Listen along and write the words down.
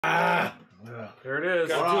Here it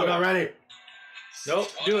is. I'm not ready. Nope.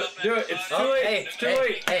 Do it. It's too late. It's too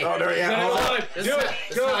late. Hey. Oh, there you go. This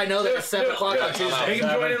is how I know that it's 7 o'clock on Tuesday. Make him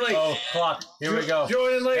join in late. Oh, clock. Here we go.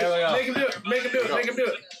 Join in late. There we go. Make him do it. Make him do it. Make him do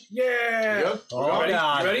it. Yeah. Good? Oh, Ready?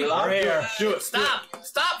 God. Ready? We're here. Do it. Stop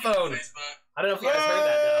phone. I don't know if you guys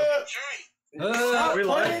heard that We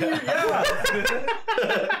like it.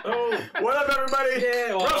 Oh, what up, everybody?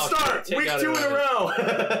 Yeah. Rough start. Week 2 in a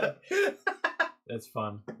row. That's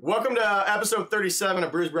fun. Welcome to episode 37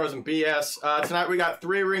 of Brews Bros BS. Tonight we got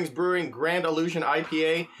Three Rings Brewing Grand Illusion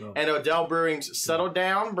IPA and Odell Brewing's Settle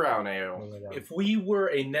Down Brown Ale. If we were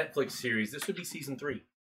a Netflix series, this would be season 3.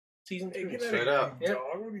 Season 3. Straight up. Yep.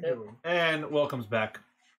 What are you doing? And welcome's back.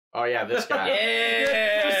 Oh, yeah, this guy. Yeah.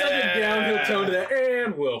 There's such a downhill tone to that.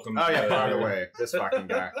 And welcome. Oh, yeah, by the way, this fucking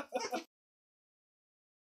guy.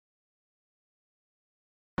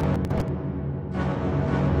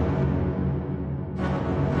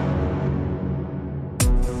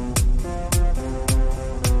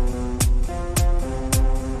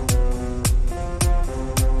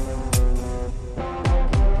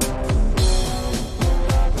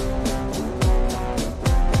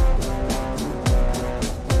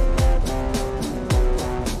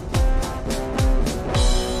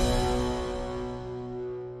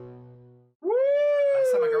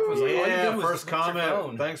 First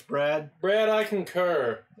comment. Thanks, Brad. Brad, I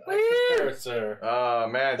concur. I concur, sir. Oh,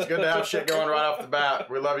 man, it's good to have shit going right off the bat.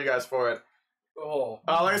 We love you guys for it. Oh.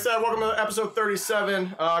 Like I said, welcome to episode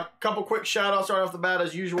 37. Couple quick shout outs right off the bat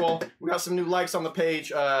as usual. We got some new likes on the page.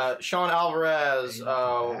 Sean Alvarez,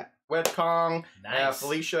 Wed Kong,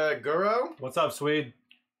 Felicia Guro. What's up, Swede?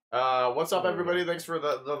 What's up, everybody? Thanks for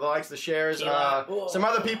the likes, the shares. Some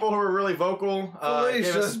other people who were really vocal.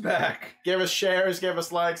 Felicia's back. Give us shares, give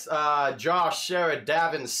us likes. Josh, Sarah,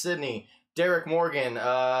 Davin, Sydney, Derek Morgan,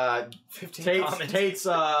 Tate's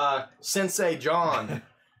Sensei John.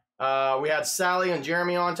 We had Sally and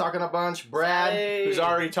Jeremy on talking a bunch. Brad, who's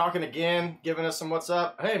already talking again, giving us some what's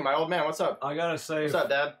up. Hey, my old man, what's up? I gotta say, What's up,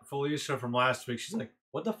 Dad? Felicia from last week, she's like,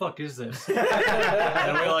 what the fuck is this? And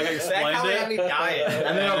we like explained it.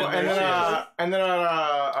 And then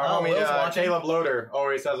our homie Caleb Loader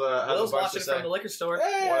always has a Will's bunch watching to say. from the liquor store.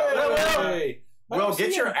 Hey. Will,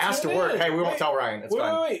 get your ass to work. Hey, we won't tell Ryan. It's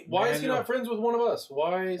fine. Wait. Why is he not friends with one of us?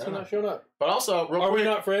 Why is he not showing up? But also, Are we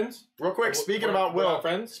not friends? real quick, speaking about We're Will. not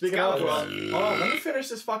friends? Speaking of Will. Hold on, let me finish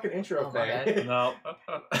this fucking intro thing. No.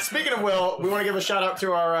 Speaking of Will, we want to give a shout out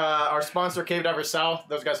to our sponsor, Cave Diver South.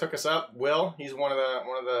 Those guys hook us up. Will, he's one of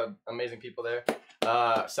the amazing people there.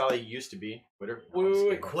 Sally used to be Twitter.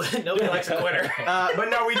 Nobody likes a quitter. But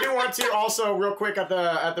no, we do want to also real quick at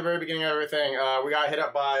the very beginning of everything. We got hit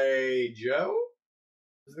up by Joe.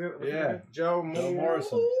 Yeah. Joe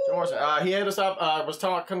Morrison. Joe Morrison. He hit us up. Was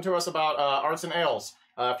talking to us about Arts and Ales.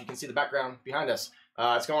 If you can see the background behind us,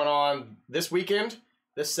 it's going on this weekend.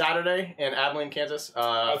 This Saturday in Abilene, Kansas.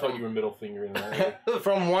 I thought you were middle fingering that.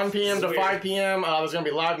 From 1 p.m. to 5 p.m. There's going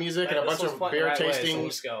to be live music and a bunch of beer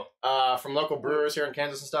tastings from local brewers here in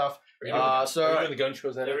Kansas and stuff. So the gun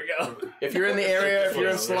shows that. There we go. if you're in the area, if you're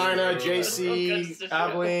in Salina, JC,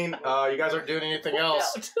 Abilene, you guys aren't doing anything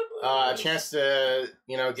else, a chance to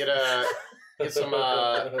get some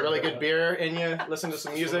really good beer in you, listen to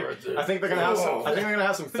some music. I think they're gonna have some. I think they're gonna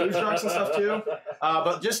have some food trucks and stuff too.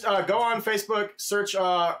 But just go on Facebook, search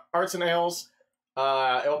Arts and Ales.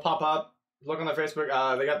 It'll pop up. Look on their Facebook.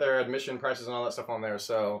 They got their admission prices and all that stuff on there.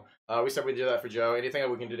 So we said we'd do that for Joe. Anything that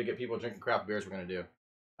we can do to get people drinking craft beers, we're gonna do.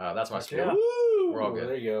 That's my spirit. Woo! We're all good.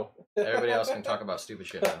 There you go. Everybody else can talk about stupid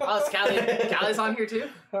shit now. Oh, it's Callie. Callie's on here too.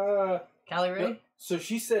 Callie Ray. So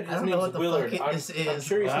she said his I don't know name's what the Willard. fuck this is. I'm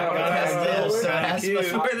sure he's not. It has this, so it has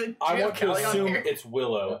much more than I want to Callie on assume here. it's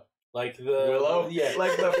Willow. Like the Willow? Yeah.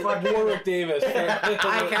 Like the fucking Warwick Davis.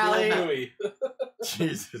 Hi, Callie. Movie.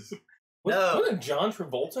 Jesus. Wasn't John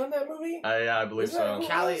Travolta in that movie? Yeah, I believe so.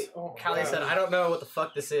 Callie God. said, I don't know what the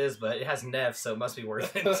fuck this is, but it has Nev, so it must be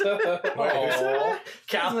worth it. Aw.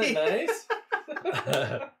 Callie. Isn't that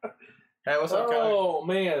nice? Hey, what's up, Kelly? Oh,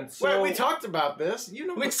 man. So, Wait, we talked about this. You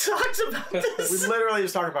know, We talked about this. we literally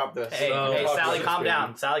just talked about this. Hey, So- hey, Fuck Sally, this, calm baby.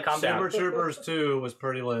 down. Sally, calm Super down. Troopers 2 was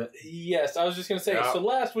pretty lit. yes, I was just going to say, Yeah. so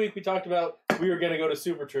last week we talked about we were going to go to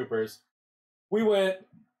Super Troopers. We went,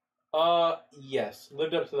 yes,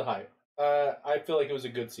 lived up to the hype. I feel like it was a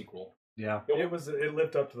good sequel. Yeah. It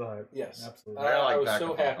lived up to the hype. Yes. Absolutely. I was back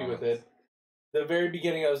so and happy forth with it. The very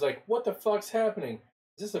beginning, I was like, what the fuck's happening?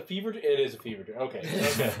 Is this a fever dream? It is a fever dream. Okay.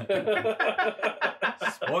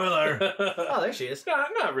 Spoiler. Oh, there she is.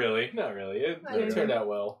 Not really. Not really. It turned out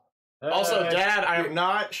well. Also, Dad, I have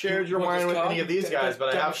not shared your You want wine this with cock? any of these guys, but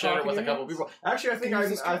I Got have the shared cock it with in a your couple hands? people. Actually, Can you use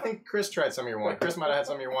this I cock? think Chris tried some of your wine. Chris might have had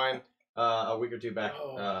some of your wine. a week or two back.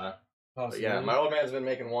 But yeah, my old man's been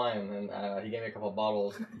making wine, and he gave me a couple of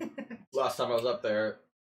bottles last time I was up there.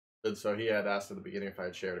 And so he had asked at the beginning if I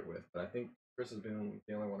had shared it with. But I think Chris has been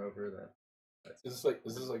the only one over that. Is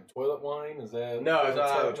this like toilet wine? Is that No, it's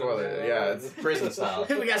not out of the toilet. Yeah, it's prison style.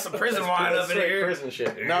 We got some prison wine up in here. Prison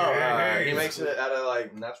shit. No, he makes it out of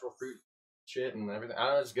like natural fruit shit and everything. I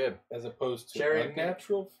don't know, it's good. as opposed to Cherry-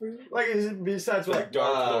 unnatural fruit? Like besides Like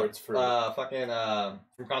Dark Lord's fruit. fucking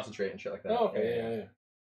fruit concentrate and shit like that. Oh, okay, yeah.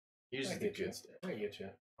 He uses the good stuff. I get you.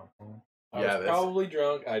 Yeah, I was probably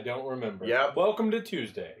drunk. I don't remember. Yep. Welcome to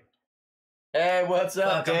Tuesday. Hey, what's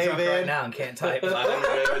up, Fuck, I'm drunk right David? now and can't type. My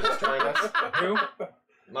homie David just joined us. Who?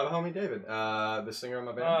 My homie David, the singer of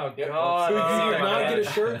my band. Oh, Yep. God. Who did Oh, you my not bad. get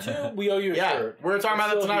a shirt to? We owe you a Yeah, shirt. we were talking about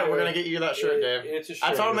it Still tonight. here. We're gonna get you that shirt, Dave. It's a shirt.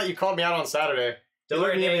 I told him that you called me out on Saturday. He Don't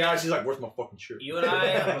looked worry, me in the Dave. eyes. She's like, "Where's my fucking shirt?" You and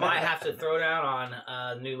I might have to throw down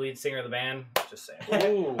on the new lead singer of the band. Just saying.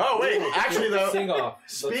 Ooh. Oh, wait, actually, though, Sing off.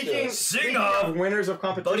 Let's do Speaking it. of winners of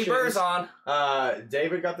Bodie competitions, Burr's on.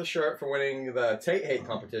 David got the shirt for winning the Tate Hate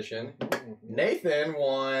competition. Nathan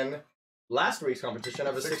won last week's competition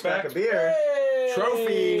of a six-pack of beer. Hey!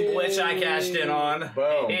 Trophy. Which I cashed in on.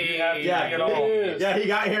 Boom. Hey, Yeah, Drink it all. Yeah, he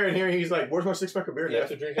got here and he's like, "Where's my six-pack of beer?" You have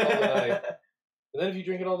to Dave?" drink it all the night. And then if you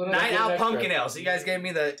drink it all the night, Night get an Out extra. Pumpkin Ale. So you guys gave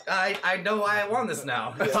me the. I know why I won this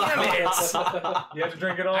now. Damn it. You have to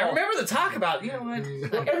drink it all. I remember the talk about. You know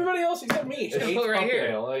what? Like everybody else except me. Just hates put it right pumpkin here.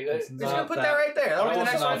 ale. Like, It's We're just gonna not put that- that right there. That'll be the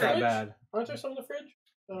Almost next not one. that Not bad. aren't there some in the fridge?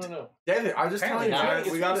 I don't know. David, I'm just telling you, Apparently man,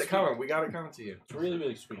 not. we got It's it coming. We got it coming to you. It's really,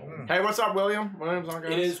 really sweet. Hey, what's up, William? William's on,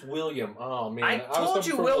 guys. It is William. Oh man, I was told hoping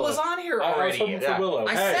you for Will Willow. was on here I was already. hoping Yeah. for Willow.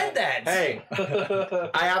 I Hey. said that. Hey,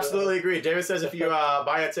 I absolutely agree. David says if you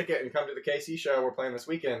buy a ticket and come to the KC show we're playing this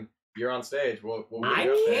weekend, you're on stage. We'll I meet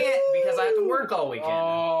you up there. can't because I have to work all weekend.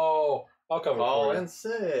 Oh, I'll cover it Call for you. in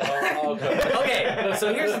sick. I'll cover it. Okay,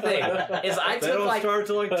 so here's the thing: is I They took don't like start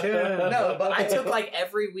till like 10. no, but I took like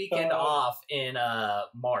every weekend off in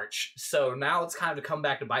March, so now it's kind of to come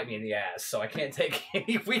back to bite me in the ass. So I can't take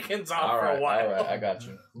any weekends off for a while. all right, I got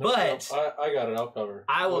you. But I got it. I'll cover.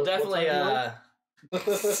 I will What definitely. time do you work?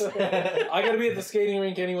 I gotta be at the skating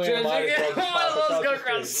rink anyway. Sure, I might as well just let's pop go across the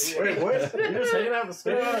across. street. Wait, what? You're just hanging out at the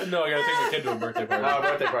stage? No, I gotta take my kid to a birthday party. Oh,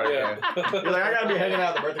 birthday party. Yeah. Okay. You're like, I gotta be hanging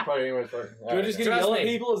out at the birthday party anyways. Do I just get to Trust yell at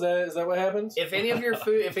me. people? Is that what happens? If any of your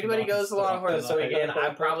food, if anybody goes to Longhorn this weekend,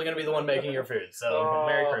 I'm probably gonna be the one making your food. So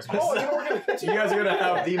Merry Christmas. Oh, you know we're gonna So you guys are gonna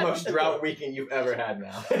have the most drought weekend you've ever had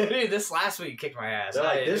now. Dude, this last week kicked my ass. They're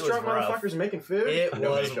like, It this was drunk rough. motherfucker's making food? It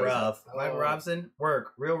Nobody was shows rough. up. Mike Robson,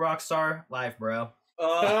 work, real rock star life, bro.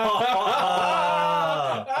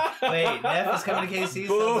 Wait, Neff is coming to KC.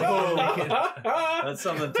 Sounds like a good weekend. That's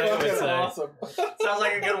something Tate would Fucking say. awesome. Sounds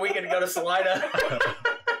like a good weekend to go to Salida.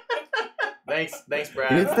 Thanks,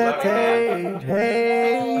 Brad. It's that Love you, man.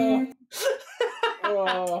 Tate.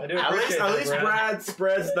 Oh. I do At appreciate least that, Brad. Brad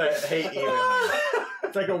spreads the hate evenly.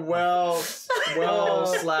 It's like a well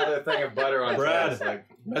slathered thing of butter on Brad. toast. Like,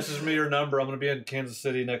 Message me your number. I'm gonna be in Kansas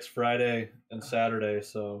City next Friday and Saturday,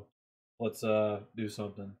 so let's do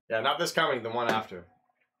something. yeah, not this coming, the one after.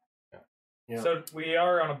 Yeah. So we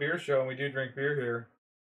are on a beer show and we do drink beer here.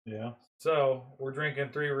 Yeah. So we're drinking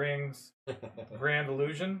 3 Rings Grand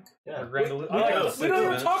Illusion. Yeah. Or Grand Illusion. We Oh, don't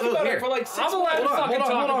even talk about it for like 6 I'm allowed to months. fucking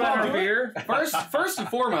talk about our beer. First and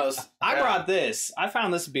foremost, I Yeah. brought this. I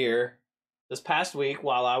found this beer this past week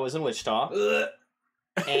while I was in Wichita.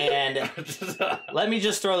 And let me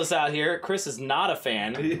just throw this out here. Chris is not a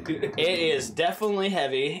fan. It is definitely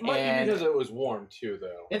heavy. Might be And because it was warm too,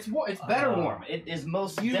 though. It's better warm. It is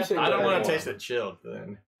most You definitely. say I don't want better. to taste it chilled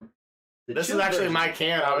then. This is chilled actually version. my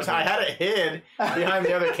can. I had it hid behind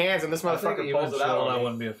the other cans, and this I think motherfucker even pulls it chilled, out. I on me.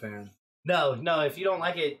 wouldn't be a fan. No, if you don't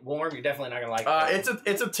like it warm, you're definitely not gonna like it.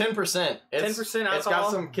 It's a 10%. 10% It's alcohol.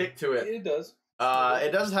 got some kick to it. It does.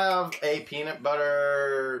 It does have a peanut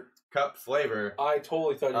butter cup flavor. I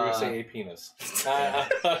totally thought you were going to say a penis. I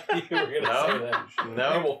thought you were going to No. say that.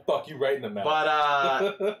 No. It will fuck you right in the mouth. But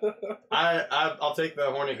I'll take the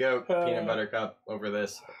horny goat peanut butter cup over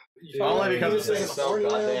this. You Only fucking because just it's like so horny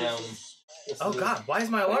man. goddamn. Oh God, why is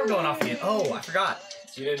my alarm going off again? Oh, I forgot.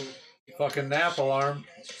 You didn't. Fucking nap alarm.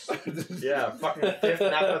 Yeah, fucking 5th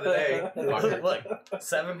nap of the day. Fucker. Look,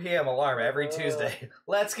 7 p.m. alarm every Tuesday.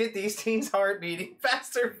 Let's get these teens' heart beating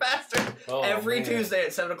faster. Oh, every man. Tuesday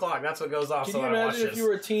at 7 o'clock. That's what goes off. Can so you when I watch imagine if this. you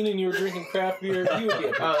were a teen and you were drinking craft beer? You would be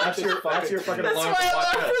a Oh, that's your fucking That's alarm. my to watch alarm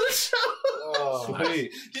that. for the show. Oh.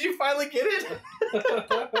 Sweet. Did you finally get it?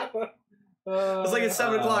 It's like it's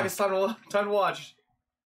 7 o'clock. It's time to watch.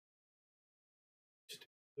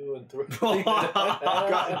 2 and 3.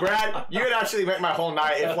 God, Brad, you would actually make my whole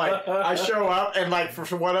night if, like, I show up and, like, for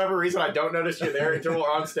whatever reason I don't notice you're there until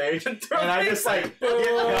we're on stage, and I just, like,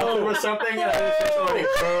 get pelted with something, and I just say somebody,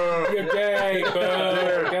 boo. You're gay,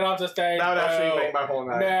 boo. Get off the stage. That would boo. actually make my whole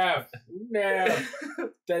night. Nev.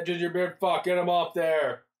 That gingerbeard fuck, get him off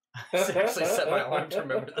there. I actually set my alarm to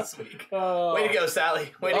remember this week. Oh. Way to go,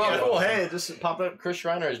 Sally. Way to Oh, go. cool. Hey, it just popped up. Chris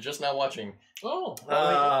Schreiner is just now watching. Oh.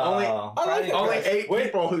 Only I like it. only 8 Wait,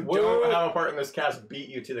 people who wait, don't wait. have a part in this cast beat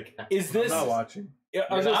you to the cast. Is this... I'm not watching. Yeah,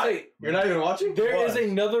 I was You're going to not? say, You're not even watching? there is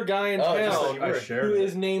another guy in Oh, just town like I were. shared who it.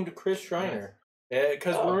 is named Chris Schreiner.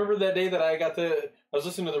 Because Oh. remember that day that I was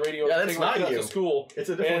listening to the radio Yeah, that's taking my not kid you. out to school, It's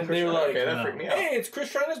a different and Chris they were Schreiner. like, okay, that no. freaked me out. hey, it's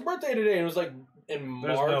Chris Schreiner's birthday today. And it was like in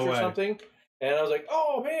There's March no or way. something. And I was like,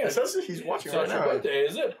 oh, man. It says that he's watching So right it's your now. birthday,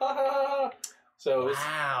 is it? Ha ha ha ha. So it's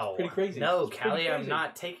Wow. pretty crazy. No, It's pretty Callie, I'm crazy.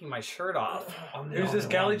 not taking my shirt off. Who's this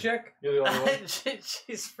Callie chick? You're the only one.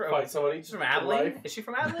 She's from... Fight somebody. She's from for Abilene? life. Is she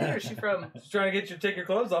from Abilene or is she from... She's trying to get you to take your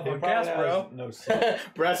clothes off He on probably cast, bro. has no sense.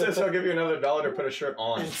 Brad says he'll give you another $1 to put a shirt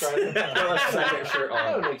on. He's trying to- Put a second shirt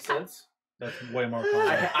That would on. make sense. That's way more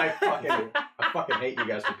common. I fucking hate you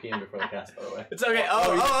guys for peeing before the cast, by the way. It's okay.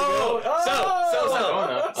 Oh,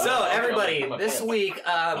 So everybody, my this pants. week,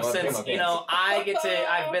 my since pants. you know I've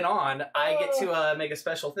been on, I get to make a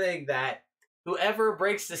special thing that whoever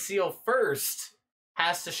breaks the seal first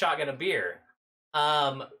has to shotgun a beer.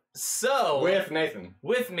 So With Nathan.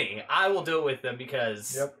 with me, I will do it with them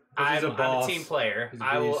because Yep. 'Cause he's I'm a a boss. team player. He's a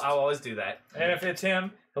I'll beast. always do that. And if it's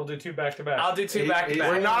him, he'll do 2 back-to-back. I'll do 2 He- back to he's-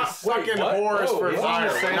 back. We're not Wait, fucking what? whores No, for he's fire.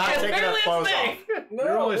 not We're not It's taking our apparently a clothes thing. off. No,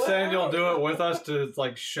 You're only wow. saying you'll do it with us to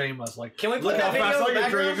like shame us. Like, Can we put look that how video fast in I the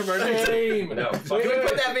can drink background? compared to Shame. No. Can we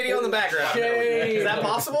put that video in the background? Shame. Is that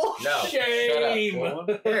possible? No.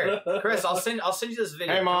 Shame. Here, Chris, I'll send you this video.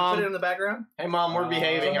 Hey, Can we Mom. put it in the background? Hey, Mom, we're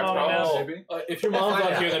behaving. I Mom, promise. maybe. If your mom's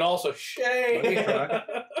Find on here, out. then also shame.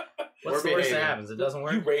 What's We're the worst that behaving. happens? It doesn't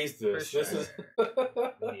work. You raised this. For This sure. is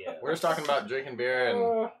Yeah. We're just talking about drinking beer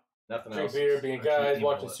and nothing drink else. beer, being Actually, guys, email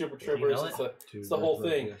watching it. Super Email Troopers. it? It's the whole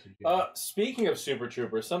thing. Speaking of Super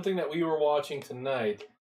Troopers, something that we were watching tonight.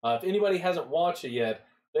 If anybody hasn't watched it yet,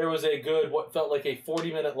 there was a good, what felt like a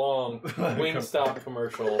 40-minute long Wingstop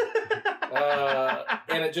commercial,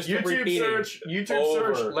 and it just kept repeating YouTube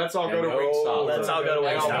over search. Let's all go and to Wingstop. over Let's all go to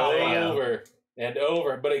and Wingstop. There you go. over and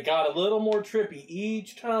over. But it got a little more trippy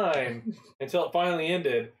each time until it finally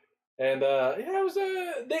ended. And yeah, it was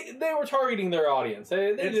they were targeting their audience.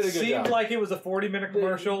 They did a It good seemed job. like it was a 40-minute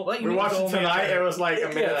commercial. What, you We mean watched it only a tonight. minute. It was like a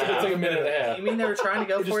minute. Yeah, and a it's like a half. minute and a half. You mean they were trying to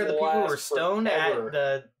go It for just the people who were lasts stoned forever. at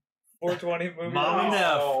the 420 movie. Mom and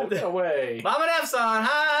Oh, no way. Mom and F's on?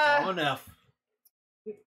 Hi. enough.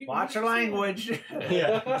 Watch your language.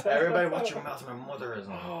 Yeah. Everybody watch your mouth. My mother is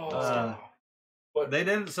on. They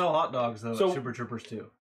didn't sell hot dogs though. So- at Super Troopers too.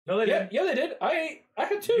 No, they Yeah, didn't. yeah, they did. I had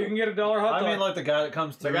You two. can get a $1 hot dog. I mean, like the guy that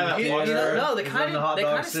comes to The guy that the walks theater, No, they he's kind in the hot of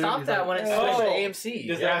dog suit, stopped he's that like, when it Oh. switched to AMC.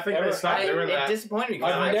 Does Yeah, I that think ever- they stopped doing It that. disappointed me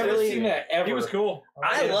because I've I never really, seen that ever. He was cool.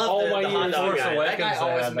 I In love all my the hot years dog of guy. That Awakens, guy they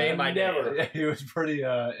always had made that. my Never. day. He was pretty.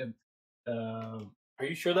 Are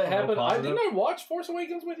you sure that I don't know, happened? positive. Didn't I watch Force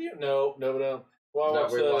Awakens with you? No. Well, I No,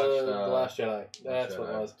 watched, we watched, The Last Jedi. That's what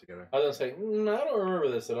it was. Together. I was gonna say, I don't remember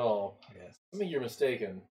this at all. Yes. I think you're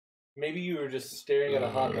mistaken. Maybe you were just staring at a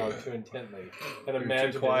hot dog too intently and You're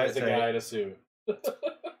imagining too it quiet, as a Tate. guy in a suit.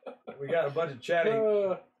 We got a bunch of chatty.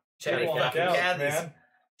 Chatty people on the fucking couch, caddies. man.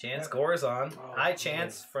 Chance Gore's on. Oh, Hi, man.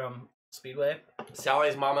 Chance from Speedway.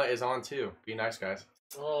 Sally's mama is on too. Be nice, guys.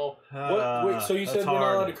 Oh, wait. So you said that's we're not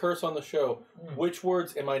hard. allowed to curse on the show. Which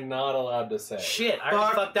words am I not allowed to say? Shit, I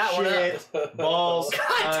already fucked that one shit, up. balls.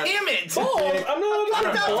 God damn it! Balls? I'm not allowed to Fucked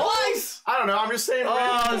say that balls? twice! I don't know. I'm just saying.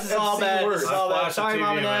 Oh, this is all bad. This is all I bad. flashed the Sorry, TV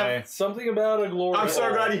Mom and Dad. away. Something about a glory. I'm so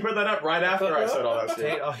hole. glad you put that up right after I said all that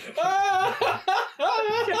Tate, shit. oh,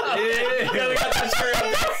 Yeah, we got that shirt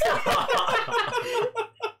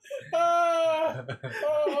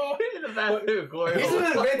in the bathroom, Glory. He's an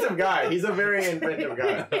inventive guy. He's a very inventive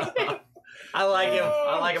guy. I like him.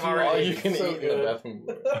 I like him All already. you can So eat in the good.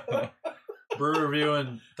 bathroom. Brew review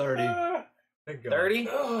in 30. 30?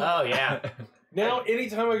 Oh, yeah. Now,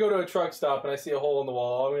 anytime I go to a truck stop and I see a hole in the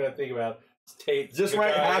wall, I'm gonna think about Tate. Just the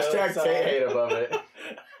write guy hashtag outside. Tate hate above it.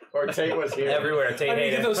 Or Tate was here. Everywhere. Tate I mean, hate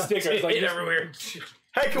get it. those stickers, like, Tate just- everywhere.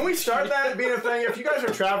 Hey, can we start that being a thing? If you guys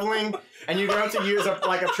are traveling and you go to use a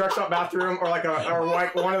truck stop bathroom or like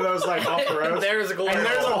one of those like off the roads, There's a glory. and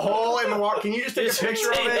there's a hole in the wall, can you just take a Just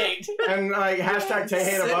picture of Tate it hate. and like hashtag Tate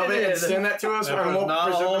hate Send above it it and in. send that to us, If and there's we'll not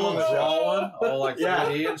a present them hole on in the the show. raw one, all like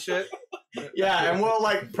 3D Yeah. and shit. Yeah, and we'll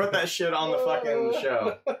like put that shit on the fucking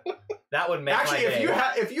show. That would make Actually, my day.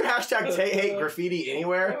 if you hashtag Tate hate graffiti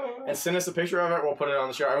anywhere, and send us a picture of it. We'll put it on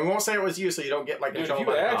the show. I mean, we won't say it was you, so you don't get like in Dude, if trouble you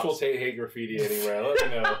by the actual cops. Tate hate graffiti anywhere, let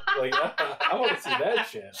me know. Like, I want to see that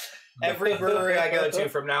shit. Every brewery I go to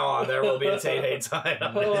from now on, there will be a Tate Hate sign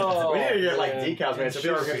on it. Oh, We need to get like man. decals, man, so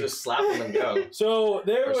people can just slap them and go. So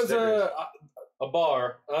there Or was stickers. a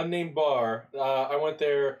bar, unnamed bar. I went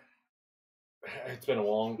there. It's been a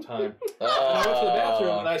long time. And I went to the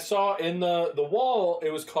bathroom and I saw in the wall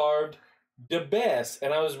it was carved "the best,"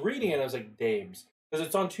 and I was reading it. And I was like, "Dames," because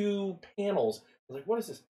it's on 2 panels. I was like, "What is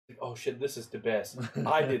this?" Like, oh shit, this is the best.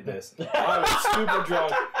 I did this. I was super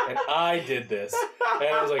drunk and I did this. And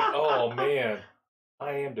I was like, "Oh man,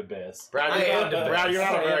 I am the best." Brad, I am the Brad, you're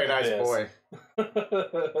not a I very am the nice best. boy.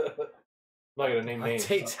 I'm not gonna name names.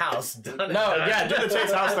 Tate's house. No, yeah, do the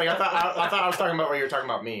Tate's house thing. I thought I was talking about when you were talking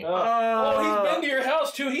about me. Oh, he's been to your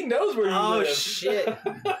house too. He knows where you live. Shit.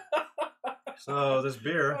 So this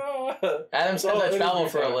beer, Adam says I travel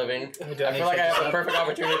for a living. I feel like I have the perfect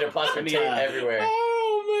opportunity to plaster Tate everywhere.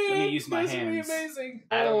 Oh man, Let me use my this would be hands. amazing.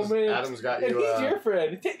 Adam's, oh man, Adam's got and you. he's your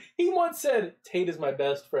friend. He once said Tate is my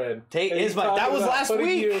best friend. Tate And is he's my. talking That was about last putting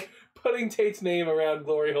week. putting Tate's name around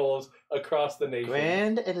glory holes across the nation.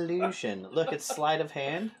 Grand Illusion. Look, it's sleight of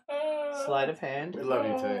hand. Sleight of hand. We love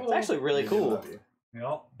you, Tate. It's actually really We do cool. love you.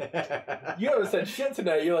 Yep. You haven't said shit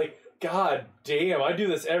tonight. You're like, God damn, I do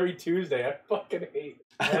this every Tuesday. I fucking hate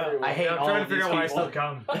everyone. I hate I'm all trying of to figure these out why I people. still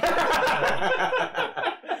come.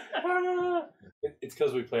 It's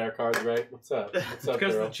because we play our cards right. What's up? What's up,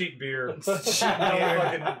 Because of girl? the cheap beer.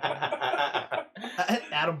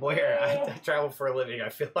 Adam Boyer, I travel for a living. I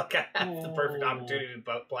feel like I have the perfect opportunity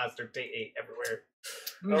to plaster Tate Hate everywhere.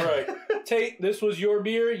 All right, Tate, this was your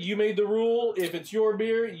beer. You made the rule. If it's your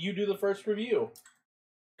beer, you do the first review.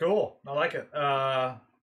 Cool. I like it. I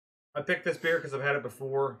picked this beer because I've had it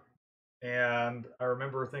before, and I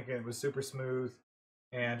remember thinking it was super smooth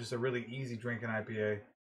and just a really easy drinking IPA.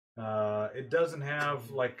 It doesn't have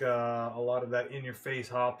like a lot of that in-your-face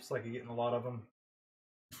hops like you get in a lot of them.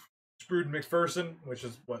 It's brewed in McPherson, which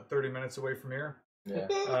is what 30 minutes away from here.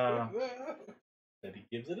 Yeah. And he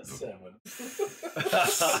gives it a 7.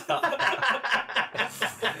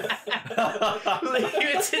 Leave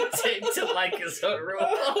it to Tate to like his own rule.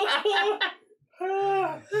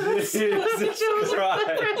 Jesus Christ.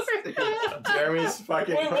 Jeremy's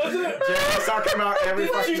fucking. Wait, wasn't it? Jeremy's talking about every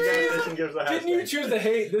Didn't fucking you gas choose- station gives a Didn't you hashtag. choose to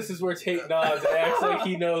hate? This is where Tate nods and acts like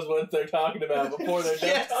he knows what they're talking about before they're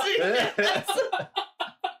done talking. Yes.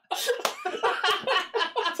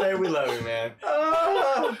 Say we love you, man.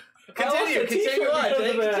 Continue lost a t-shirt on, because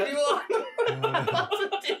Tate. of that. Continue on.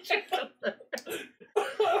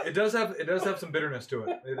 It does have some bitterness to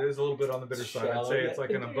it. It is a little bit on the bitter side. I'd say it's like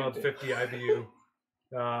an above 50 IBU.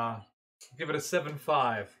 Give it a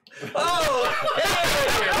 7.5. Oh,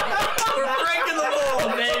 hey! We're breaking the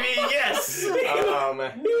mold, baby. Yes. Oh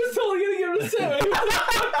man. He was totally gonna give it a 7. He was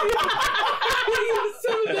gonna give it a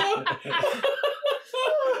 7 now.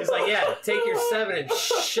 He's like, yeah, take your 7 and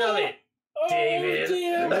shove it. David. Oh,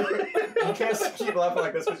 damn. You can't keep laughing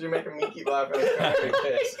like this because you're making me keep laughing. It's kind of a big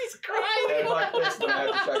piss. He's crying. And like this, then I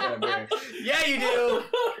have to check on a beer. Yeah, you do.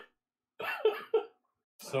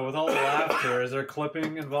 So with all the laughter, is there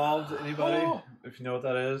clipping involved? Anybody? If you know what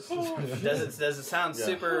that is. Does it sound Yeah.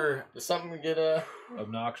 super There's something to get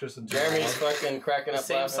Obnoxious and Jeremy's fucking cracking the up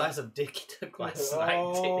same laughing. size of dick you took last night,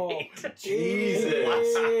 Oh, Tate? Jesus.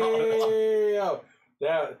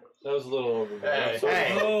 Damn. That was a little over. Hey, I'm sorry.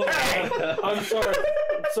 hey, Oh, hey. I'm sorry.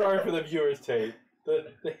 I'm sorry for the viewers, Tate. The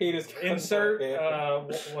hate is Insert.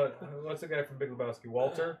 What's the guy from Big Lebowski?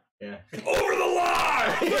 Walter. Yeah. Over the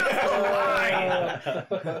line.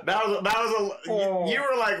 That was you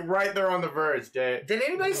were like right there on the verge, Dave. Did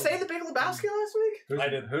anybody say the Big Lebowski last week? Who's, I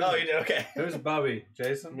did. Who's, Oh, you did. Okay. who's Bobby?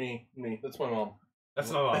 Jason? Me. That's my mom.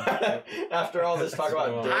 That's not all. After all this talk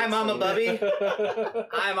about Hi, dicks Mama and- Bubby.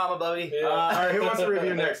 Hi, Mama Bubby. Yeah. All right, who wants to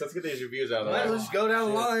review next? Let's get these reviews out of the Let's way. just go down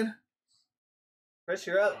the line. Chris,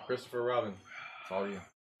 you're up. Christopher Robin, it's all you.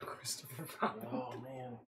 Christopher. Oh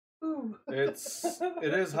man.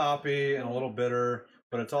 It is hoppy and a little bitter,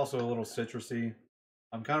 but it's also a little citrusy.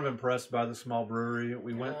 I'm kind of impressed by the small brewery.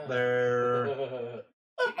 We went there,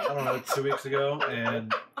 I don't know, 2 weeks ago,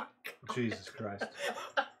 and Jesus Christ.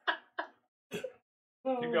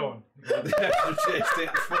 Keep going. The extra J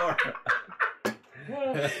stands for.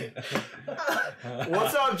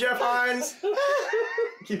 What's up, Jeff Hines?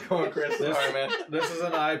 Keep going, Chris. This- Sorry, man. This is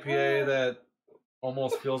an IPA that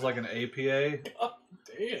almost feels like an APA,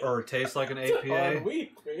 Damn. or tastes like an Hard APA.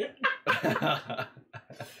 week, man.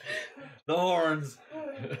 The horns.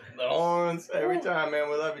 The horns every time, man.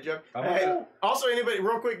 We love you, Jeff. I'm Hey, okay. also, anybody,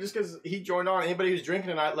 real quick, just because he joined on, anybody who's drinking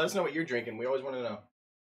tonight, let us know what you're drinking. We always want to know.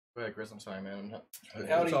 Go ahead, Chris. I'm sorry, man.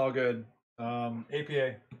 It's all good.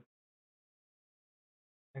 APA.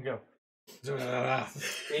 And go. APA,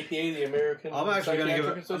 the American. I'm actually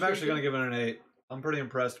gonna Psychiatric give it an 8. I'm pretty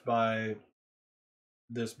impressed by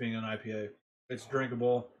this being an IPA. It's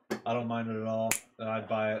drinkable. I don't mind it at all. I'd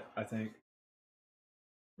buy it. I think.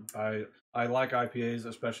 I like IPAs,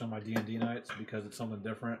 especially on my D&D nights, because it's something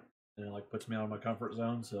different and it like puts me out of my comfort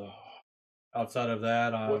zone. So outside of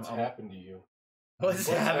that, What's happened to you? What's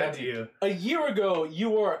happened to you? A year ago, you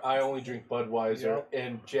were I only drink Budweiser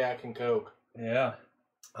and Jack and Coke. Yeah.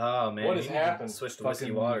 Oh man, What has happened? Switch to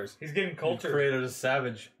whiskey waters. He's getting culture. Created a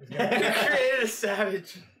savage. Created a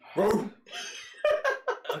savage.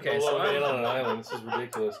 Okay, so man on an island. This is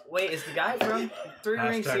ridiculous. wait, is the guy from Three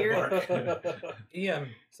Rings here? Ian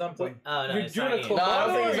something. Oh no, You're it's doing not a Ian. No, I don't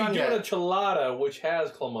clamato, think or he's you're on doing yet. a chelada, which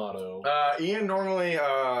has clamato. Ian normally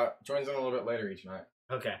joins in a little bit later each night.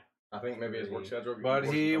 Okay. I think maybe his work schedule. But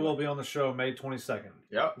he will be on the show May 22nd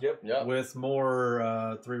Yep. with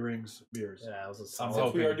more Three Rings beers. Yeah, that was a I'm solid.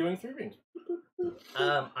 Since we hoping. are doing 3 rings.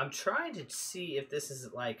 I'm trying to see if this is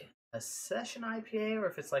like a session IPA or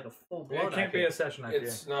if it's like a full blown. It can't IPA. be a session IPA.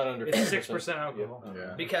 It's not under. It's 5%. 6% alcohol.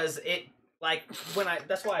 Yeah. Because it like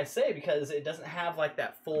that's why I say, because it doesn't have like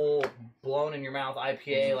that full blown in your mouth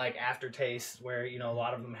IPA like aftertaste where a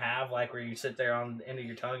lot of them have, like where you sit there on the end of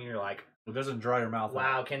your tongue and you're like, It doesn't dry your mouth out.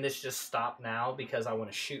 wow, can this just stop now because I want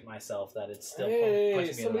to shoot myself that it's still Hey,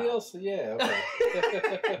 punching me in the somebody mouth. else. Yeah.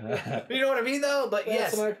 Okay. You know what I mean though? But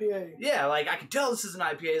That's yes. an IPA. Yeah, like I can tell this is an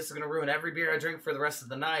IPA. This is gonna ruin every beer I drink for the rest of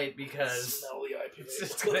the night because Smell the IPA. it's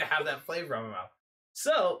just gonna have that flavor on my mouth.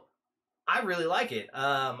 So I really like it.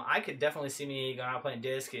 I could definitely see me going out playing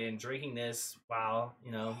disc and drinking this while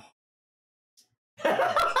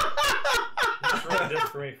This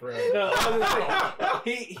for me forever. No, I was gonna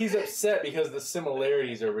say, he's upset because the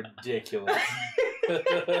similarities are ridiculous. He's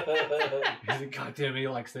a goddamn, he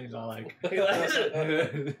likes things I like.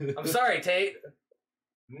 I'm sorry, Tate.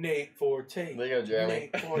 Nate for Tate. There you go, Jeremy.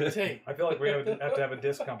 Nate for Tate. I feel like we have to have a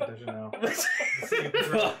disc competition now.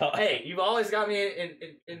 Hey, you've always got me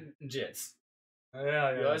in jits.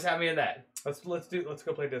 Yeah. You always have me in that. Let's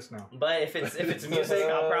go play disc now. But if it's music,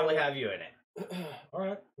 I'll probably have you in it. All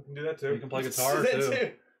right, we can do that You too. can play guitar That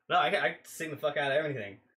too. No, I can sing the fuck out of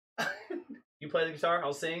anything. You play the guitar,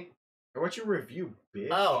 I'll sing. What's your review, bitch?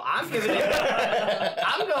 Oh, I'm giving it.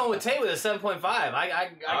 I'm going with Tate with a 7.5. I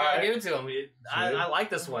gotta give it to him. I like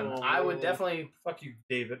this one. I would definitely. Fuck you,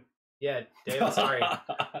 David. Yeah, David. Sorry.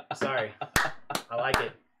 I like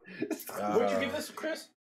it. What'd you give this, Chris?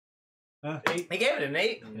 8. He gave it an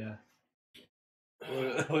 8. Yeah.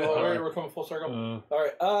 We're coming full circle. All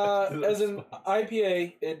right. As an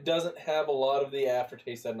IPA, it doesn't have a lot of the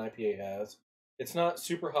aftertaste that an IPA has. It's not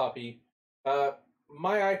super hoppy.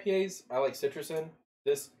 My IPAs, I like citrus in.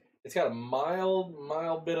 It's got a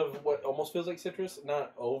mild bit of what almost feels like citrus,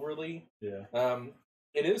 not overly. Yeah.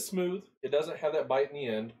 It is smooth. It doesn't have that bite in the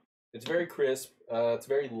end. It's very crisp. It's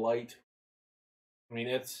very light. I mean,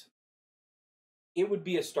 it would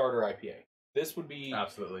be a starter IPA. This would be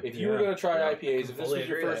Absolutely. if you were going to try Yeah. IPAs. If this Fully was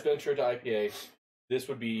your agree first venture to IPA, this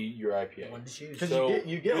would be your IPA. One to choose. Because So,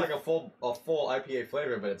 you get like a full IPA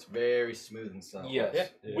flavor, but it's very smooth and subtle. Yes.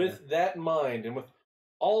 Yeah. With that in mind, and with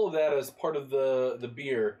all of that as part of the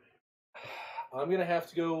beer, I'm going to have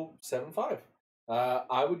to go 7.5.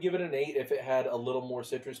 I would give it an 8 if it had a little more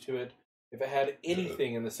citrus to it. If it had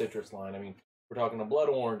anything in the citrus line. I mean, we're talking a blood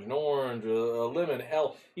orange, an orange, a lemon,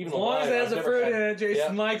 hell, even As long as it has a fruit in it,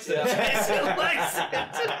 Jason likes it. Jason likes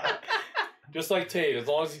it. Just like Tate, as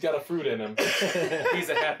long as he's got a fruit in him, he's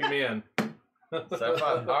a happy man. So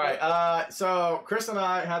fun. All right. So Chris and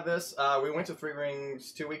I had this. We went to Three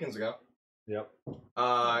Rings 2 weekends ago. Yep.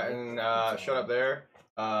 And showed up there.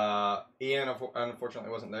 Ian unfortunately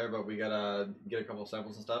wasn't there, but we got to get a couple of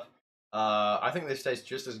samples and stuff. I think this tastes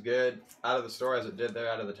just as good out of the store as it did there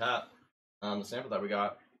out of the tap. The sample that we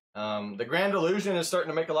got. The Grand Illusion is starting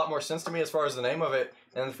to make a lot more sense to me as far as the name of it,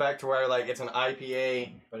 and the fact to where like it's an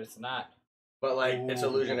IPA, But it's not. but like it's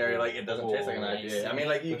illusionary, like it doesn't taste like an IPA. I mean,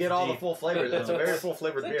 like you get all the full flavors. It's a very full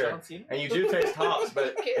flavored beer, and you do taste hops,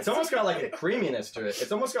 but it's almost got like a creaminess to it.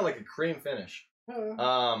 It's almost got like a cream finish.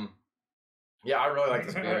 Yeah, I really like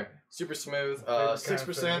this beer. Super smooth.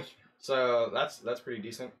 6%. So that's pretty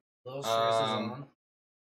decent. Low stress is on.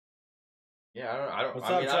 Yeah, I don't What's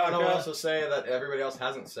know up, what Chaka? else to say that everybody else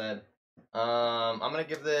hasn't said. I'm gonna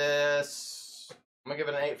give this. I'm gonna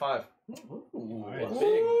give it an 8.5. Ooh, Nice. that's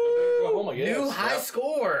big. Go home, I guess. New high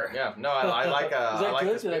score. Yeah, no, I like Is that I like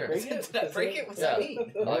good? this Did I beer. break it? Did I break it? What's Yeah. that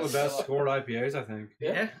mean? One of the best scored IPAs, I think.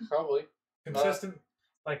 Yeah, probably. Consistent.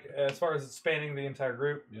 Like as far as spanning the entire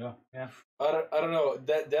group. Yeah. I don't know.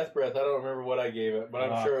 That Death Breath, I don't remember what I gave it, but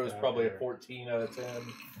I'm sure it was God, probably a there. 14 out of 10.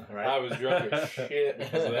 Right. I was drunk as shit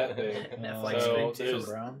because of that thing. Netflix So stream too.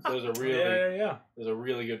 there's a really Yeah. there's a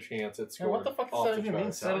really good chance it's Hey, what the fuck does that even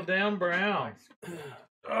mean? Settle down, Brown.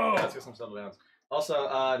 Oh, let's get some settle downs.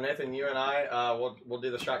 Also, Nathan, you and I, we'll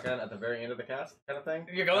do the shotgun at the very end of the cast, kind of thing.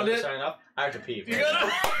 You're going to? Signing up. I have to pee. You're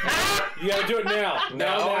gonna. You gotta do it now. No,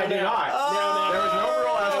 I do not. Oh. There was no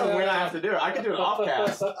rule as to when I have to do it. I can do it off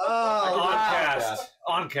cast.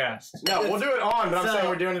 On cast. No, we'll do it on, but I'm saying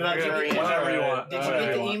we're doing it at the very end. Whatever you want. Did you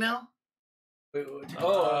get the email?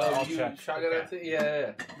 Oh, you check. shotgun Okay. at the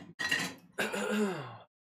yeah.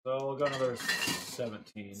 So we'll go another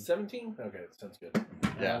 17. 17? Okay, that sounds good.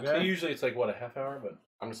 Yeah. Okay. So usually it's like what, a half hour, but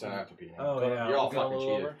I'm just saying I have to pee. Oh, yeah. You're all Go a fucking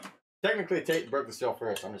little cheated. over. Technically, Tate broke the seal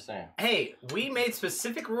first. I'm just saying. Hey, we made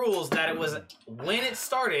specific rules that it was when it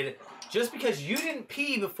started. Just because you didn't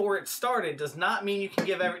pee before it started does not mean you can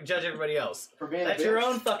judge everybody else. For being That's your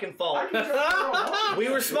own fucking fault. I can judge everyone else. We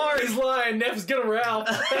were smart. He's lying. Neff's gonna Ralph.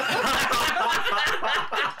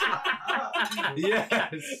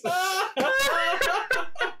 Yes.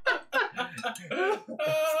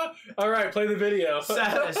 All right, play the video.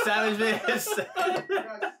 Savage Miss.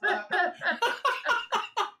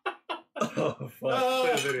 Oh, fuck.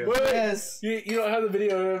 Play the video. Wait, Yes. you don't have the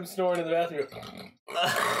video of him snoring in the bathroom.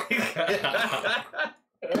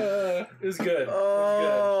 It was good.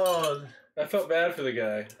 Oh, I felt bad for the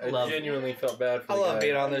guy. I Love- genuinely felt bad for I the guy. love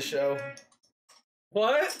being on this show.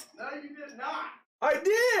 What? No, you did not. I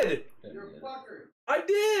did! You're a fucker. I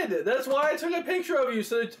did! That's why I took a picture of you,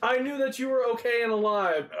 so that I knew that you were okay and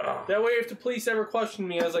alive. That way, if the police ever questioned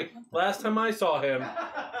me, I was like, last time I saw him,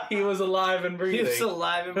 he was alive and breathing. He was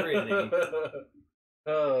alive and breathing.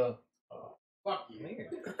 Fuck you.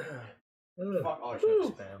 Ugh. Fuck all Woo.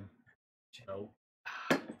 shit. Spam.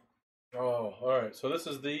 Oh, alright, so this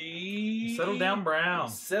is the... Settle down, Brown.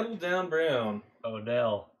 Settle Down Brown.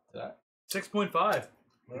 Odell. 6.5. It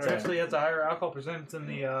Alright. actually has a higher alcohol percentage than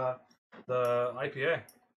the IPA.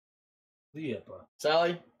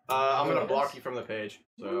 Sally, I'm gonna block you from the page.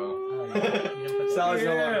 So Sally's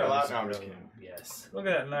no longer allowed. No, I'm just kidding. Yes. Look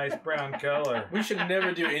at that nice brown color. We should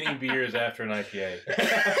never do any beers after an IPA.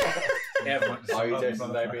 Ever. All you taste is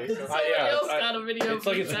IPA. Got a video it's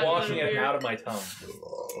like it's washing it out of my tongue.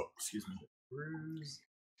 Excuse me. Brews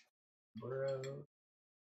Bros.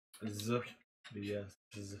 BS.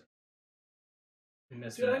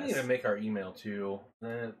 Dude, I need to make our email too.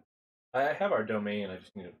 I have our domain. I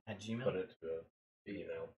just need to At Gmail. put it to the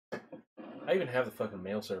email. I even have the fucking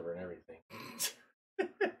mail server and everything.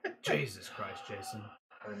 Jesus Christ, Jason.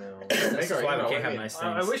 I know. This is our why email, we can't have what do you nice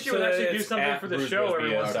I things. wish you So would actually do it's something at for the Brews show Bros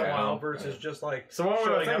every BS. once in a while .com. versus just like So what would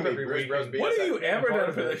showing I up think? every Brews week. Bros and- BS? What have you being ever part done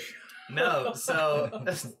of for it. this show? No,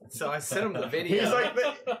 so I sent him the video. He's like,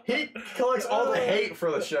 he collects all the hate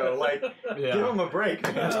for the show. Like, Yeah. give him a break,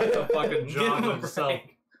 man. That's a fucking Give job him a himself.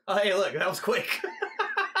 break. Oh, hey, look, that was quick.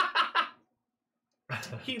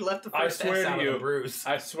 He left the I first swear S to out you, of the brews.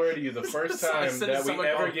 I swear to you, the first So I time sent it to that we someone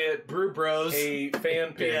ever called get Brew Bros a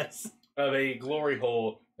fan pic BS. of a glory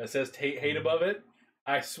hole that says hate above it,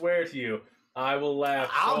 I swear to you, I will laugh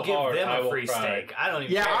I'll so give hard them I a will free cry. steak. I don't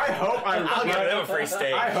even Yeah, care. I hope I'll give them a free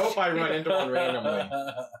steak. I hope I run into one randomly.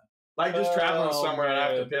 Like just traveling Oh, somewhere and I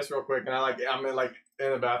have to man. piss real quick, and I'm in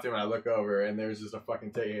the bathroom and I look over and there's just a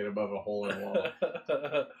fucking Tate above a hole in the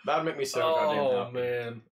wall. That'd make me so goddamn Oh happy.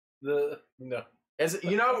 man, no.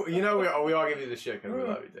 You know, we all give you the shit because we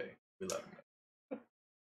love you, Tate. We love you.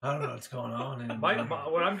 I don't know what's going on.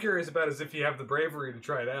 What I'm curious about is if you have the bravery to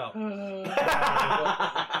try it out.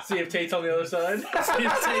 See if Tate's on the other side. See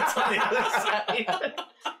if Tate's on the other side.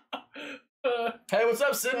 Hey, what's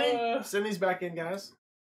up, Sydney? Sydney's back in, guys.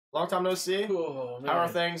 Long time no see. Oh, man. How are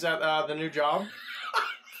things at the new job?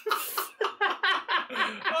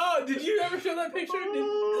 Oh, did you ever show that picture? Did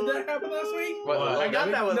that happen last week? What, I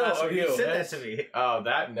got that one No, last of week. You you. sent that to me. Oh,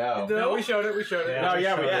 that no. No, we showed it. No,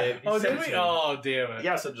 yeah, we did. Oh, sent did it we? to me. Oh, damn it.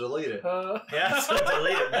 Yeah, so delete it. Yeah, so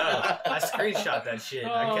delete it. No, I screenshot that shit.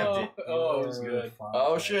 I kept it. Oh, it was good.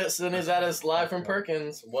 Oh shit, Sydney's at us live from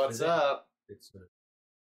Perkins. What's Is it? up? It's a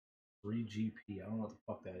 3GP. I don't know what the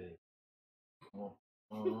fuck that is.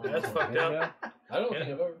 That's fucked up. I don't think I've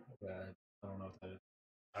ever. I don't know what that is.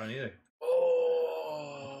 I don't either.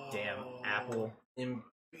 Oh, Damn, Apple.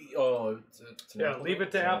 It's an Yeah, Apple. leave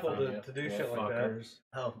it to It's an Apple Apple, to, yeah. to do Yeah, shit like that. Fuckers.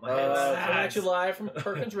 Oh, my head's Coming at you live from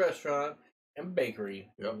Perkins Restaurant and Bakery.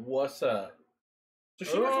 Yep. What's up? So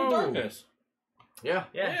she went from Oh. darkness. Yeah.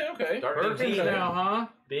 Okay. Dark D now, huh?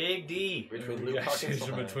 Big D. Between Luke Hawkins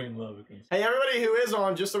and between love. Hey, everybody who is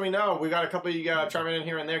on, just so we know, we got a couple of you chiming in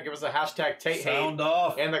here and there. Give us a hashtag Tate Sound Hate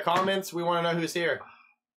off. in the comments. We want to know who's here.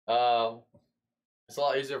 It's a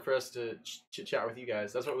lot easier for us to chit chat with you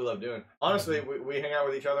guys. That's what we love doing. Honestly, we hang out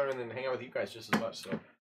with each other and then hang out with you guys just as much. So,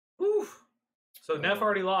 So Neff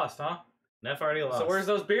already lost, huh? Neff already lost. So where's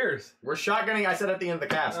those beers? we're shotgunning. I said at the end of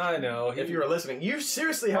the cast. I know. If you were listening, you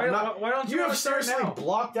seriously have not. Why don't you You have ever start seriously now?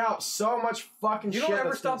 blocked out so much fucking You shit. don't ever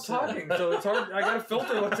that's stop been said. talking, so it's hard. I gotta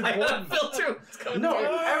filter what's I got a important. filter. It's coming No,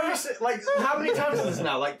 through. like how many times is this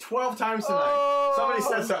now? Like 12 times tonight. Somebody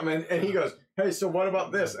said something and he goes, "Hey, so what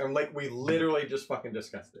about this?" And like we literally just fucking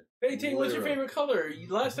discussed it. Hey, Tate, what's your favorite color?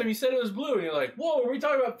 Last time you said it was blue, and you're like, whoa, are we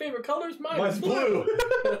talking about favorite colors? Mine's blue.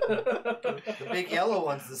 The big yellow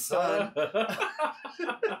one's the sun.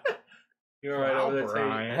 You're right over there, Tate.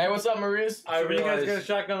 Brian. Hey, what's up, Maurice? I So you guys realize, gonna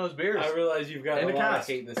shotgun those beers? I realize you've got In a the lot cast.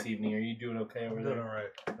 of hate this evening. Are you doing okay over I'm doing there? all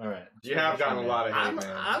right. All right. You have gotten a lot of hate, I'm,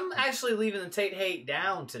 man. I'm actually leaving the Tate hate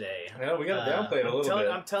down today. I know, we got to downplay it a little bit.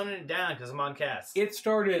 I'm toning it down because I'm on cast. It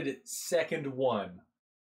started second one.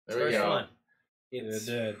 There we First go. one. It's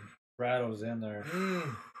It did. Brad was in there.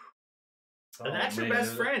 And that's your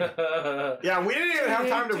best friend. Yeah, we didn't even have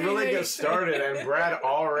time to really get started, and Brad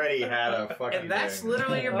already had a fucking. And that's thing.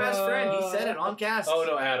 literally your best friend. He said it on cast. Oh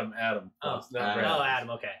no, Adam. Oh, It's not Adam. Brad. Oh, Adam.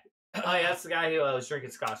 Okay. Oh, yeah, that's the guy who was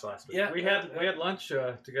drinking scotch last week. Yeah, We had lunch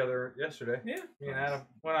together yesterday. Yeah. Me and Adam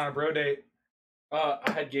went on a bro date. I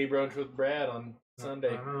had gay brunch with Brad on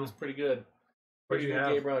Sunday. I know. It was pretty good. What'd Pretty you good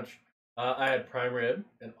have? gay brunch. I had prime rib,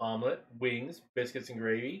 an omelet, wings, biscuits and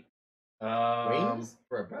gravy. Wings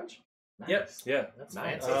for a brunch. Yep. Yeah. That's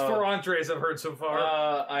Nice. fancy. That's 4 entrees I've heard so far.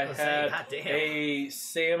 I was had saying, goddamn. a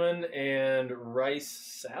salmon and rice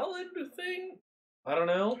salad thing. I don't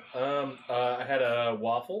know. I had a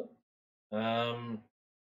waffle. I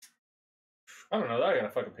don't know. I got a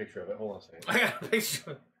fucking picture of it. Hold on a second. I got a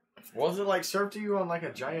picture. Was it like served to you on like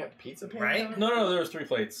a giant pizza pan? Right? No, there was 3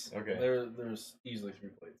 plates. Okay. There's easily 3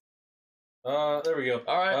 plates. There we go.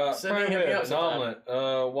 All right. Sydney, Prime hit me rib, up an sometime.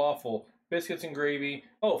 omelet, waffle, biscuits and gravy.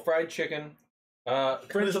 Oh, fried chicken.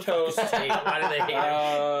 French toast. Why do they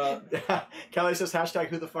hate him? Kelly says hashtag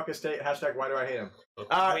who the fuck is Tate? Hashtag why do I hate him?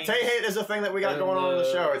 Wings. Tate hate is a thing that we got And, going on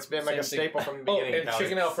the show. It's been like a same thing. staple from the Oh, beginning. and Kelly.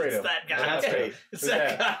 chicken Alfredo. It's that guy. That's Tate. It's Who's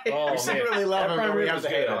that that? guy. Oh, We man. secretly love That him, prime but we rib have was to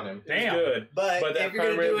hate good. on him. It was Damn. good. But But that if you're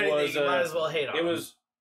gonna prime do rib anything, was, you might as well hate on It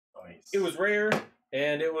him. was rare,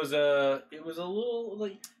 and it was a little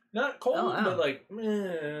like not cold, Oh, wow. but like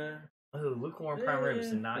meh. Oh, lukewarm prime ribs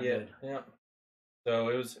are not yeah, good. Yeah. So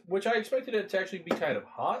it was, which I expected it to actually be kind of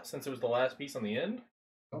hot since it was the last piece on the end,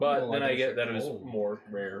 but then I get that it was more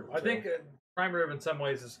rare. I so, think prime rib in some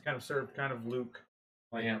ways is kind of served kind of luke.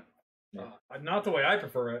 Like, yeah. not the way I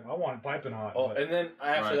prefer it. I want it piping hot. Oh, but and then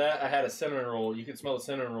after Right. that, I had a cinnamon roll. You could smell the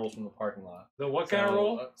cinnamon rolls from the parking lot. the what kind of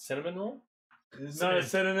roll? Cinnamon roll. It's not a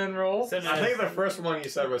cinnamon roll. Cinnamon. I think the first one you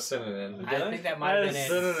said was cinnamon. I think that might have That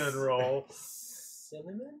been is it. cinnamon roll.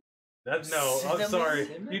 Cinnamon. That's no. I'm Cinnamon? sorry.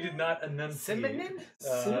 Cinnamon? You did not enunciate. Cinnamon?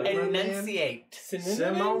 Cinnamon? Enunciate.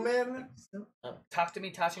 Cinnamon. Cinnamon? Talk to me,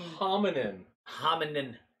 touching Hominin.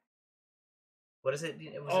 hominin. What is it?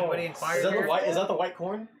 Was Oh, anybody Is inquired? that the here? white? Is that the white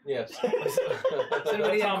corn? Yes. Was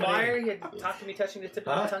anybody Hominin. inquire? You had talk to me, touching the tip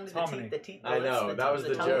of Huh? the tongue to the Hominy. teeth. The teeth. I know the that was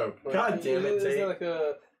the tongue. joke. God damn it, Is that Tate! like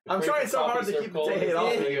a I'm trying so hard to coffee keep served the Tate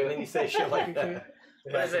cold? off of you, and then you say shit like that.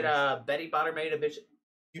 What is it? Betty Botter made a bitch.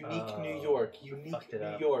 Unique New York. Unique Fucked it New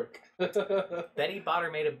up. York. Betty Botter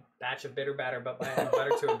made a batch of bitter batter, but by adding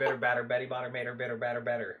butter to her bitter batter, Betty Botter made her bitter batter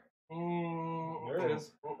better. There it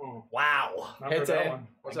is. Wow. Not Hey, for that Tate. one.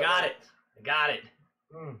 What's I up, got man? it. I got it.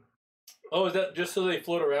 Oh, is that just so they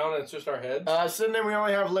float around and it's just our heads? Sydney, we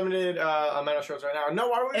only have limited amount of shirts right now. No,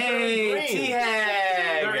 why are we Hey, green?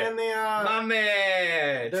 T-Hag! They're in the My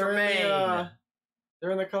man, they're in the, Tremaine.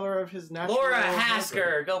 they're in the color of his natural. Laura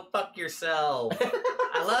Hasker, go fuck yourself.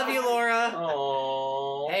 I love you, Laura.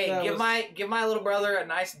 Oh. Hey, give my little brother a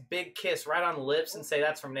nice big kiss right on the lips and say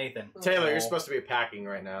that's from Nathan. Taylor, you're supposed to be packing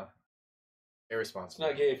right now. It's Irresponsible.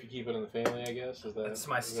 not gay if you keep it in the family, I guess. Is that? That's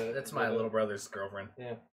my is that- that's is my that little brother's girlfriend.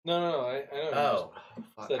 Yeah. No. I know. Oh,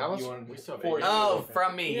 Fuck, Said how much- you wanted we to- still have for eight. you. oh,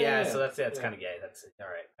 from me, yeah. Yeah. So that's Yeah. kind of gay. That's all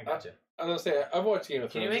right. I got you. I was gonna say I've watched Game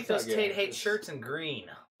of Can Thrones. you make It's not those gay. Tate hate It's- shirts in green?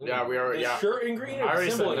 Yeah, we are. The Yeah, shirt in green I or the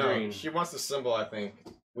already symbol said in no. green? She wants the symbol. I think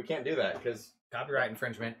we can't do that because Copyright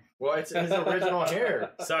infringement. well, it's his original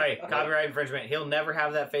hair. Sorry, copyright infringement. He'll never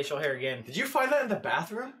have that facial hair again. Did you find that in the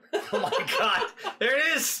bathroom? Oh my god! There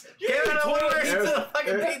it is. Give it a toilet- worse to there's- the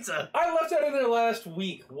fucking there's- pizza. I left that in there last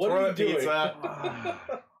week. What are you Toilet doing? pizza.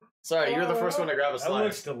 Sorry, you're the first one to grab a That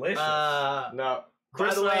looks slice. delicious. No,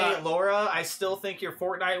 By the way, Laura, I still think your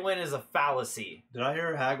Fortnite win is a fallacy. Did I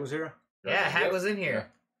hear Hag was here? Yeah, Hag was in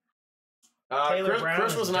here.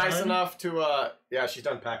 Chris was nice enough to, yeah, she's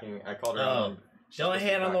done packing. I called her. Oh. Don't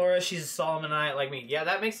hate on Laura. She's a Solomonite like me. Yeah,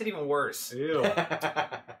 that makes it even worse. Ew.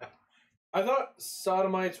 I thought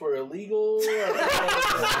sodomites were illegal. Didn't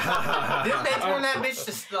they turn that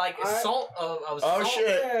bitch to like assault? Oh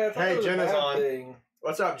shit! Yeah, Hey, Jenna's on. Thing.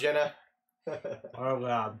 What's up, Jenna? Oh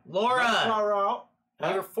god. Laura,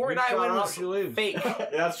 your Fortnite win was fake. Yeah,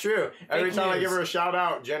 that's true. Every time I give her a shout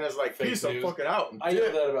out, Jenna's like, "Peace the fucking out." I knew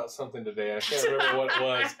that about something today. I can't remember what it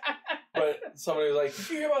was, but somebody was like, "Did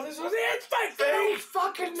you hear about this?" I was like, "It's fake news,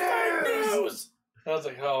 fucking news." I was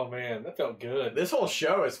like, "Oh man, that felt good." This whole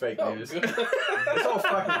show is fake news. This whole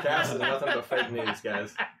fucking cast is nothing but fake news,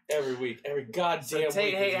 guys. Every week, every goddamn so week.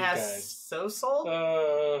 Tate Hate has so soul.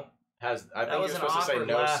 I think you're supposed to say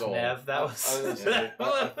no laugh, soul. Nev. That was.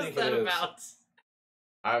 What was that about?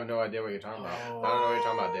 I have no idea what you're talking about. I don't know what you're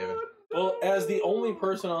talking about, David. Well, as the only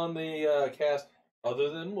person on the cast,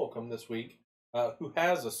 other than Welcome this week, who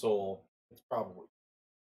has a soul, it's probably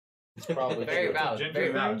very valid.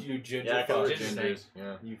 Very valid. You ginger. Yeah, I call it fuck. gingers.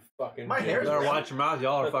 Yeah. You fucking. My hair's Better watch your mouth.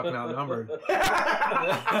 Y'all are fucking outnumbered. You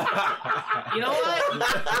know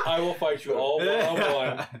what? I will fight you all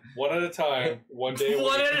one at a time, one day.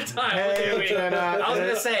 One at a time. Hey, Jenna. I was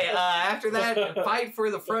gonna say after that fight for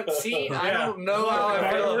the front seat. I don't know how I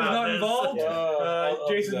feel about not this. involved.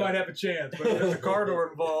 Jason might have a chance, but if there's a car door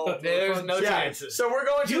involved. There's no chances. So we're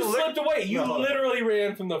going to. You slipped away. You literally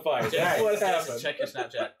ran from the fight. That's what happened. Check your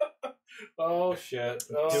Snapchat. Oh shit.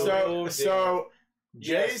 Oh, so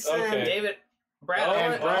yes, Jason, okay. David,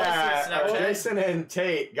 Brad, and Snapchat. Jason and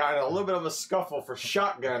Tate got in a little bit of a scuffle for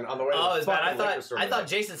shotgun on the way to the it's bad. fucking liquor store. I thought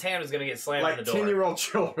Jason's hand was gonna get slammed like on the door. 10-year-old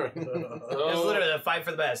children. It was literally a fight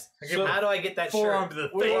for the best. So, how do I get that forearm shirt? to the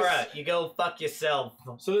face. Laura, you go fuck yourself.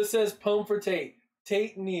 So this says poem for Tate.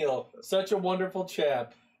 Tate Neal, such a wonderful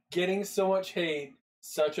chap, getting so much hate,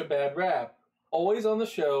 such a bad rap. Always on the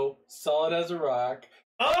show, solid as a rock.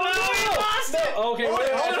 Oh no, you lost it! Okay,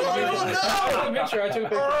 wait, I took a picture. I took a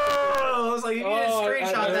picture. Oh, I was like, you need to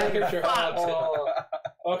screenshot that. Picture.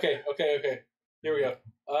 Okay. Here we go.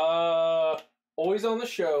 Always on the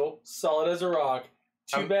show, solid as a rock.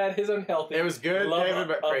 Too bad his unhealthy. It was good, love David,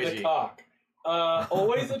 but of crazy. the cock.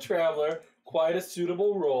 Always a traveler, quite a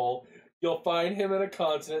suitable role. You'll find him in a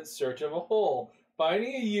constant search of a hole,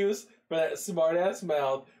 finding a use for that smart-ass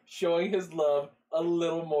mouth, showing his love a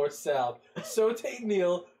little more south. So Tate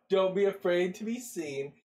Neal, don't be afraid to be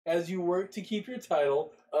seen as you work to keep your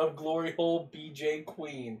title of Glory Hole BJ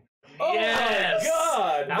Queen. Oh yes. my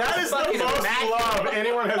god! That is the most love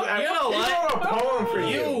anyone has ever. You know what? He wrote a poem for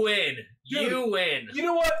you. You win. Dude, you win. You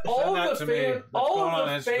know what? All of the fan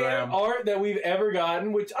art that we've ever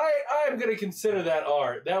gotten, which I'm going to consider that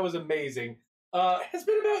art. That was amazing. Has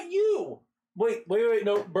been about you. Wait.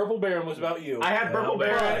 No, Purple Baron was about you. I had Purple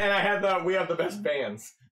Baron, and I had We Have the Best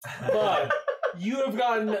Bands. But you have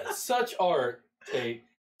gotten such art, Tate.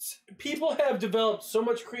 People have developed so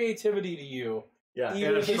much creativity to you. Yeah,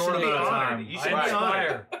 even if it's short amount of time. You should be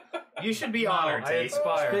honored. You should be honored, Tate.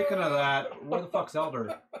 Speaking of that, where the fuck's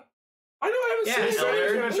Elder? I know I haven't he seen said he was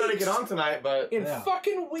Elder going to try to get on tonight, but in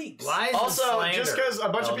fucking weeks. Lies also, and just because a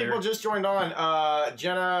bunch of people just joined on,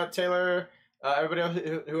 Jenna, Taylor, everybody else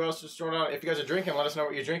who else just joined on. If you guys are drinking, let us know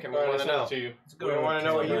what you're drinking. We want to know. We want to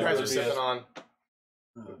know what you guys are sipping on.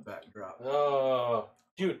 Backdrop. Oh,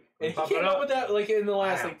 dude, and he came up with that like in the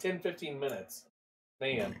last like 10-15 minutes.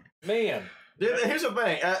 Man. Dude, here's the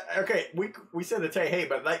thing. Okay, we said the Tay Hey,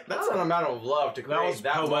 but like that's an amount of love to create That was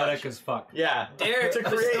that poetic much. as fuck. Yeah, Derek, to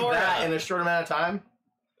create that in a short amount of time.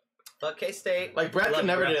 Fuck K-State. Like Brad could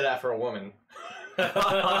never do that for a woman.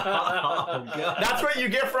 That's what you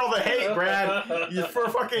get for all the hate, Brad. You're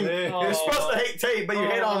supposed to hate Tate, but you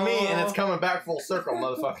hate on me, and it's coming back full circle,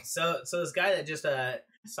 motherfucker. So this guy that just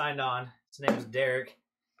signed on, his name is Derek.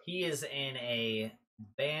 He is in a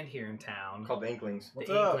band here in town Called the Inklings. The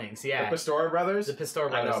Inklings, yeah. The Pistora brothers. The Pistora I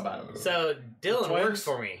brothers. know about them. So Dylan works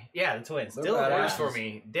for me. Yeah, the twins. They're Dylan works badass. for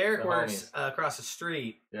me. Derek The works across the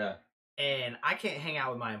street. Yeah. And I can't hang out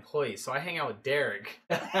with my employees, so I hang out with Derek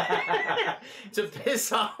to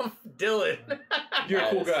piss off Dylan. You're a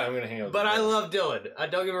cool guy. I'm gonna hang out with But you. I love Dylan.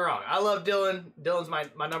 Don't get me wrong. I love Dylan. Dylan's my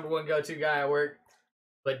number one go-to guy at work.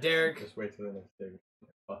 But Derek, Just wait till the next day.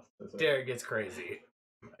 Derek gets crazy.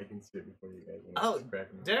 I can see it before you guys. Oh,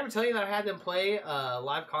 did I ever tell you that I had them play a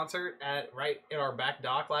live concert right in our back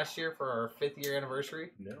dock last year for our 5th year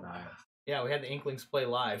anniversary? No. Yeah, we had the Inklings play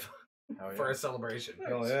live for our celebration.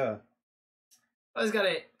 Oh yeah. I always got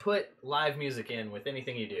to put live music in with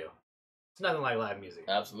anything you do. It's nothing like live music.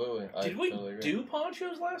 Absolutely. Did we do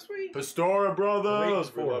ponchos last week? Pastora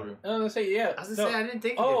Brothers. We love you. I was gonna say yeah. I was gonna say I didn't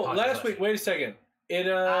think. We Oh, did ponchos last week. Wait a second. It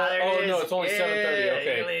there it no, is. it's only 7:30.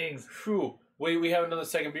 Okay. Younglings. Phew. Wait, we haven't done the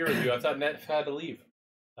second beer review. I thought Net had to leave.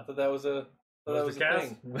 I thought that was a. That was the a cast?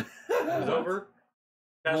 thing. It's over.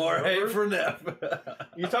 Cast More is hate over? for Neff.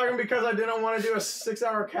 You talking because I didn't want to do a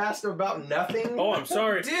 6-hour cast about nothing? Oh, I'm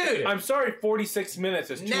sorry, Dude. I'm sorry. 46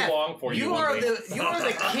 minutes is too Neff, long for you. You are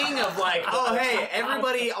the king of like, oh hey,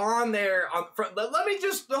 everybody on there. Let me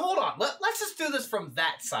just hold on. Let's just do this from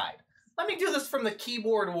that side. Let me do this from the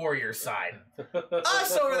keyboard warrior side.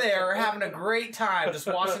 Us over there are having a great time just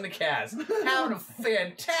watching the cast, having a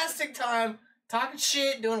fantastic time, talking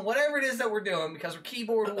shit, doing whatever it is that we're doing because we're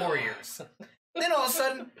keyboard warriors. Then all of a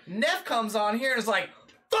sudden, Neff comes on here and is like,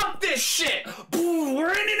 "Fuck this shit! Boom, we're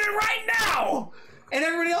ending it right now!" And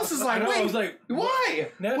everybody else is like, I "Wait, was like, why?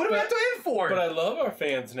 Neff, What do we have to end for?" But I love our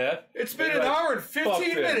fans, Neff. It's been They're an like, hour and 15 "Fuck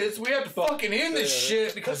this. minutes. We have to Fuck fucking end this this."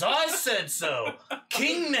 shit because I said so.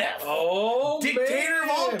 King Neff. Oh, Dictator of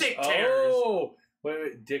all man. dictators. Oh,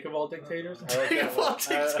 wait, dick of all dictators. I like Dick that of all one.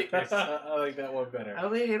 dictators. I like that one better. I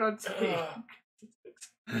lay it on tape.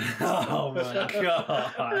 Oh my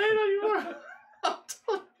god.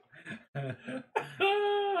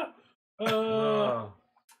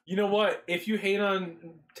 You know what? If you hate on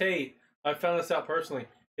Tate, I found this out personally.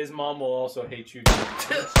 His mom will also hate you.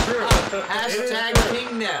 It's true. Hashtag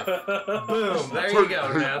King Neff. Boom. There you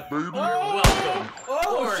go, Neff. You're welcome.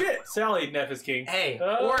 Oh, Or- shit. Sally, Neff is king. Hey,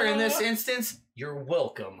 or in this instance, you're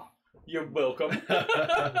welcome. You're welcome.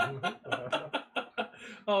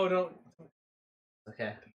 Oh, don't.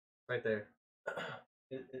 Okay. Right there.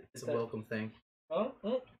 It's a welcome thing. Oh.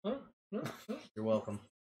 You're welcome.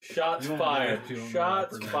 Shots You won't fired. know if you don't know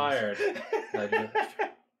Shots upper names. fired.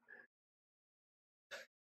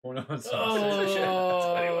 Oh, no, it's Entree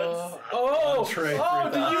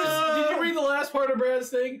Did you read the last part of Brad's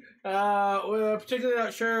thing? Well, particularly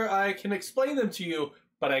not sure I can explain them to you,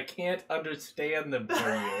 but I can't understand them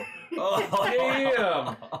for you.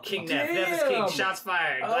 Damn. King Neff. Neff is king. Damn. Shots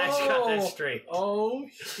fired. Glad you got that straight. Oh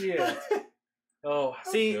shit. Oh,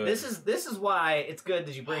 how See, good. this is why it's good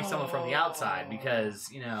that you bring someone from the outside because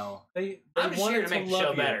they I'm just wanted here to make the love show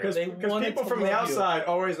you. better. Because They wanted people to from the love you. outside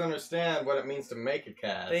always understand what it means to make a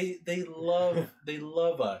cast. They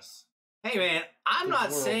love us. Hey man, I'm The not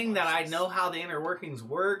world saying that I loves us. know how the inner workings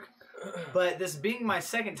work, but this being my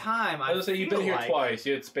second time, I was gonna say you've been here like, twice.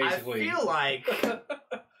 It's basically I feel like,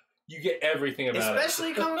 you get everything about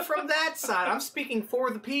especially coming from that side, I'm speaking for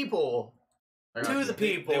the people, I got to you. the it.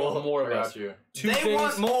 They want people. more I of got us. you. They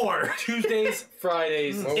want more. Tuesdays,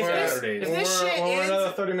 Fridays, When If we're- this- Saturdays. if when this we're, shit when we're ends-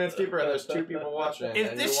 another 30 minutes deeper and there's 2 people watching,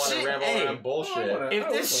 If and this you want to shit- ramble hey, around bullshit. If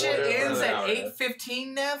this shit Whatever ends an at hour.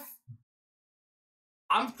 8:15, Neff,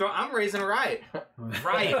 I'm raising a riot.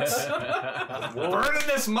 Right. Burning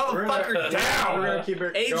this motherfucker down. We're gonna keep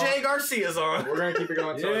it AJ going. Garcia's on. We're gonna keep it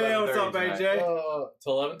going till Yeah, what's up, 11:30 AJ? tonight.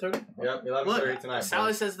 Till 11:30. Yep, 11:30 Look, tonight. Sally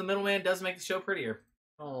boys. says the middleman does make the show prettier.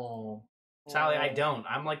 Oh, Sally, I don't.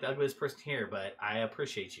 I'm like the ugliest person here, but I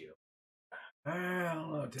appreciate you. I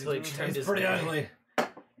don't know, dude. Until he turned It's his pretty name. ugly.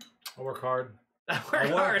 I work hard. I I work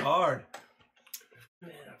work hard. hard.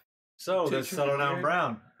 So let's Teacher settle of the down year.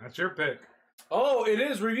 Brown. That's your pick. Oh, it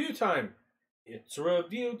is review time. It's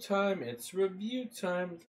review time. It's review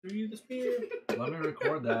time. Review this beer. Let me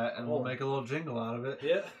record that and we'll make a little jingle out of it.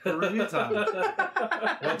 Yeah. For review time.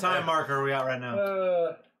 What time marker are we at right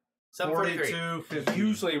now? 7:43. 42:50.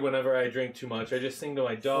 Usually, whenever I drink too much, I just sing to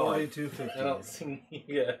my dog. 42:50. I don't sing.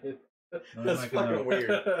 Yeah. That's fucking weird.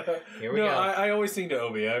 Here we No, go. I always sing to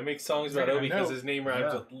Obi. I make songs about Taking a Obi because note. his name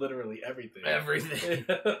rhymes Yeah. with literally everything. Everything.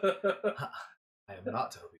 I am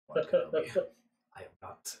not Obi-Wan Kenobi. I am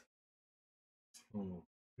not. You're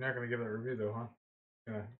not gonna give that review though, huh?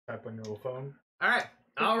 Gonna type on your little phone. All right.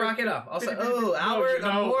 I'll rock it up. I'll say, oh, Albert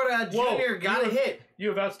no. Amora Whoa, Jr. got a you- hit. You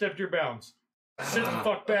have outstepped your bounds. Sit the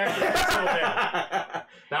fuck back and settle down.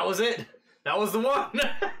 That was it. That was the one.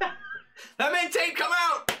 That made Tate come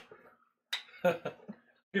out.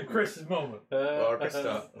 Give Chris his moment. Dark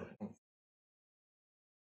stuff.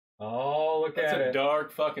 Oh, look That's at a it.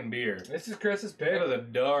 dark fucking beer. This is Chris's pick. That is a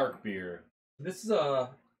dark beer. This is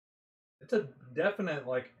it's a definite,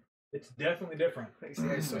 like, it's definitely different.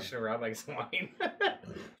 Switching around like some wine.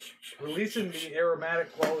 Releasing the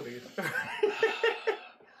aromatic qualities.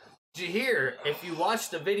 Did you hear? If you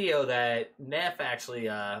watched the video that Neff actually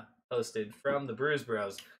posted from the Brews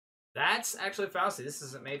Bros, that's actually fallacy. This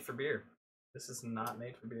isn't made for beer. This is not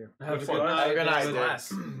made for beer. Have a Good good night. Have a good night, It's dude.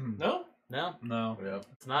 glass. No? No, No, Yeah.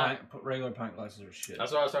 it's not. regular pint glasses are shit.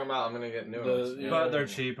 That's what I was talking about. I'm gonna get new ones. Yeah. But they're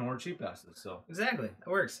cheap, and we're cheap bastards. So Exactly. It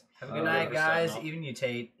works. Have a good Yeah, night, for guys. setting up. Even you,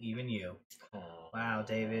 Tate. Even you. Wow,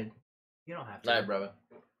 David. You don't have to. Night, brother.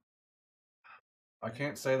 I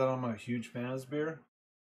can't say that I'm a huge fan of this beer.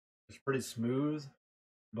 It's pretty smooth,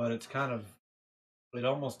 but it's kind of. It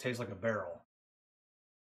almost tastes like a barrel.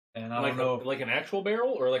 And I Like don't know. like an actual barrel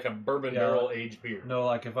or like a bourbon barrel aged beer. No,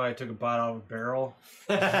 like if I took a bite out of a barrel,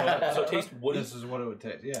 So it tastes woody. this is what it would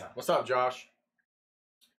taste. Yeah, What's up, Josh?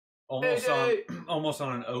 almost Hey, on almost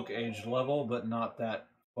on an oak aged level, but not that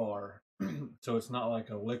far. So it's not like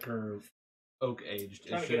a liquor oak aged.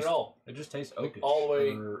 Trying to get it all. It just tastes oakish, all the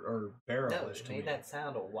way- or barrel. No, it made that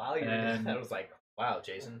sound while you were doing And- that. I was like, wow,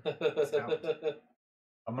 Jason.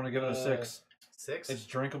 I'm gonna give it a 6. 6? It's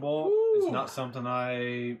drinkable. Woo. It's not something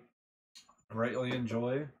I greatly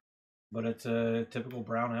enjoy, but it's a typical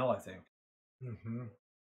brown ale, I think. Mm-hmm.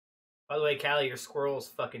 By the way, Callie, your squirrel's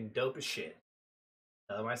fucking dope as shit.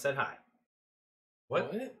 Tell them I said hi.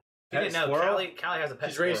 What? You Pet didn't know squirrel? Callie has a pet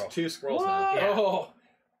She's squirrel. raised 2 squirrels What? now. Yeah. Oh,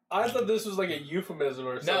 I thought this was like a euphemism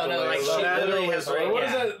or something. no, like, she that. literally has What raised-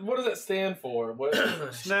 does that? What does that stand for? What?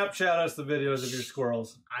 Snapchat us the videos of your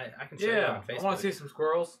squirrels. I can show you Yeah, on Facebook. I want to see some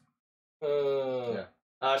squirrels. Yeah.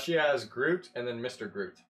 She has Groot and then Mr.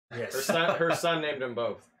 Groot. Yes. Her son named them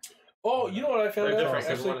both. Oh, you know what I found They're out? different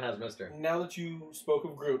because Actually, one has Mr. now that you spoke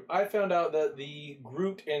of Groot, I found out that the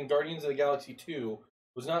Groot in Guardians of the Galaxy 2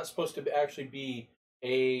 was not supposed to actually be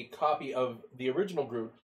a copy of the original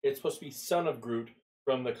Groot. It's supposed to be Son of Groot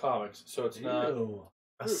from the comics, so it's not. Ew.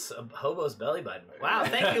 A hobo's belly button. Wow,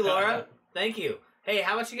 thank you, Laura. Thank you. Hey,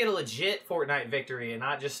 how about you get a legit Fortnite victory and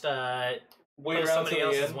not just Wait post around somebody till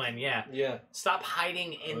the else's end. win? Yeah. Yeah. Stop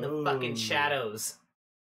hiding in the Ooh. fucking shadows.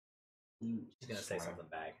 She's gonna say something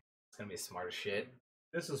back. It's gonna be smart as shit.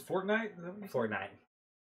 This is Fortnite? Is that what you said? Fortnite.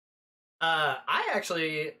 I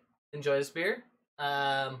actually enjoy this beer.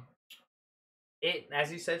 It,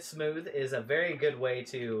 as you said, smooth is a very good way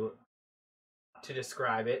to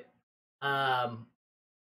describe it.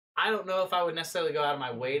 I don't know if I would necessarily go out of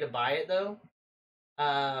my way to buy it though.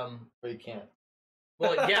 But you can't.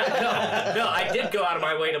 Well, yeah, no, I did go out of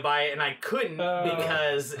my way to buy it, and I couldn't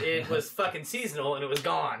because it was fucking seasonal and it was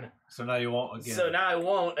gone. So now you won't again. So now I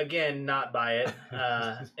won't again not buy it.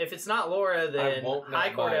 If it's not Laura, then won't not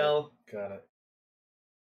hi buy Cordell. Got it.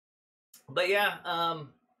 But yeah,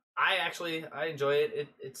 I enjoy it.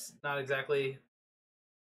 It's not exactly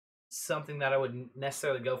something that I would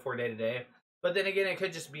necessarily go for day to day. But then again, it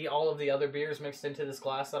could just be all of the other beers mixed into this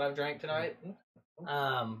glass that I've drank tonight.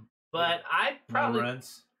 But I'd No probably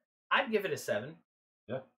rinse. I'd give it a 7.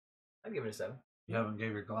 Yeah. I'd give it a 7. You haven't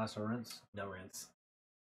gave your glass a rinse. No rinse.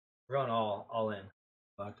 We're going all in.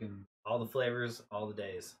 Fucking All the flavors, all the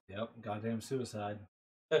days. yep. Goddamn suicide.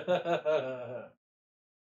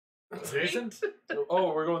 Jason?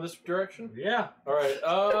 Oh, we're going this direction? Yeah. All right.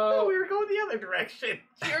 Oh, we were going the other direction.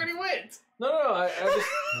 She already went. No, I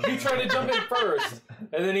just you tried to jump in first,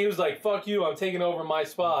 and then he was like, "Fuck you! I'm taking over my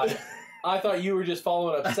spot." I thought you were just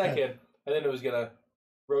following up second, and then it was gonna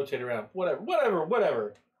rotate around. Whatever.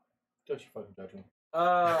 Don't you fucking judge me.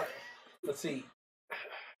 Let's see.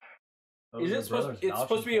 Those Is are it supposed? brothers It's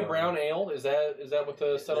supposed to be a vouching for brown you. ale. Is that what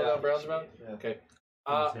the settled down brown's about? Yeah. Okay.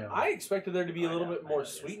 Yeah. I expected there to be a little bit more I know it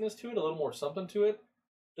is. sweetness to it, a little more something to it.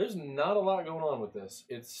 There's not a lot going on with this.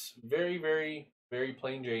 It's very, very, very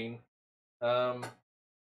plain Jane.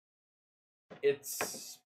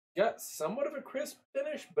 It's got somewhat of a crisp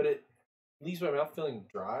finish, but it leaves my mouth feeling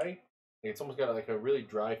dry. Like it's almost got like a really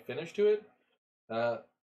dry finish to it.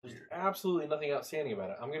 There's absolutely nothing outstanding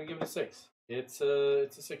about it. I'm gonna give it a 6. It's a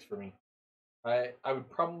 6 for me. I would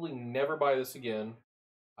probably never buy this again.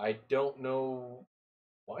 I don't know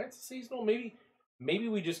why it's a seasonal. Maybe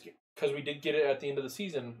we just because we did get it at the end of the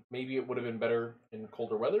season. Maybe it would have been better in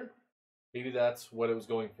colder weather. Maybe that's what it was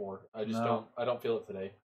going for. I just No. I don't feel it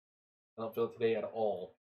today. I don't feel it today at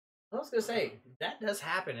all. I was gonna say that does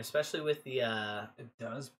happen, especially with the It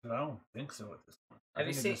does, but I don't think so at this point. Have I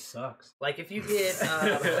you think seen- it just sucks. like if you get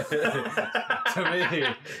To me.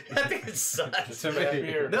 I think it sucks. To Bad me.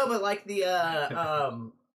 beer. No, but like the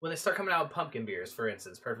when they start coming out with pumpkin beers, for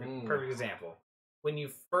instance, perfect example. When you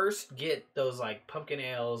first get those like pumpkin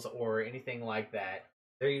ales or anything like that,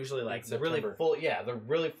 they're usually like In really September. full. Yeah, they're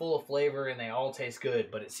really full of flavor and they all taste good.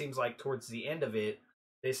 But it seems like towards the end of it,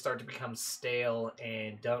 they start to become stale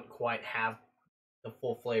and don't quite have the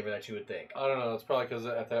full flavor that you would think. I don't know. It's probably because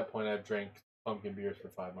at that point I've drank pumpkin beers for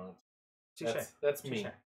 5 months. Touche. That's me.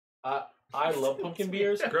 Touche. I love pumpkin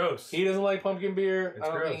beers. Gross. He doesn't like pumpkin beer. It's I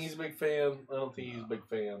don't gross. think he's a big fan. I don't think he's a big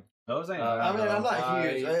fan. Those ain't. I mean, I'm not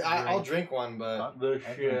huge. I I'll drink one, but The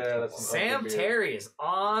shit. That's some Sam pumpkin beer. Terry is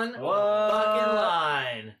on What? fucking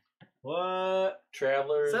line. What?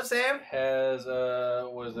 Travelers What's up, Sam? has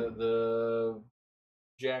was it the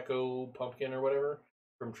Jacko pumpkin or whatever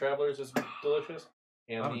from Travelers is delicious,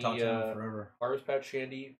 I and haven't talked to him the forever. Harvest Patch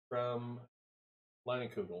Shandy from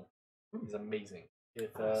Leinenkugel is amazing.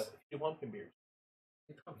 If you do pumpkin beers,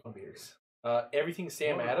 Pumpkin beers. everything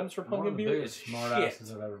Sam Adams for One of pumpkin the beer biggest is smart shit.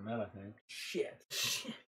 asses I've ever met. I think. Shit.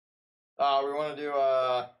 we want to do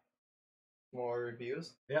more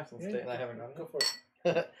reviews. Yeah. Since Dave and I haven't done Go for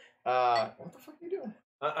it. it. What the fuck are you doing?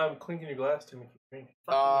 I'm clinking your glass to make you drink.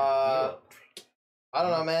 I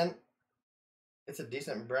don't know, man. It's a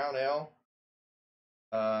decent brown ale.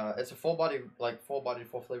 It's a full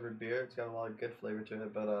flavored beer. It's got a lot of good flavor to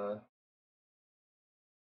it, but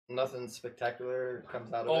nothing spectacular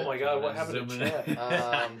comes out of it. Oh my god, what happened to Zooming chat?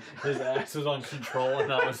 in. His axe was on control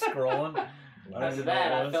and I was scrolling. After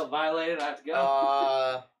that, I felt violated. I have to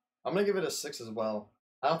go. I'm gonna give it a 6 as well.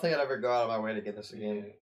 I don't think I'd ever go out of my way to get this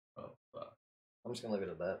again. Oh, fuck. I'm just gonna leave it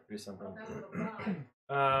at that. Do something.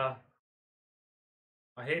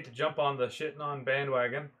 I hate to jump on the shitting on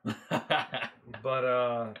bandwagon,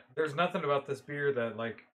 but there's nothing about this beer that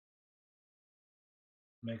like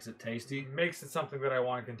Makes it tasty. makes it something that I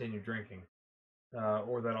want to continue drinking,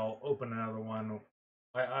 or that I'll open another one.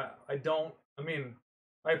 I don't. I mean,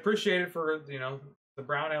 I appreciate it for the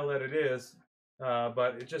brown ale that it is,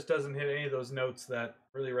 but it just doesn't hit any of those notes that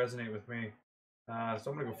really resonate with me. So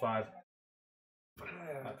I'm gonna go 5.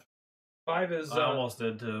 5 is I almost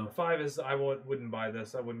did too. 5 is I wouldn't buy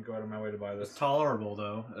this. I wouldn't go out of my way to buy this. It's tolerable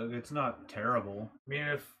though. It's not terrible. I mean,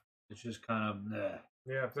 if It's just kind of.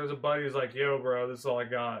 if there's a buddy who's like, "Yo, bro, this is all I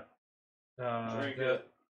got," Drink yeah, it.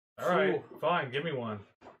 all right, fine, give me one.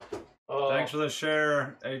 Thanks for the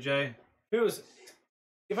share, AJ.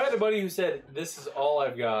 If I had a buddy who said, "This is all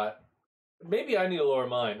I've got," maybe I need to lower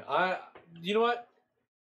mine. You know what?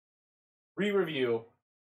 Re-review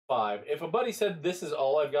 5. If a buddy said, "This is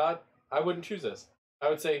all I've got," I wouldn't choose this. I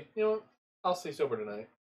would say, you know what? I'll stay sober tonight.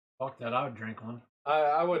 Fuck that, I would drink one.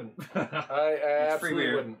 I wouldn't. I absolutely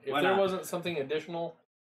beer. wouldn't. If Why there not? wasn't something additional,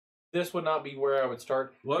 this would not be where I would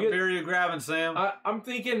start. What Because beer are you grabbing, Sam? I'm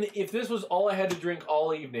thinking, if this was all I had to drink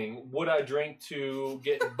all evening, would I drink to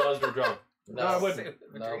get buzzed or drunk? No, I wouldn't.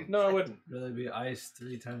 No. No, I wouldn't. Really be iced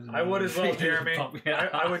 3 times a I would day. as well, Jeremy. Pumpkin.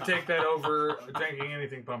 I would take that over drinking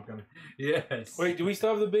anything pumpkin. Yes. Wait, do we still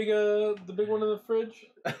have the big one in the fridge?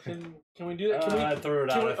 Can we do that? Can we? I threw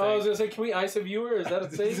it out. I I was think. gonna say, can we ice a viewer? Is that a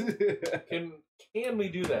thing? Can we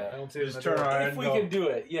do I that? don't see it. Just in the turn door. around. If we can do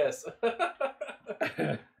it, yes.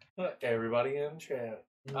 Everybody in chat.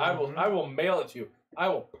 I will mail it to you. I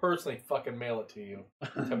will personally fucking mail it to you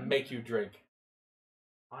to make you drink.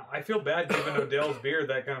 I feel bad giving Odell's beer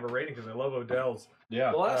that kind of a rating because I love Odell's.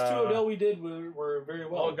 Yeah. The last two Odell we did were very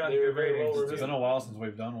well. all got They were good very ratings. well It's reviewed. been a while since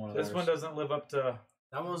we've done one of This those. one doesn't live up to.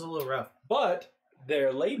 That one was a little rough. But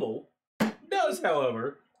their label does,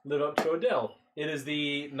 however, live up to Odell. It is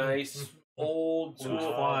the nice old Looks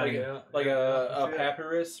school, fine. like a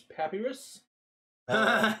papyrus.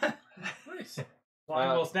 Nice. Flying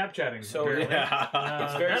while Snapchatting. so, apparently. yeah.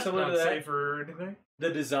 It's very that's similar not to that. safe or anything. The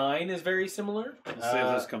design is very similar. Let's see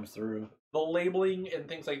if this comes through. The labeling and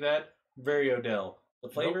things like that, very Odell. The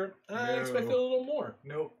flavor, I expected a little more.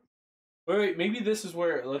 Nope. Wait, maybe this is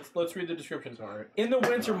where let's read the description. In the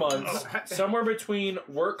winter months, somewhere between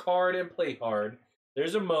work hard and play hard,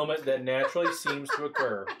 there's a moment that naturally seems to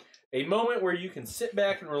occur. A moment where you can sit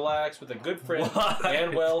back and relax with a good friend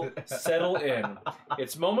and, well, settle in.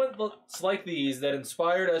 It's moments like these that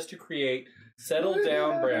inspired us to create Settle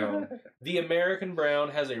Down Brown. The American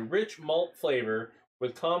Brown has a rich malt flavor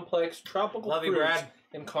with complex tropical Love you, fruits Brad.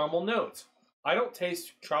 and caramel notes. I don't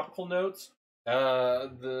taste tropical notes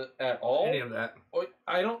at all. Any of that.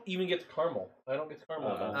 I don't even get the caramel. I don't get the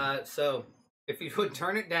caramel at all. So, if you would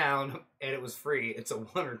turn it down and it was free, it's a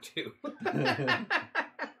 1 or 2.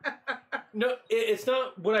 No, it's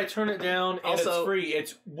not would I turn it down and Also- it's free.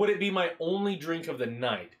 It's would it be my only drink of the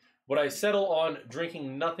night? Would I settle on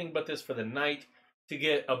drinking nothing but this for the night to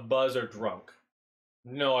get a buzz or drunk?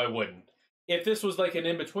 No, I wouldn't. If this was like an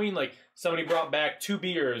in-between, like somebody brought back 2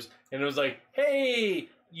 beers and it was like, hey,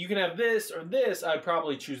 you can have this or this, I'd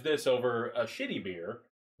probably choose this over a shitty beer.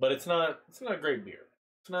 But it's not a great beer.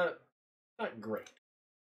 It's not great.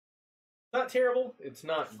 It's not terrible, it's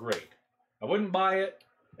not great. I wouldn't buy it.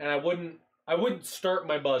 And I wouldn't start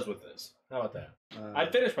my buzz with this. How about that?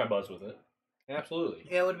 I'd finish my buzz with it, Absolutely.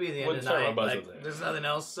 Yeah, it would be the end Wouldn't of the start my night. buzz Like, with it. there's nothing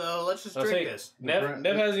else, so let's just I'll drink say, this. Nev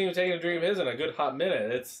hasn't even taken a drink of his in a good hot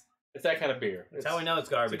minute. It's that kind of beer. That's how we know it's It's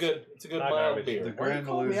garbage. a good Not mild garbage. beer. The Why you Grand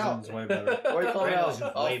call me out? Illusion's way better. Why you call me Grand out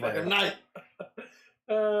Illusion's all way better. fucking night?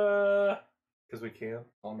 Because we can.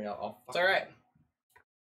 Call me out all It's all right.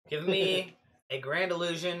 Give me a Grand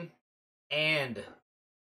Illusion and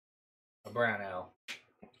a brown ale.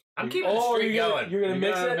 I'm keeping the streak going. You're gonna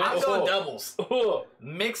mix it? I'm Oh. going doubles. Oh,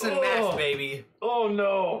 Mix and match, baby. oh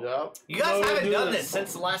no. Yep. You guys No, haven't do done this. this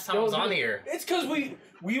since the last time I Don't was do on it. here. It's because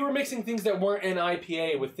we were mixing things that weren't an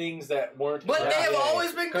IPA with things that weren't. But an they have IPA.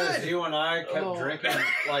 always been Because good. you and I kept Oh. drinking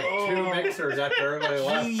like Oh. 2 mixers after everybody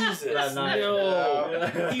left Jesus, that night.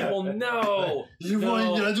 no. People know.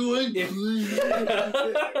 No. drink? Yeah,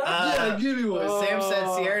 give me Sam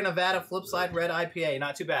said Sierra Nevada Flipside Red IPA.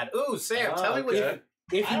 Not too bad. Ooh, Sam, tell me what you...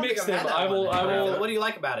 If I you don't mix think I've them, had that I will. one. I will. What do you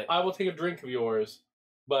like about it? I will take a drink of yours,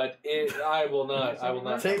 but I will not. I will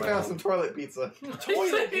not. Take down some toilet pizza.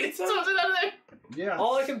 toilet pizza. Yeah.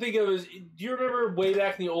 All I can think of is, do you remember way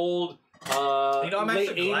back in the old I'm late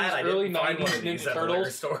actually glad 80s, I early didn't find 90s one of these Ninja at the liquor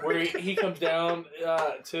Turtles, store. where he comes down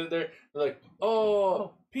to their like,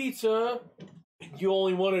 oh, pizza. You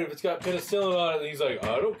only want it if it's got penicillin on it. And he's like,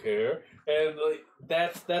 I don't care. And like,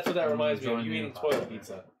 that's what that reminds me of. Join You me. eating toilet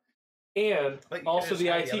pizza. And But you also just the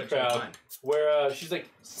had IT other two crowd, mine. where she's like,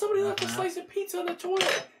 somebody left a slice of pizza on the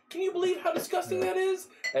toilet. Can you believe how disgusting that is?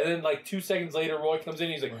 And then like 2 seconds later, Roy comes in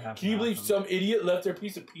and he's like, can you believe some idiot left their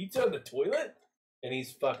piece of pizza on the toilet? And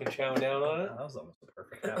he's fucking chowing down on it. That was almost a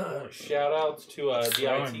perfect half. Shout outs to the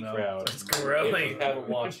growing, IT though. crowd. It's If growing. you haven't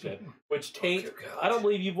watched it. Which Tate, God. I don't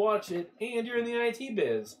believe you've watched it, and you're in the IT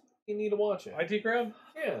biz. You need to watch it. IT crowd?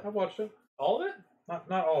 Yeah. I've watched it. All of it?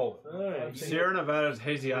 Not all. Alright. Sierra Nevada's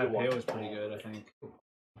hazy You need to IPA watch was pretty good, I think.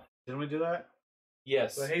 Didn't we do that?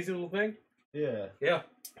 Yes. The hazy little thing? Yeah. Yeah.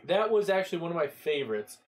 That was actually one of my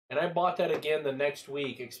favorites. And I bought that again the next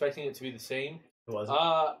week, expecting it to be the same. It wasn't.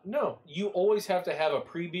 No. You always have to have a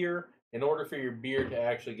pre-beer in order for your beer to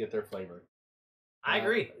actually get their flavor. I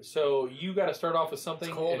agree. So you got to start off with something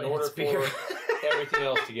It's cold in and order it's beer. for everything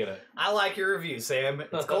else to get it. I like your review, Sam.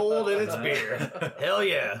 It's cold and it's beer. Hell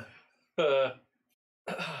yeah.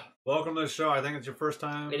 Welcome to the show. I think it's your first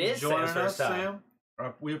time It is joining Sam's us, first time.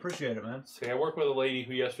 Sam. We appreciate it, man. See, I work with a lady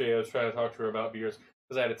who yesterday I was trying to talk to her about beers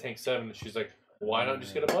because I had a Tank 7 and she's like, why not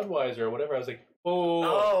just get a Budweiser or whatever? I was like,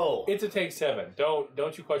 Oh. it's a Tank 7.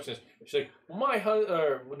 Don't you question this. She's like, well,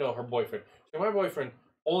 her boyfriend. She's like, my boyfriend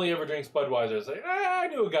only ever drinks Budweiser. I was like, I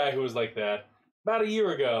knew a guy who was like that about a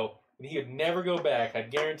year ago and he would never go back. I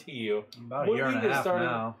guarantee you. About What a year do and we a need to half start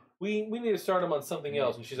now. We need to start him on something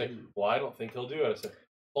else. And she's like, well, I don't think he'll do it. I said,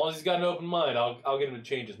 as long as he's got an open mind, I'll get him to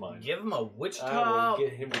change his mind. Give him a I Wichita will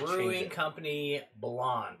get him to change Brewing it. Company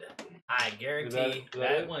Blonde. I guarantee that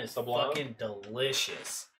that it? one is The blonde? fucking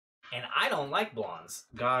delicious. And I don't like blondes.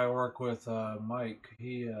 Guy I work with, Mike,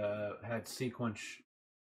 he had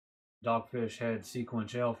Dogfish had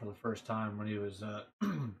Sequence Ale for the first time when he was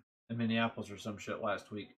in Minneapolis or some shit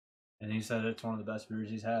last week. And he said it's one of the best beers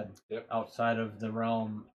he's had. Yep. Outside of the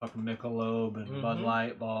realm, fucking Michelob and Bud Mhm.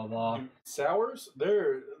 Light, blah, blah. Dude, sours,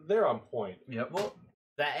 they're on point. Yep. Well,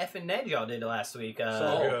 that effing Ned y'all did last week. That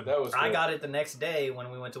was I good. got it the next day when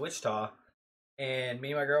we went to Wichita, and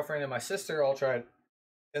me, my girlfriend, and my sister all tried,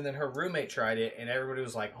 and then her roommate tried it, and everybody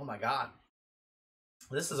was like, "Oh my god,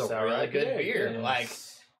 this is a Sour really good IPA, beer!" yes.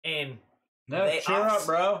 Like, and No, they cheer up,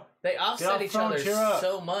 bro. they offset up each front, other cheer up.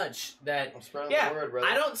 so much that I'm spreading yeah, the word, brother.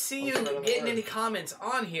 I don't see I'm you spreading the getting word. any comments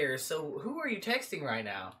on here. So who are you texting right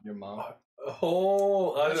now? Your mom.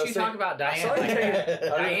 Oh, Why don't you talk about Diane? Sorry. Like that?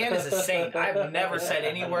 Diane is a saint. I've never said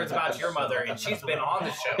any words about your mother, and she's been on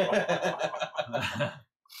the show.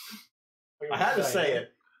 I had to say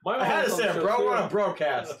it. I had to say it, bro. We're on a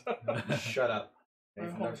broadcast. Shut up.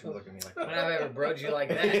 Nathan, don't you look at me like When have I ever broed you like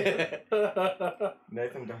that? that.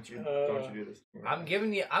 Nathan, don't you do this. I'm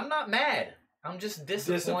giving you. I'm not mad. I'm just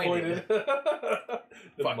disappointed. The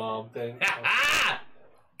Fuck. mom thing.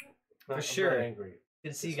 For I'm sure. very angry.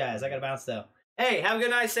 Good to see you guys. I gotta bounce though. Hey, have a good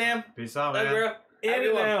night, Sam. Peace out, Love man. you, bro. In and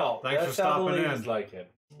Everyone. out. Thanks for That's how stopping the in. ladies like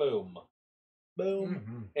it. Boom.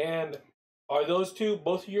 Boom. Mhm. And are those two,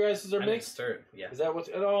 both of your guys' are I mixed? stirred. Yeah. Is that what's...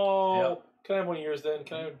 Oh, Yep. can I have one of yours then?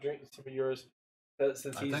 Can I have a drink some of yours?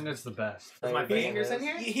 Since I he's... think it's the best. Is my fingers in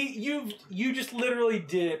here? You just literally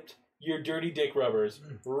dipped your dirty dick rubbers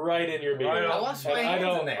right in your beer. Right I on. washed my And I hands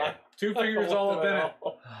know- in there. 2 fingers all up in it.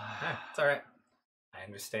 It's all right. I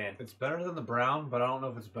understand. It's better than the brown, but I don't know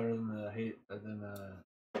if it's better than the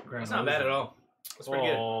Grand It's not bad at Illusion. all. It's pretty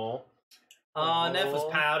good. Aw. Neff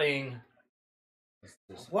was pouting.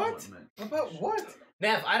 What? About what?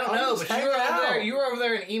 Nev, I don't I'm know, just but you were hanging over there. out. You were over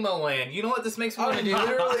there in emo land. You know what this makes me want to do?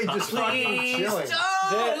 Literally just fucking Please chilling.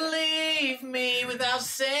 don't leave me without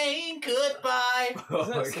saying goodbye. Oh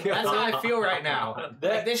my That's how I feel right now.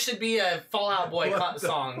 Like, this should be a Fallout Boy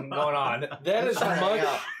song going on. That is I'm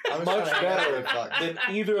much much better Fuck. than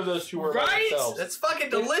either of those two were by Right? themselves. That's fucking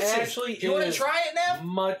It delicious. actually You want to is try it, Nev?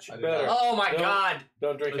 much I do better. not. Oh my Don't- god.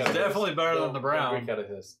 Don't drink It's out of this. definitely better than Don't- the brown. Don't drink out of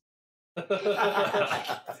this.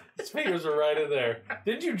 His fingers are right in there.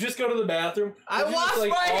 Didn't you just go to the bathroom? I Did you just, washed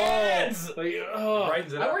my hands!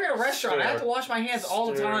 Brightens it I up. work at a restaurant. I have to Stir. wash my hands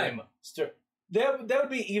all the Stir. time. That would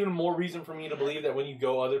be even more reason for me to believe that when you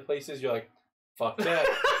go other places, you're like, fuck that.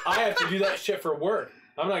 I have to do that shit for work.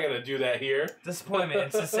 I'm not going to do that here. Disappointment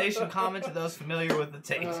and cessation common to those familiar with the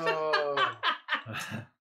taste.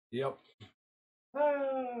 Yep.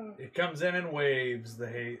 It comes in waves, the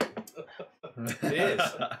hate. It is.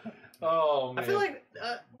 Oh, man. I feel like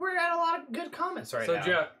we're at a lot of good comments right now.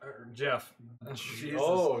 So Jeff. Jesus.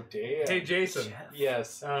 Oh, damn. Hey Jason,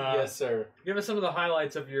 Yes. Yes, sir. give us some of the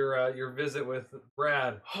highlights of your visit with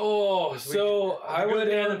Brad. Oh, This so week. I The went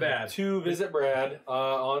good and down the bad. to visit Brad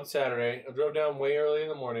on Saturday. I drove down way early in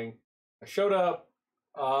the morning. I showed up.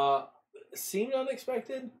 Seemed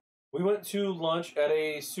unexpected. We went to lunch at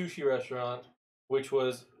a sushi restaurant, which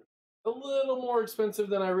was a little more expensive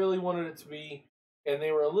than I really wanted it to be, and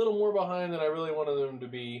they were a little more behind than I really wanted them to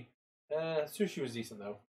be. Sushi was decent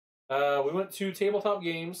though. We went to Tabletop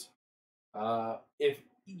Games. If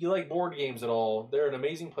you like board games at all, they're an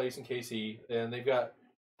amazing place in KC, and they've got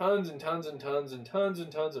tons and tons and tons and tons and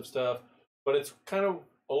tons of stuff, but it's kind of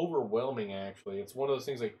overwhelming, actually. It's one of those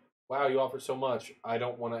things like, wow, you offer so much, I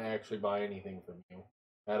don't want to actually buy anything from you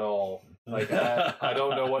at all. Like, I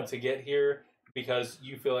don't know what to get here, because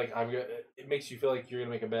you feel like it makes you feel like you're going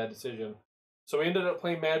to make a bad decision. So we ended up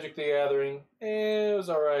playing Magic the Gathering, and it was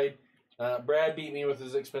alright. Brad beat me with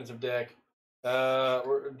his expensive deck.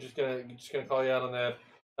 We're just gonna call you out on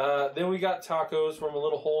that. Then we got tacos from a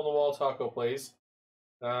little hole-in-the-wall taco place.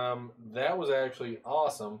 That was actually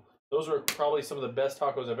awesome. Those were probably some of the best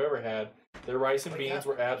tacos I've ever had. Their rice and beans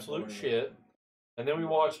were absolute shit. And then we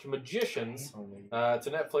watched Magicians. It's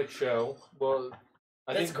a Netflix show. Well,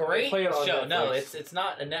 I That's think they great play it on show. Netflix. No, it's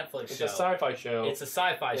not a Netflix It's show. a sci-fi show. It's a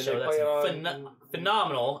sci-fi And show they that's play it on-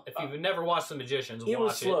 phenomenal. If you've never watched The Magicians, It was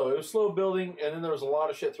watch slow. It was slow building, and then there was a lot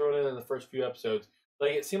of shit thrown in the first few episodes.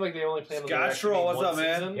 Like, it seemed like they only planned on there Scott actually Schroll, being what's one up,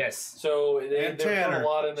 man? season. Yes. So they And were throwing Tanner. a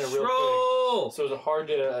lot in there real quick. Stroll! So it was hard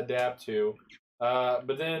to adapt to.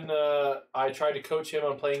 But then I tried to coach him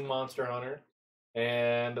on playing Monster Hunter,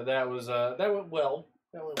 and that went well.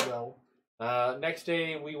 That went well. Next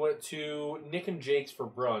day we went to Nick and Jake's for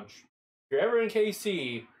brunch. If you're ever in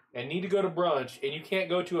KC and need to go to brunch, and you can't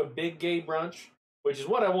go to a big gay brunch, which is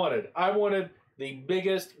what I wanted. I wanted the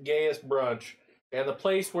biggest, gayest brunch, and the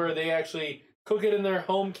place where they actually cook it in their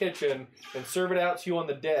home kitchen and serve it out to you on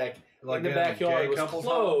the deck Like in the in a backyard gay was couple's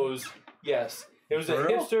closed. Yes. It was a For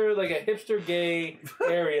real? hipster gay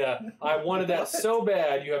area. I wanted that so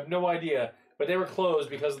bad, you have no idea. But they were closed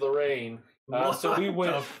because of the rain. So we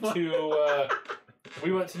went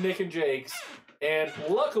to Nick and Jake's, and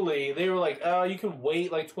luckily they were like, you can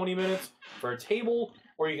wait like 20 minutes for a table,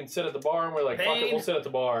 or you can sit at the bar. And we're like, fuck it, we'll sit at the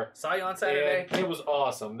bar. Saw you on Saturday. And it was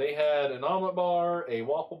awesome. They had an omelet bar, a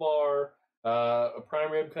waffle bar, a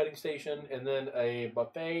prime rib cutting station, and then a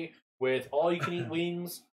buffet with all-you-can-eat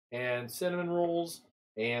wings and cinnamon rolls,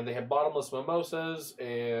 and they had bottomless mimosas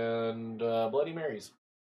and Bloody Marys.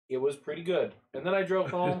 It was pretty good. And then I drove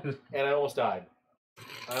home, and I almost died.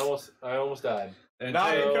 I almost died. And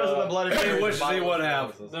Not Jay, because of the bloody Jay Marys, wishes he bottle would of have.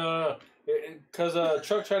 mimosas. No. Because a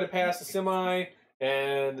truck tried to pass the semi,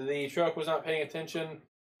 and the truck was not paying attention,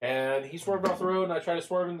 and he swerved off the road, and I tried to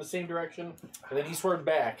swerve in the same direction, and then he swerved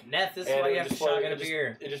back. Neff, this is And why it you have to just like- shotgun a it just-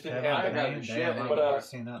 beer. It just didn't Yeah, happen. I got shit.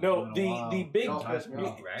 But, no, the big. Don't piss me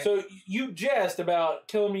off. Right? So you jest about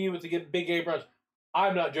killing me with the big gay brunch.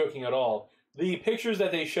 I'm not joking at all. The pictures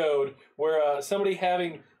that they showed were somebody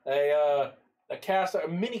having a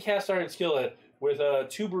mini cast iron skillet with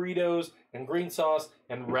 2 burritos and green sauce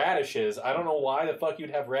and radishes. I don't know why the fuck you'd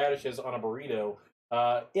have radishes on a burrito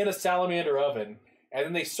in a salamander oven, and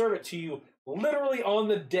then they serve it to you literally on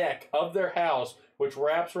the deck of their house, which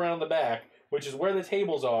wraps around the back, which is where the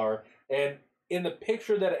tables are. And in the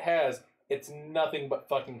picture that it has, it's nothing but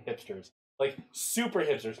fucking hipsters. Like, super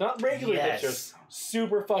hipsters. Not regular hipsters.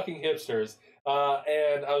 Super fucking hipsters.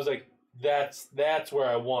 And I was like, that's where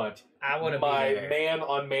I want I want to be my there.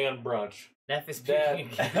 man-on-man brunch. Neff is That,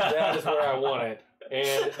 puking. that is where I want it.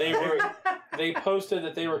 And they posted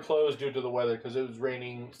that they were closed due to the weather because it was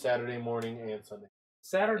raining Saturday morning and Sunday.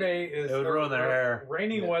 Saturday is It would ruin their hair.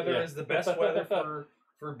 Raining weather Yeah. is the best weather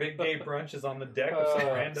for big day brunches on the deck of some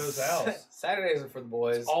rando's house. Saturdays are for the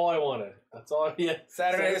boys. That's all I wanted. That's all. Yeah.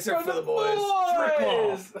 Saturdays are for the boys.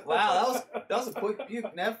 Wow, that was a quick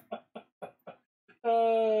puke, Neff.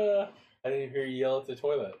 I didn't hear you yell at the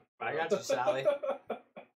toilet. I got you, Sally.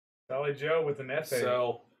 Sally Joe with an F.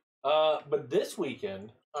 So, but this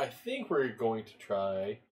weekend, I think we're going to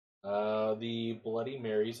try the Bloody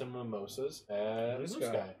Marys and Mimosas at Blue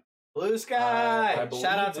Sky. Blue Sky. I believe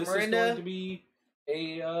Shout out to this Miranda. is going to be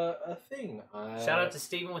a thing. Shout out to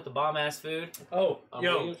Steven with the bomb ass food. Oh, I'm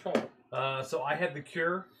ready to try it. so I had the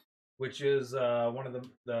Cure, which is one of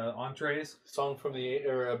the entrees. Song from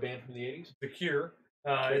a band from the 80s. The Cure.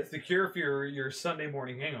 It's the Cure for your Sunday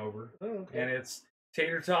morning hangover, Oh, okay. and it's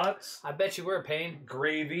tater tots, I bet you we're a pain.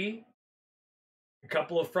 gravy, a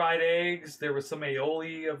couple of fried eggs. There was some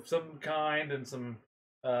aioli of some kind and some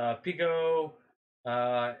pico. It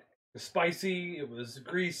was spicy. It was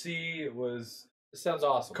greasy. It was This sounds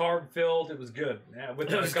awesome. carb filled. It was good. Yeah,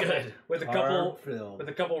 with It was good. With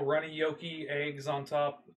a couple runny yolky eggs on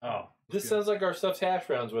top. Oh, This sounds like our stuffed hash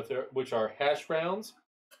browns, which are hash browns,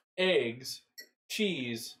 eggs,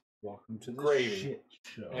 cheese, Welcome to the Gravy. shit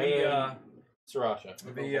show. the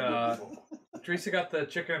sriracha. Teresa got the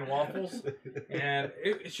chicken and waffles, and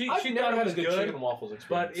she I've thought never it had was a good good, chicken and waffles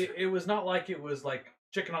experience. but it was not like it was like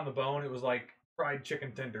chicken on the bone. It was like fried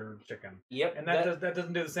chicken tender chicken, yep, and that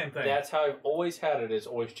doesn't do the same thing. that's how I've always had it. Is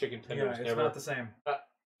always chicken yeah, tenders. it's Never. not the same.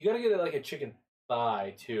 You gotta get it like a chicken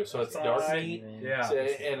thigh too, so it's dark Thigh, meat. Yeah. So,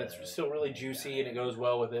 and it's still really juicy, and it goes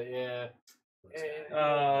well with it. Yeah.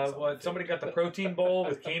 What? Somebody got the protein bowl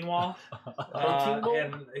with quinoa. Protein bowl?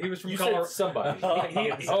 And he was from You Colorado. said somebody.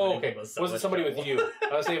 Oh, okay. Was it somebody with you?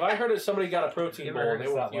 I was saying, if I heard that somebody got a protein bowl and they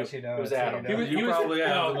were with you, it was Adam. You probably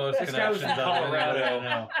have the most This guy was connections from out of anybody I Colorado,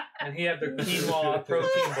 know. and he had the quinoa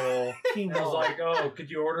protein bowl. And I was like, "Oh, could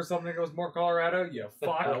you order something that was more Colorado? You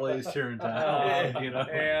fuck." At least here in town, you know.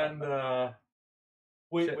 And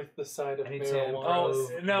With the side of Any marijuana. oh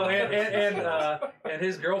no, and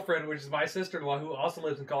his girlfriend, which is my sister-in-law, who also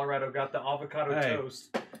lives in Colorado, got the avocado Hey.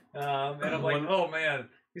 toast. And I'm like, oh man,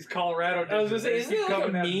 these Colorado I was gonna dishes, say, they isn't keep it like a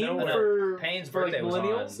coming out of meme nowhere. for Payne's for like birthday was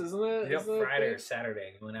millennials? on Isn't it? Yep, Isn't that Friday thing? or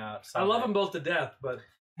Saturday. He went out. I love them both to death, but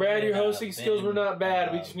Brad, your Yeah, hosting skills were Ben, not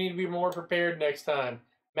bad. We just need to be more prepared next time.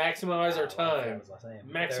 Maximize our time.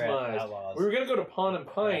 Maximize. We were gonna go to Pond and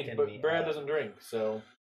Pint, Back in but the, Brad doesn't drink, so.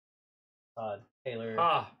 Taylor.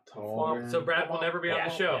 so Brad will never be on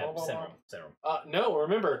the show. Syndrome. No,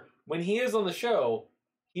 remember, when he is on the show,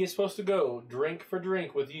 he is supposed to go drink for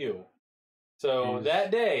drink with you. So He's- that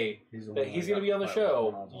day the that one he's that going to be on the got show,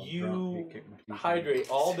 when I was all you drunk. He kicked me teeth in. hydrate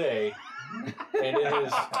all day, and it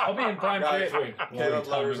is I'll be in prime Guys, shape. drink. Caleb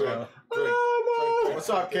Lovers. Drink. What's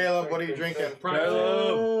up, Caleb? What are you drinking?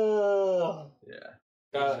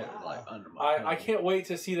 I can't wait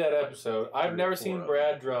to see that episode. I've never seen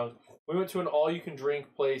Brad drunk. We went to an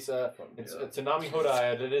all-you-can-drink place. It's Tanami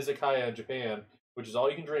Hodaya. It is Izakaya in Japan, which is all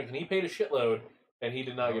you can drink. And he paid a shitload, and he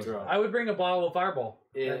did not get drunk. I would bring a bottle of Fireball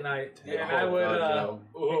that night, and I would.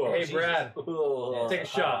 Hey, Brad, take a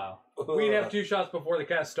shot. We'd have 2 shots before the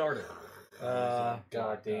cast started. God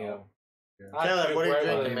damn. Caleb, what are you Right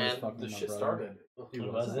drinking, when man? The shit started. He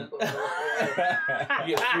wasn't.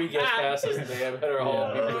 You get 3 guest passes, and they better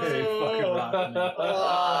all be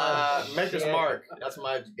Maker's Mark. That's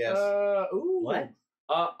my guess. What?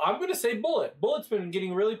 I'm gonna say Bullet. Bullet's been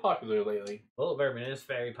getting really popular lately. Bullet bourbon is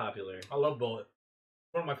very popular. I love Bullet.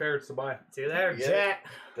 One of my favorites to buy. See you there, Yeah. Jack.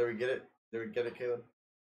 Did we get it? Did we get it, Caleb?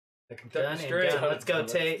 The Kentucky Done and Straight. done. Let's go,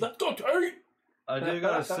 Tate. Let's go, Tate! I do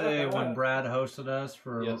gotta say, when Brad hosted us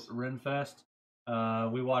for Yes. Renfest,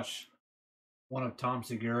 we watched one of Tom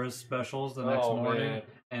Segura's specials the next morning, Man.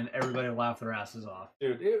 and everybody laughed their asses off.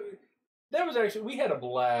 Dude, that was actually, we had a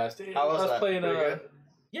blast. How was I was that? playing Pretty good?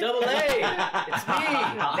 Double A. It's me,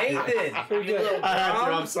 Nathan. Pretty good. You little I had to.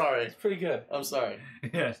 bum. I'm sorry. It's pretty good. I'm sorry.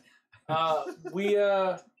 Yes. We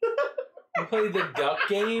played the duck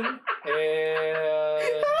game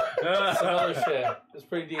and some other shit. It's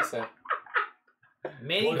pretty decent.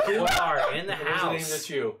 Mini What- Kumar in the What was the name house. that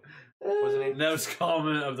you? What was the name? Nose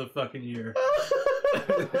comment of the fucking year.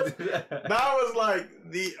 That was like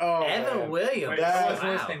the Evan man. Williams. Wait, That- I wasn't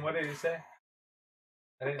Wow. listening. What did he say?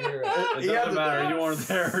 I didn't hear it. It He had doesn't the matter. You ducks. weren't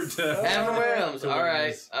there to. Evan Williams. to All right.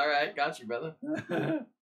 witness. All right. Got you, brother.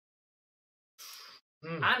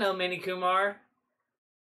 I know Mini Kumar.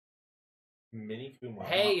 Mini Kumar.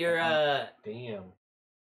 Hey, you're Damn.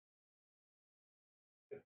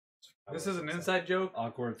 This is an inside joke.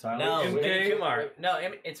 Awkward silence. no MK? Mini Kumar. No,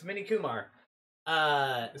 it's Mini Kumar.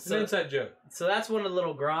 It's an inside joke. So that's one of the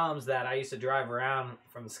little Groms that I used to drive around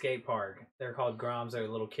from the skate park. They're called Groms. They're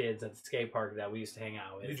little kids at the skate park that we used to hang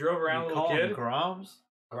out with. You drove around You a little call them kid? Groms?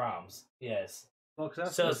 Groms, yes. What's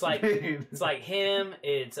that So it's supposed to like mean? it's like him.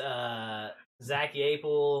 It's Zach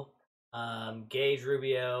Yapel, Gage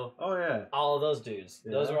Rubio. Oh yeah. All of those dudes.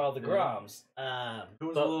 Those Yeah, are all the yeah. Groms. Who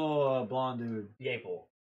was but the little blonde dude? Yapel.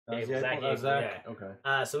 That was Yapel, Zach Yapel? Yapel, Zach? yeah. Okay.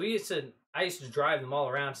 So I used to drive them all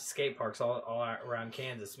around to skate parks all around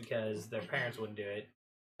Kansas because their parents wouldn't do it.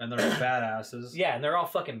 And they're badasses. Yeah, and they're all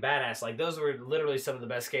fucking badass. Like, those were literally some of the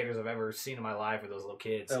best skaters I've ever seen in my life, are those little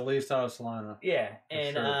kids. At least out of Salina. Yeah,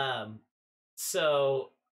 and sure. so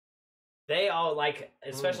they all, like,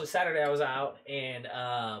 especially Saturday I was out, and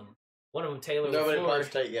one of them, Taylor Nobody LaFleur,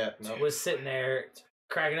 punched Tate yet. No. was sitting there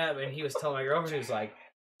cracking up, and he was telling my girlfriend, he was like,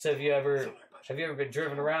 so have you ever been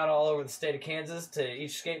driven around all over the state of Kansas to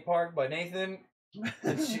each skate park by Nathan?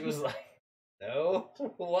 And she was like, no.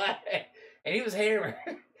 Why? And he was hammered.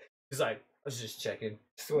 He's like, I was just checking.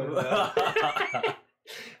 I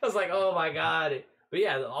was like, oh my god. But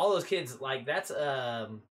yeah, all those kids, like, that's Why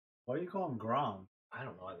do you call them Grom? I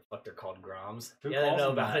don't know why the fuck they're called Groms. Who Yeah, they calls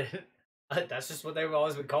know them about that? it. That's just what they've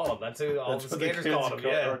always been called. That's who all That's the what skaters kids called them.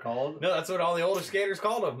 Yeah. are called? No, that's what all the older skaters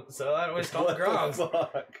called them. So I always called them Groms.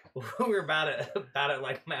 Fuck? We were about it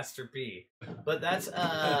like Master P. But that's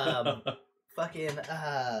fucking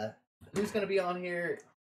who's gonna be on here?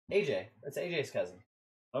 AJ. That's AJ's cousin.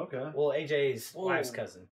 Okay. Well, AJ's Whoa. wife's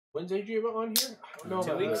cousin. When's AJ on here? I don't know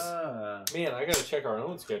 2 about weeks. this. Man, I gotta check our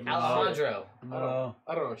own schedule. Alejandro. No.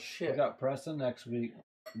 I don't know We shit. got Preston next week.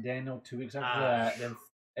 Daniel 2 weeks after Ah, that. then-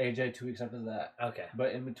 AJ 2 weeks after that. Okay.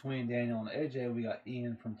 But in between Daniel and AJ, we got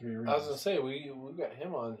Ian from Three I was Rings. gonna say we got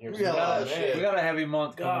him on here. We so got a lot of man. shit. We got a heavy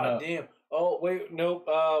month coming God up. damn. Oh wait, nope.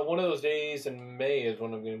 One of those days in May is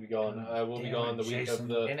when I'm gonna be gone. I will be Damn gone it, the week Jason. of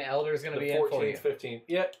the And Elder's gonna be in for you. 14th, 15th.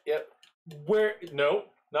 Yep. Where? No,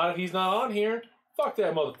 not if he's not on here. Fuck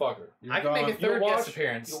that motherfucker. You're I can make a gone third watch- guest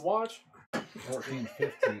appearance. You watch 14,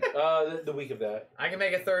 15. the week of that. I can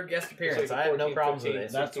make a third guest appearance. like I have no 14, problems with 15.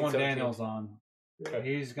 it. That's 16, when 17. Daniel's on. Okay.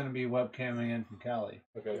 He's going to be webcamming in from Cali.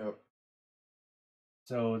 Okay. Yep.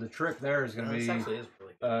 So the trick there is going to This be actually is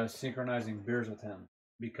really good. synchronizing beers with him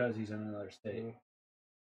because he's in another state. Mhm.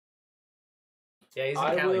 Yeah, he's in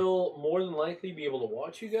I Cali. will more than likely be able to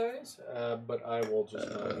watch you guys, but I will just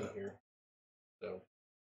not be here. So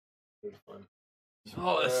it'll be fun.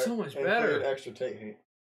 Oh, that's so much Include better. Extra Tate heat.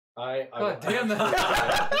 I God damn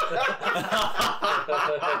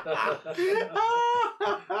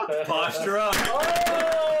Posture up.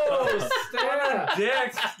 Oh, Damn,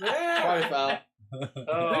 dicks. Party foul.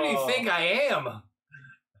 Oh. Who do you think I am?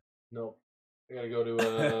 No, I gotta go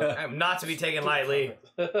to. I'm not to be taken lightly.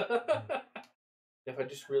 If I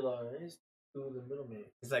just realized who the middleman.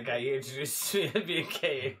 It's that guy you introduced to me at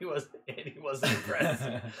BK, and he wasn't impressed.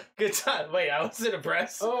 Good time. Wait, I wasn't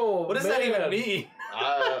impressed. Oh, What does that even mean?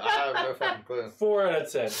 I have no fucking clue. 4 out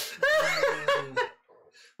of 10.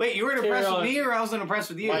 Wait, you were Carry impressed with on. me, or I wasn't impressed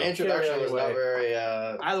with you? My introduction Carry on was away. not very.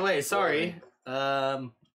 Either way, sorry.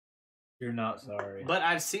 You're not sorry. But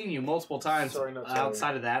I've seen you multiple times Sorry, not sorry.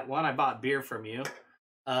 outside of that. One, I bought beer from you.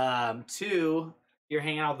 Two, you're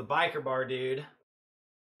hanging out with the biker bar dude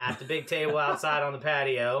at the big table outside on the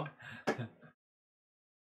patio.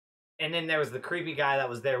 And then there was the creepy guy that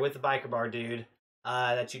was there with the biker bar dude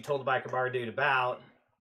that you told the biker bar dude about.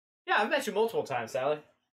 Yeah, I've met you multiple times, Sally.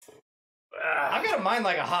 I've got a mind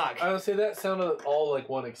like a hawk. I would say that sounded all like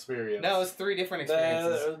one experience. No, it's 3 different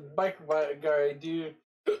experiences. The biker guy dude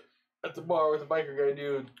at the bar with the biker guy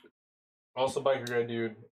dude. Also biker guy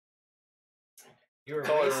dude. You were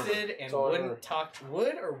That's all I remember. wasted and That's all I remember. wouldn't talk.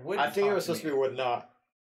 Wouldn't I think it talk was supposed to be would not.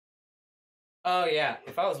 Oh yeah,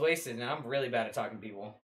 if I was wasted, and I'm really bad at talking to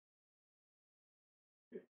people.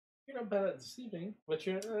 You're not bad at deceiving, but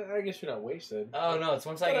you're. I guess you're not wasted. Oh no, it's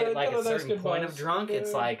once I Got get a- like got a a nice certain good point buzz. of drunk,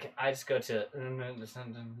 it's Yeah. like I just go to.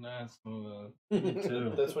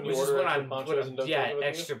 Too. That's when you Which is order when extra I'm ponchos and don't yeah, take them with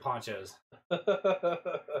extra ponchos. you?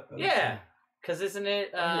 Yeah, because isn't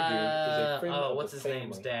it? Underdude is a friend of What's the his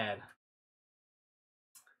name's family. dad?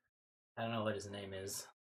 I don't know what his name is.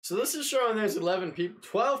 So this is showing there's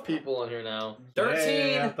 12 people on here now. 13,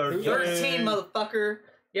 Yeah, 13, motherfucker.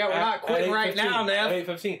 Yeah, we're not quitting right now, Neff.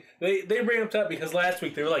 8:15. They ramped up because last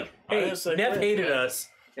week they were like, I "Hey, didn't say Neff quit, hated man. us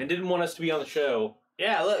and didn't want us to be on the show."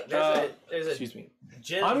 Yeah, look, there's a Excuse me.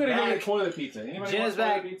 Jen's I'm gonna back. go get toilet pizza. Anybody Jen's want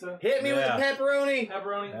back. toilet pizza? Hit me Yeah. with the pepperoni.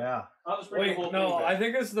 Pepperoni. Yeah. I'll just bring Wait, the whole no, thing I back.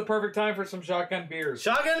 think this is the perfect time for some shotgun beers.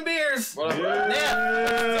 Shotgun beers. What up, Yeah.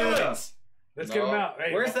 Neff, do it. Let's No. get them out.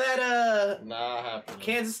 Hey, Where's that Not happening.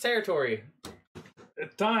 Kansas territory?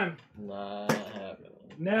 It's time. Not happening.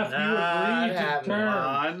 Neff, you agreed to the term.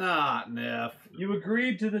 Why not, Neff? You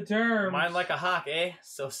agreed to the term. Mind like a hawk, eh?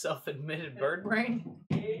 So self-admitted bird brain?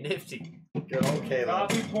 Nifty. Good old Caleb.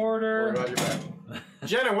 Coffee porter. What about your back?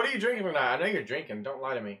 Jenna, what are you drinking tonight? I know you're drinking. Don't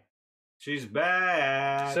lie to me. She's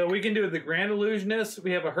back. So we can do the Grand Illusionist.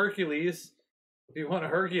 We have a Hercules. If you want a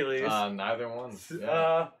Hercules. Neither one.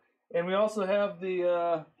 Yeah. And we also have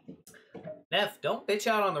the Neff, don't bitch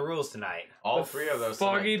out on the rules tonight. All three of those.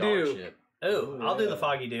 Foggy sound like dog Dew. shit. Ooh, I'll do the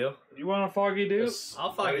foggy dew. You want a Foggy Dew?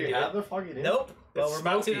 I'll foggy dew. Have the Foggy Dew? Nope. But It's we're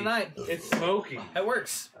about to smoky. tonight. It's smoky. It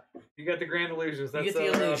works. You got the Grand Illusions. That's get the the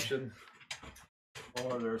other illusion.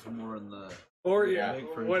 option. Or there's more in the. Or Yeah.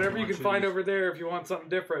 whatever you can find Cheese. over there if you want something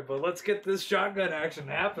different. But let's get this shotgun action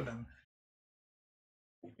happening.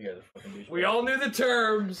 You guys are fucking douchebags. We all knew the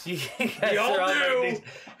terms. You guys We all are do. like these-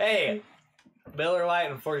 Hey, Miller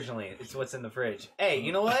Lite, unfortunately, it's what's in the fridge. Hey,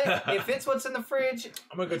 you know what? If it's what's in the fridge,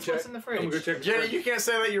 I'm gonna go it's check. what's in the I'm fridge. gonna go check. Jenny, you can't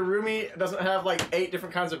say that your roomie doesn't have like 8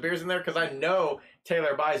 different kinds of beers in there because I know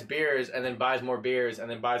Taylor buys beers and then buys more beers and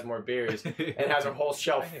then buys more beers and has a whole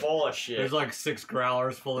shelf full of shit. There's like 6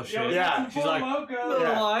 growlers full of shit. Yeah, she's like,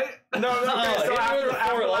 Yeah. light. No, okay, so hit me with after the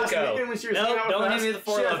Four last Loko. weekend when she was Nope, hanging out don't with hit us, me with the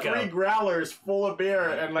Four she had Loko. 3 growlers full of beer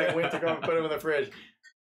and like went to go and put them in the fridge.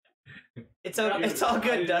 It's all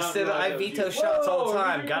good, Dustin. I veto shots all the Whoa,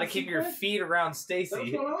 time. you're Gotta doing keep your sequence? feet around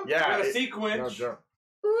Stacy. Yeah, Got a no sequence. joke.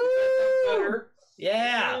 Better.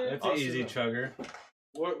 Yeah. It's an easy chugger.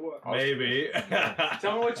 What? Maybe.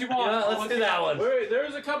 Tell me what you want. Yeah, let's do that one. Wait,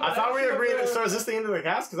 there's a couple. I thought we extra agreed. there. So is this the end of the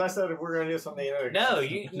cast? Because I said we're going to do something at the end of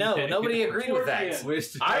the cast. Nobody agreed with that. I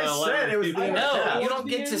said it was the end of the No, cast. you don't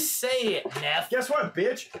get to say it, Neff. Guess what,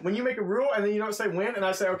 bitch? When you make a rule and then you don't say when, and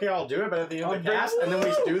I say okay, I'll do it, but at the end of the cast, and then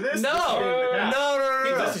we do this. No, this is the end of the cast.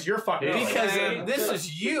 no. This is your fucking. Because saying- this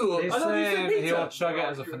is you. He's I thought you said saying pizza. he'll chug it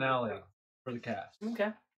as a finale for the cast. Okay.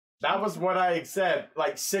 That was what I said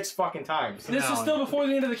like 6 fucking times. This is still before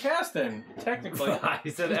the end of the cast, then technically.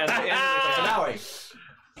 He said at the end of the Finale.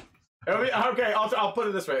 It'll be, okay, I'll put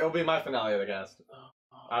it this way. It'll be my finale of the cast.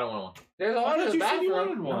 I don't want one. There's a I lot thought of you said you wanted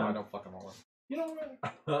bathroom. No, I one. don't fucking want one. You know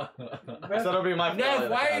what? I said it'll be my finale. Neff, of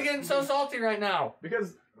the why are you cast. getting so salty right now?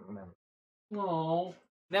 Because. No.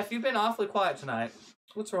 Neff, you've been awfully quiet tonight.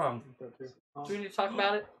 What's wrong? Do we need to talk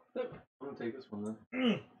about it? I'm gonna take this one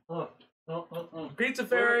then. Pizza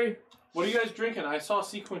Fairy. What are you guys drinking? I saw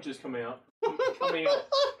sequences coming out.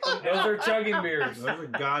 Those are chugging beers. Those are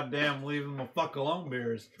goddamn leave them the fuck alone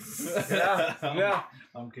beers. Yeah.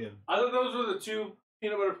 I'm kidding. I thought those were the 2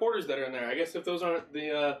 peanut butter porters that are in there. I guess if those aren't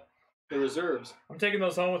the reserves. I'm taking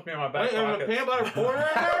those home with me in my back Wait, there's a pocket. peanut butter porter in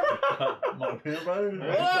there? My peanut butter?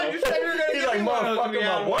 What? You said you were gonna He's give like, me one. motherfucker,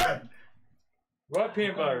 my what? What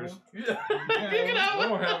peanut butters? You can have one.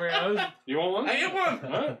 Don't have any of those. You want one? I get one.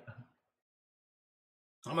 All right.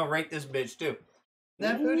 I'm gonna rate this bitch too.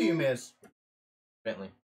 Neff, who do you miss? Bentley.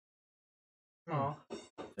 Oh,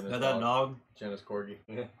 Jenna's Got that dog? Jenna's corgi.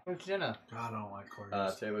 who's Jenna? God, I don't like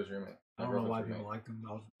corgis. Taylor's roommate. I don't know why people like them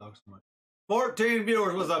dogs so much. 14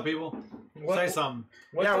 viewers, what's up, people? Say something.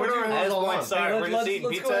 What Yeah, don't we don't you- know That is what's one on. side. We're just eating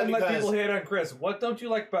let's pizza go ahead and let because people hate on Chris. What don't you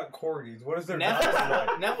like about corgis? What is their Neff, dog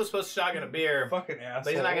like? Neff was supposed to shotgun a beer, Fucking asshole.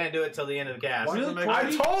 but he's not gonna do it till the end of the cast. Why does it make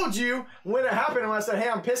I told you when it happened, and I said, hey,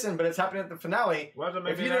 I'm pissing, but it's happening at the finale. Why does it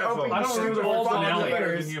make If me you an didn't asshole? open I don't your remember shoes all before the the names. better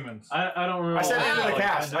beers. than humans. I don't remember. I said Wow. end of the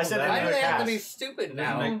cast. I said I end Why of do the they have to be cast. stupid It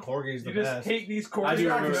now? doesn't make corgis You the just best. hate these I corgis do for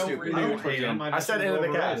not no stupid. I don't reason. hate them. I just said think end of the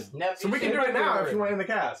they're cast. overrated. Neff, So you we can seem- do it now if you want in the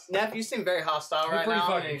cast. Neff, you seem very hostile You're right pretty now.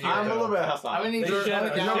 fucking and cute. you- I'm a little bit hostile. I mean, They you're should- shut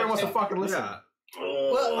it Because down. nobody wants to fucking listen. Yeah.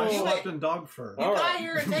 Well, I you slept in dog fur. You got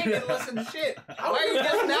here and take it and listen to shit. Why are you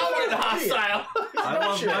just now getting hostile? I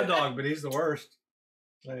love Shit. my dog, but he's the worst.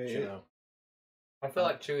 I feel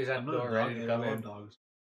like Chewy's at I'm the not door a ready dog. to I come love in. dogs.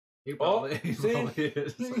 He probably, he see? probably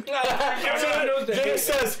is. Jenny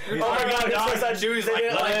says, oh my god, he says that Jewish they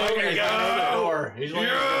didn't like fucking go. He's Yeah.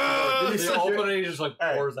 like, you open it, he just like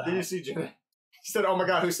Hey, pours out. did you see Jenny? He said, oh my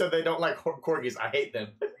god, who said they don't like corgis? I hate them.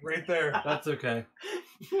 Right there. That's okay.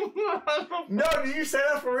 No, did you say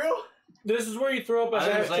that for real? This is where you throw up a I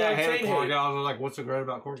didn't say I hashtag hated Tate corgi. hate. I was like, what's so great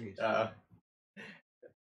about corgis?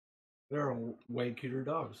 They're way cuter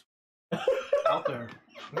dogs out there.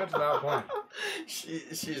 That's a valid point.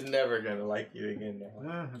 She's never gonna like you again now.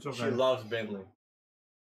 Yeah, it's okay. She loves Bentley.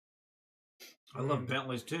 I love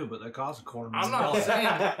Bentleys too, but they cost $250,000. I'm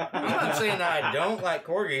not saying that I don't like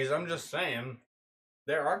corgis. I'm just saying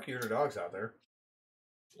there are cuter dogs out there.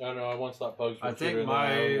 I don't know. I once thought pugs were I think cuter than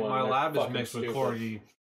my own one. my They're lab is fucking mixed with stupid. corgi,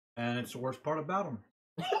 and it's the worst part about them.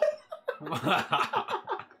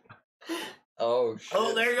 Oh shit!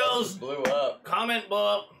 Oh, there goes. Blew up. Comment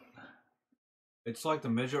blow up. It's like the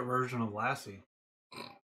midget version of Lassie.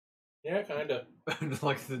 Yeah, kind of.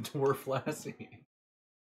 Like the dwarf lassie.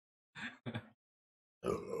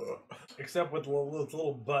 Except with this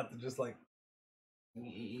little butt that just like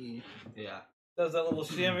Yeah. does that little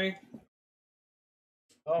shimmy.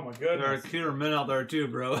 Oh my There are goodness. cuter men out there too,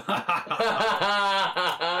 bro.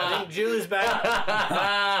 I think Julie's back.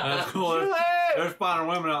 That's cool. Julie! There's finer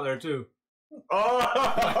women out there too.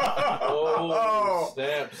 Oh,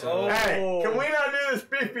 snap! Son. Hey, can we not do this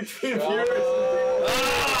beef between viewers?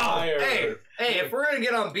 Hey, if we're gonna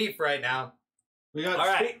get on beef right now, We got all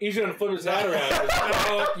right. He's gonna flip his hat around.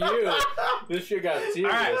 Fuck you! This shit got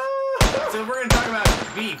serious. All right. So if we're gonna talk about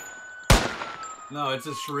beef, No, it's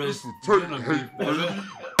a shred.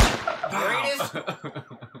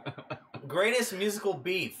 greatest musical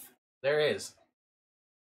beef there is.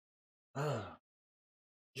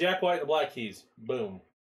 Jack White and the Black Keys. Boom.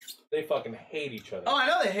 They fucking hate each other. Oh, I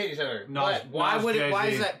know they hate each other. No, But why Nas, would it? Why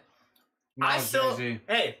is Jay-Z. that? No, I still. Jay-Z.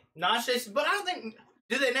 Hey, Nas, Jay-Z, but I don't think.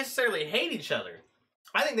 Do they necessarily hate each other?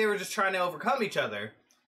 I think they were just trying to overcome each other.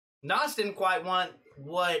 Nas didn't quite want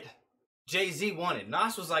what Jay-Z wanted.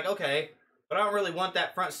 Nas was like, okay, but I don't really want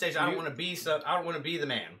that front stage. I don't want to be I don't want to be the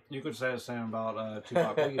man. You could say the same about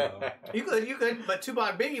Tupac Biggie, though. You could, but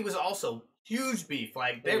Tupac Biggie was also huge beef.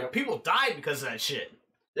 Like people died because of that shit.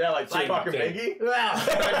 Yeah, like Tupac and Biggie? Well,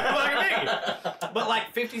 Tupac and Biggie. But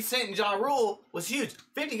like 50 Cent and Ja Rule was huge.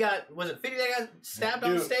 50 that got stabbed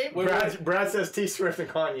on stage? Brad says T Swift and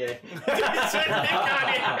Kanye.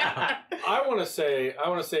 I want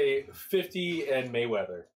to say 50 and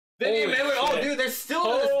Mayweather. 50 and Mayweather. Oh, shit. dude, they're still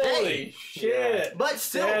to this day. Holy shit! But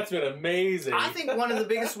still, That's been amazing. I think one of the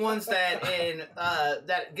biggest ones that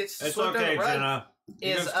that gets It's swept okay, under the rug Jenna.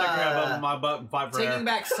 You is can stick your head above my butt and fight for Taking air.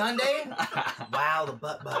 Back Sunday. Wow, the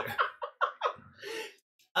butt butter.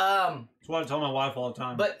 That's what I tell my wife all the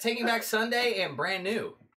time. But Taking Back Sunday and Brand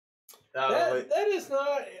New. that is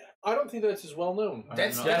not. I don't think that's as well known.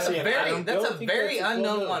 That's No. a I very don't think very that's as well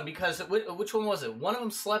unknown known. one because which one was it? One of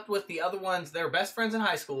them slept with the other ones. They were best friends in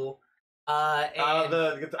high school. And I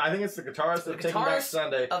think it's the guitarist of Taking Back guitarist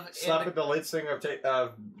Sunday of- slept with the lead singer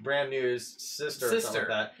of Brand New's sister or something like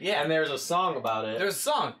that. Yeah. And there's a song about it. There's a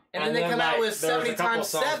song, and then And they come out with there was 70 a couple times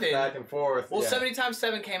songs 7. back and forth. Well, yeah. 70 times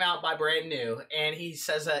 7 came out by Brand New, and he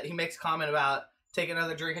says that he makes a comment about take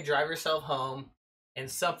another drink and drive yourself home, and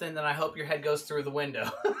something that I hope your head goes through the window.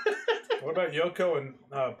 What about Yoko and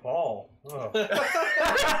Paul? Oh.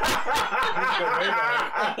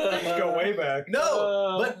 Let's go way back.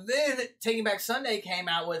 No, but then Taking Back Sunday came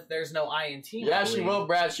out with "There's No I in Team." Yeah, she will,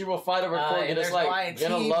 Brad. She will fight over Corgi. And It's There's No I like in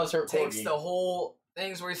Jenna Team loves her takes Corgi. the whole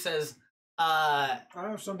things where he says,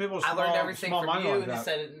 some people "I learned everything from small-minded you," like and he that.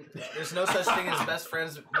 said, "There's no such thing as best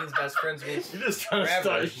friends means best friends means." You're just trying to Forever.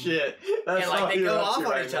 start shit. That's And all like they you're go up off to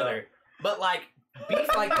on right each now. other, but like beef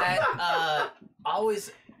like that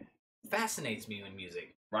always fascinates me in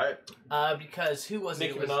music. Right? Because who was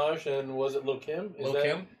Nicki it? It was Minaj and was it Lil Kim? Lil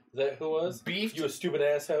Kim? Is that who it was? Beef. You a stupid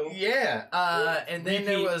asshole. Yeah. And then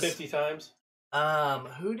there Repeat was 50 times.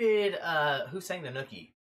 who sang the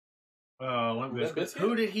Nookie? Limp Limp Bizkit. Bizkit?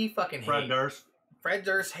 Who did he fucking Fred hate? Durst. Fred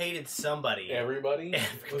Durst hated somebody. Everybody.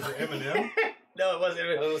 Was it Eminem? No, it wasn't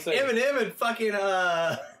I was gonna say, Eminem and fucking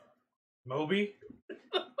Moby?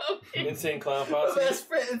 Insane Clown Posse. Best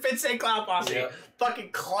friend Vincent Clown Posse. Yeah.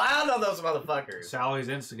 Fucking clown on those motherfuckers. Sally's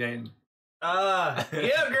instigating. Yeah,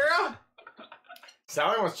 girl.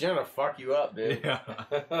 Sally wants Jenna to fuck you up, dude. Yeah.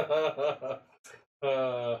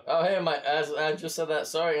 Oh, hey, I just said that.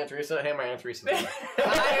 Sorry, Aunt Teresa. Hey, my Aunt Teresa. Hey!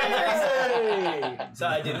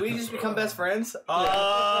 So did we just become best friends?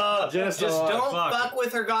 Jenna's Just still don't alive. fuck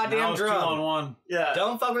with her Now goddamn it's drum. 2-on-1. Yeah.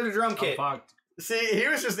 Don't fuck with her drum I'm kit. fucked. See, he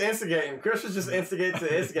was just instigating. Chris was just instigating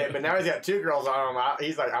to instigate, but now he's got 2 girls on him.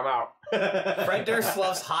 He's like, I'm out. Fred Durst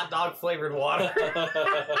loves hot dog flavored water.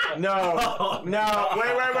 No.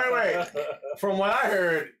 Wait. From what I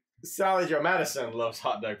heard, Sally Jo Madison loves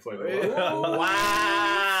hot dog flavor. Wow.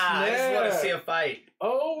 I just want to see a fight.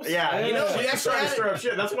 Oh, Yeah, snap. You know, we she's actually trying to had stir up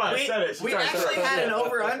shit. That's why I said it. She's We trying to stir actually up had shit. an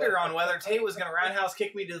over-under on whether Tate was going to roundhouse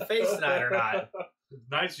kick me to the face tonight or not.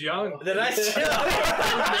 Nice young. The nice chill.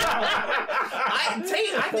 I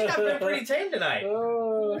think I've been pretty tame tonight.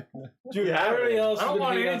 Dude, Yeah, everybody else I has don't been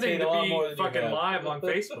want hating on anything Tate a lot more to than be you fucking have. live on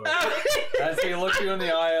Facebook. That's he looked you in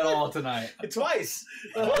the eye at all tonight. Twice.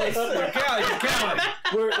 You're counting.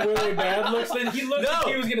 Were they bad looks? Then he looked like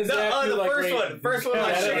he was gonna zap you the like first rape. one. First one,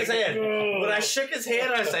 I shook his hand. When I shook his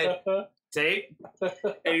hand, I said, "Tate,"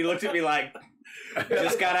 and he looked at me like,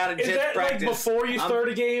 "Just got out of Is jet that practice." like before you I'm- start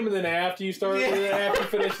a game and then after you start, and then after you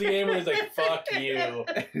finish the game, and he's like, "Fuck you,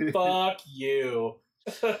 fuck you."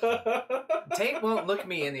 Tate won't look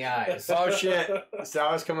me in the eyes. Oh, shit.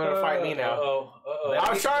 Sally's coming to fight me now.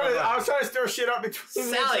 I was trying to stir shit up between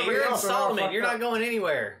Sally, you're in Solomon. You're not going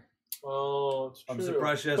anywhere. Oh, it's true. I'm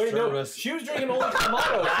surprised she has Wait, service. No, she was drinking only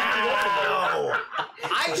Kamado. Wow.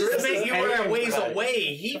 I just think you were a ways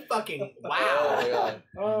away. He fucking wow.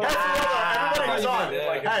 Oh my god. Everybody who's on.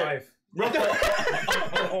 Like Hey,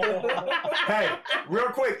 hey, real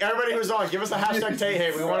quick, everybody who's on, give us a hashtag Tate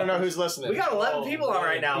Hate. We want to know who's listening. We got 11 people on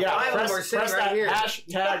right now. Yeah, 5 of them are sitting press right that here.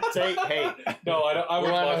 hashtag Tate Hate. No, I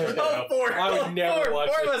would watch it. Oh, four. I would never watch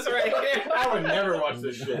Four it. of us right here. I would never watch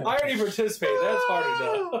this shit. I already participate. That's hard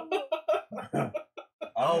enough.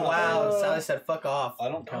 Oh, wow. Sally said, fuck off. I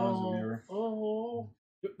don't count as a viewer. Oh.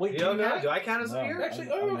 Wait, You do don't you count? not? Do I count as a No. viewer? Actually,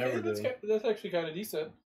 I okay, never that's, do. that's actually kind of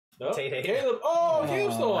decent. No? Tate Hate. Caleb. Oh,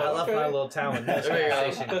 Caleb's still on. I left okay. my little talent.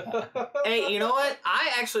 Hey, you know what?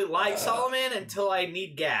 I actually like Solomon until I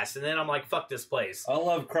need gas, and then I'm like, fuck this place. I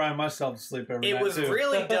love crying myself to sleep every It night was too.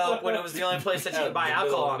 really dope when it was the only place that you could buy Out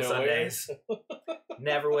in the alcohol on middle of nowhere. Sundays.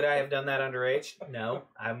 Never would I have done that underage. No,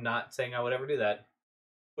 I'm not saying I would ever do that.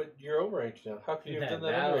 But you're overage now. How could you have done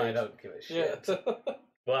that Now underage? I don't give a Yeah. shit.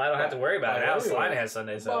 Well, I don't have to worry about it. Buy Now everywhere. Slide has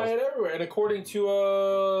Sunday Buy sales. it everywhere. And according to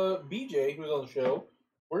BJ, who's on the show,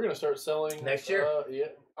 we're gonna start selling Next year? Yeah,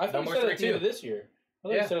 I No thought more you said at the end 3-2. of this year. I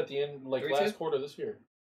thought Yeah. you said at the end, like 3-2? last quarter of this year.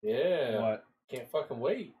 Yeah, What? can't fucking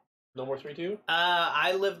wait. No more 3-2.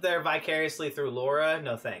 I lived there vicariously through Laura.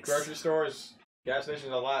 No thanks. Grocery stores, gas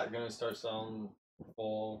stations, a lot are going to start selling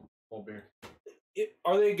full beer.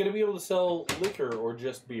 Are they gonna be able to sell liquor or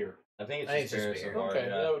just beer? I think I it's think just it's beer just so far. Okay,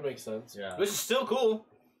 Yeah. that would make sense. Yeah. Which is still cool.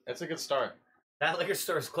 That's a good start. That liquor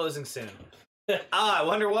store is closing soon. I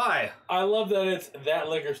wonder why. I love that it's that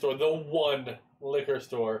liquor store, the one liquor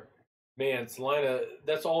store. Man, Salina,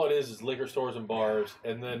 that's all it is liquor stores and bars,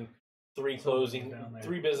 and then three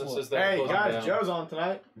businesses that are Hey closing guys, down. Joe's on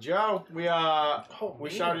tonight. Joe, we man.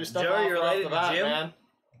 shouted your stuff Joe, off you're right off related the to bat, Jim? man.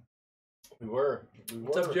 We were.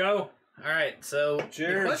 What's up, Joe? All right, so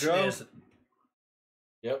Cheers, the question Joe. is,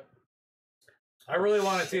 Yep. I really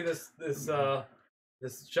want to see this Oh,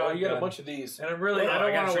 shotgun. you got a bunch of these. And I don't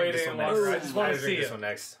gotta want to drink wait this any one longer. next. I just want to see this it. one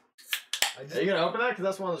next. Are you gonna open that? Because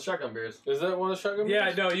that's one of the shotgun beers. Is that one of the shotgun Yeah,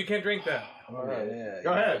 beers? no, you can't drink that. All right. Yeah,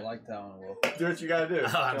 Go ahead. I like that one. Will. Do what you gotta do. Oh,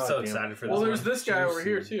 I'm God so damn. excited for this Well, one. there's this guy over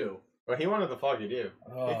here Juicy. too. Well, he wanted the foggy dew.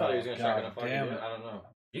 Oh, He thought he was gonna shotgun a God foggy damn dew. it. I don't know.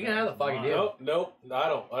 You can have the foggy dew. Nope. I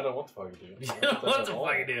don't want the foggy dew. You don't want the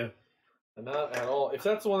foggy dew. Not at all. If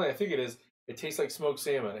that's the one that I think it is, it tastes like smoked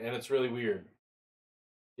salmon, and it's really weird.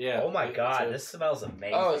 Yeah. Oh my it's god, a- this smells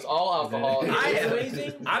amazing. Oh, it's all alcohol. I It's am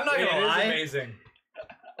amazing. I'm not It gonna is lie. amazing.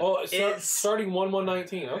 Oh, It's- starting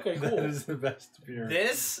 1/1/19. Okay, That cool. is the best beer.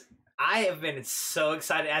 This I have been so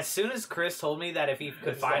excited. As soon as Chris told me that if he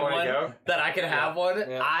could Is find that where one, you go? that I could have one,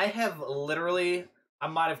 Yeah. I have literally. I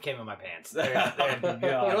might have came in my pants. There, God you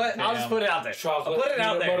know what? I'll just damn. put it out there. Chocolate, I'll put it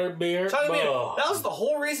out peanut there. butter beer. Chocolate beer. Ugh. That was the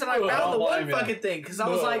whole reason I Ugh. found the Don't one blame you. fucking thing. Because I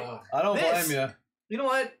was like, Ugh. I don't This- blame you. you know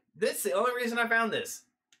what? This the only reason I found this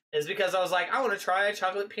is because I was like, I want to try a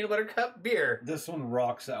chocolate peanut butter cup beer. This one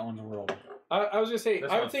rocks that one's world. I was gonna say,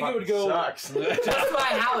 This I one would think it would fucking go. Sucks. Just by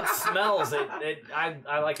how it smells,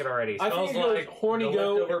 I like it already. I think it Smells goes like horny the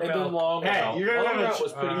goe leftover and then milk. long Hey, mouth. you're gonna Long be able mouth to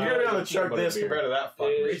was pretty you're good. gonna be able to Peanut chug butter this beer. compared to that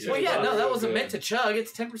fucking It's shit. Well, yeah, no, that Real wasn't good. meant to chug.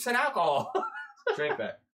 It's 10% alcohol. Drink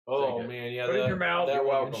that. Oh Drink it. man, yeah. Put it in your mouth that You're and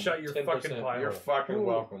welcome. shut your 10%. fucking pie. You're fucking Ooh.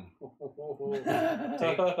 welcome. You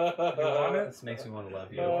want it? This makes me want to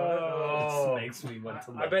love you. Oh. This makes me want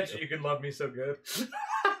to love I bet you could love me so good.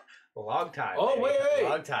 Long time. Oh, baby. wait.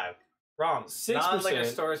 Long time. Wrong. 6%. Non-liquor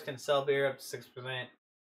stores can sell beer up to 6%.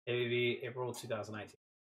 ABV April 2019.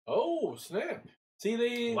 Oh snap! See,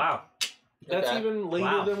 they. Wow. That's Okay. even later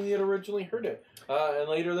Wow. than we had originally heard it, and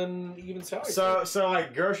later than even Sally. So said.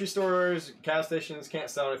 like grocery stores, gas stations can't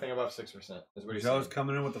sell anything above 6%. Is what he's Joe's saying.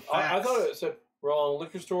 coming in with the facts. I thought it said wrong.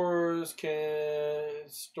 Liquor stores can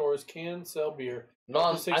sell beer.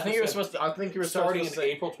 Non, Up to I think you were 6%. supposed to. I think you were Starting supposed in to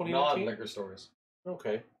say April 2019. non-liquor stores.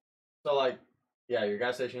 Okay. So like, yeah, your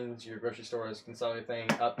gas stations, your grocery stores can sell anything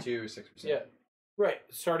up to 6%. Yeah. Right.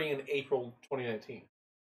 Starting in April 2019.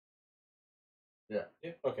 Yeah.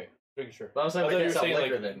 Yeah. Okay. Making sure. But I'm I saying thought they you can't were sell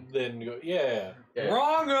saying liquor like then. go. Yeah. Yeah.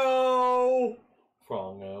 Wrongo!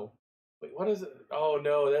 Wrongo. Wait, what is it? Oh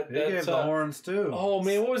no, He gave that's the horns too. Oh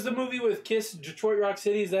man, what was the movie with Kiss? Detroit Rock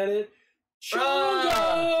City? Is that it?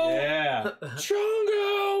 Chongo! Yeah,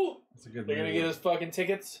 Chongo! that's a good They're gonna movie. get us fucking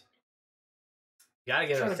tickets. Gotta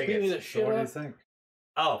get Trying those to beat me tickets. the So shit what do you up. think?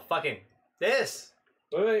 Oh, fucking this.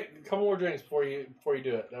 Wait, a couple more drinks before you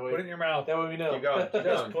do it. That way, Put it in your mouth. that way we know. Keep going. Keep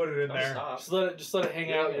Just going. put it in Don't there. stop. just let it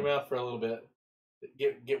hang out in your mouth for a little bit.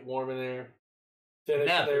 Get warm in there. Finish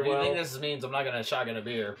Neff, it there if you well. think this means I'm not gonna shotgun a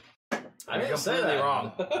beer, I didn't say that.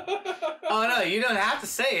 Wrong. Oh no, you don't have to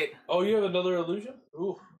say it. Oh, you have another illusion?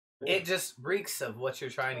 Ooh. It just reeks of what you're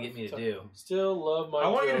trying to get me to do. Still love my I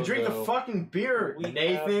want you to Joe, drink though. the fucking beer, We have to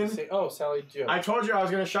Nathan. say- oh, Sally Joe. I told you I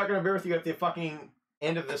was gonna shotgun a beer with you at the fucking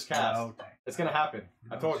end of this cast. No, dang. It's gonna happen.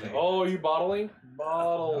 I told you. Oh, are you bottling?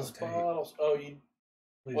 Bottles, No, take. bottles. Oh, you.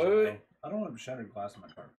 Please Wait, don't. wait. I don't want shattered glass in my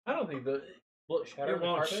car. I don't think the. Will it shatter It the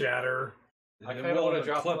won't carpet? shatter. I It kinda will wanna if it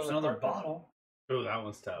drop it clips on the another carpet. bottle. Ooh, that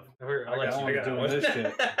one's tough. I I'll let got you one figure that doing one. this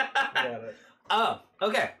shit. Oh,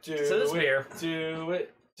 okay. Do So this it, beer. Do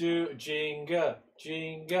it. Do Jenga.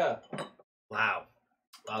 Jenga. Wow,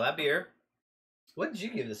 that beer. What did you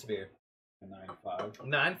give this beer? 9.5.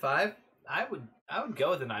 9.5. I would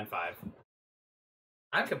go with a 9.5.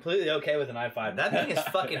 I'm completely okay with a 9.5. That thing is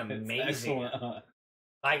fucking amazing.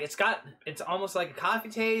 Like it's almost like a coffee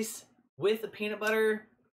taste with the peanut butter.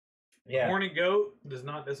 Yeah. Horny goat does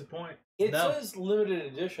not disappoint. It No. says limited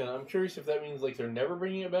edition. I'm curious if that means like they're never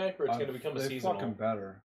bringing it back or it's going to become a They seasonal. fucking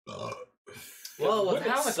better. Well, with Wouldn't it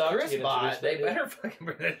how much suck to Chris get into bought, this they thing? better fucking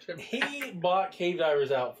bring that shit back. He bought Cave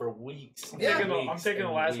Divers out for weeks. Yeah. I'm taking the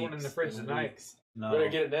last one in the fridge tonight. No, Better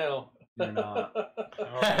get it now. you're not.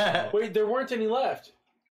 Oh. Wait, there weren't any left.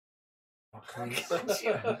 I got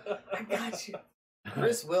you. I got you.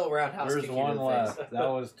 Chris will roundhouse There's kick you one to the face. left. That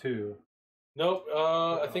was 2. Nope.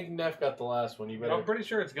 I think Neff got the last one. You better. I'm pretty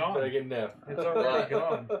sure it's better gone. get Neff. It's already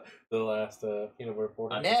gone. The last peanut butter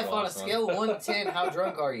porter. Neff, on a scale of 1 to 10, how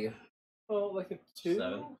drunk are you? Oh, like a 2?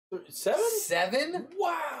 7. 7? 7?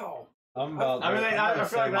 Wow. I'm about. I mean, I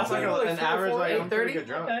feel like that's like I'm an average, like, I'm pretty 8:30? good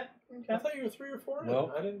drunk. Okay. I thought you were 3 or 4.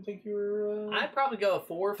 Well, I didn't think you were. I'd probably go a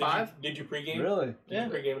 4 or 5. Did you pregame? Really? Did Yeah.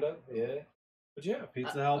 you pregame it up? Yeah. What'd you have?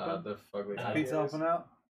 Pizza helping? The fugly Uh, Pizza helping out?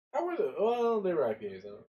 How were the? Well, they were IPAs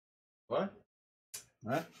though. What?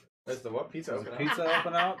 Huh? Is the what pizza Is open? pizza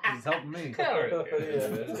helping out? 'Cause it's helping me.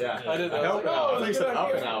 Yeah. I didn't. I was Help like, out. oh, I think it's it's a good up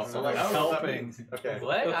and idea. out. I'm like, I don't know what that Helping. means. Okay.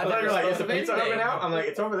 What? I thought you were like, is the pizza open out? I'm like,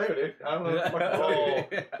 it's over there, dude. I don't know what the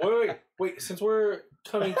fuck to tell you. Wait. Since we're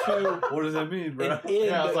coming to What does that mean, bro? an end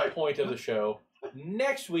Yeah, I was like- point of the show,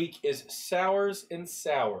 next week is Sours and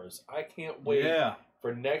Sours. I can't wait Yeah.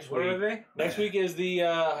 for next What are week. they? Next week is the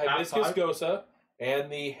Hibiscus pipe? Gosa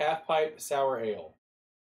and the Half Pipe Sour Ale.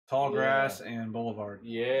 Tallgrass and Boulevard.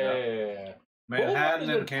 Yeah. Manhattan Boulevard's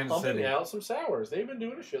and been Kansas pumping City. out some sours. They've been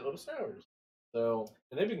doing a shitload of sours. So,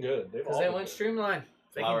 and they've been good. They've Because all they been went good. streamlined.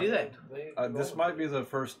 They can Flower. do that. This might be the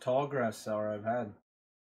first Tallgrass sour I've had.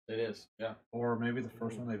 It is, yeah. Or maybe the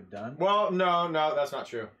first one they've done. Well, no, that's not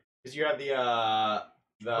true. Because you had the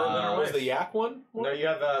was the yak one? no, you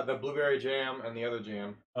had the blueberry jam and the other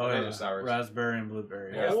jam. Oh, and yeah. those are sours. Raspberry and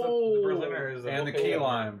blueberry. Yeah. Oh. The Berliner is And the Okay, key yeah.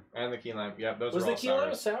 lime. And the key lime. Yep, those Was are the all key lime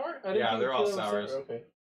a sours. sour? I Yeah, think they're the all key lime was sours. sour. Okay.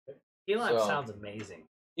 Key lime So- sounds amazing.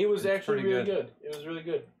 It was It's actually pretty really good. good. It was really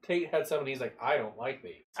good. Tate had some and he's like, I don't like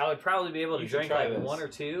these. I would probably be able to You should drink try like this. 1 or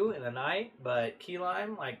 2 in a night, but key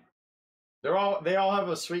lime, like, They all have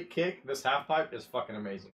a sweet kick. This half pipe is fucking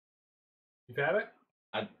amazing. You've had it?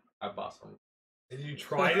 I bought some. Did you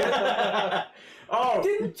try it? Oh,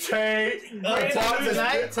 Tate! I got this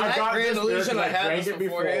Grand beer 'cause Illusion, I had drank this it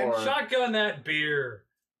beforehand. before. Shotgun that beer.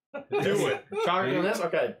 Do it. Shotgun this?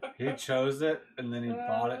 Okay. He chose it and then he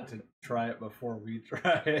bought it to try it before we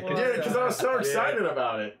tried it. Well, Dude, because I was so Yeah. excited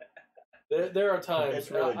about it. There are times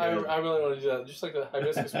It's really I good. really want to do that. Just like the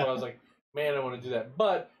hibiscus one, I was like, man, I want to do that.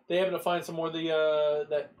 But they happen to find some more of the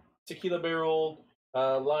that tequila barrel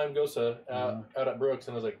lime gosa out at Brooks,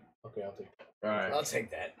 and I was like, okay, I'll take that. Right. I'll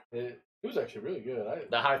take that. It was actually really good.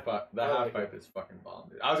 The half pipe, I like half pipe is fucking bomb,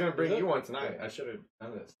 dude. I was gonna bring Is you it? one tonight. I should have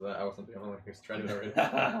done this. So that I wasn't the only one who's tried it already.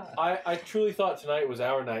 I truly thought tonight was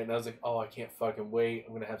our night, and I was like, oh, I can't fucking wait.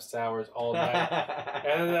 I'm gonna have sours all night.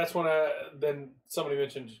 And then that's when then somebody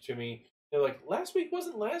mentioned it to me. They're like,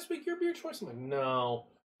 wasn't last week your beer choice? I'm like, no.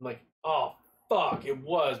 I'm like, oh fuck, it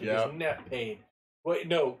was because Yep. Net paid. Wait,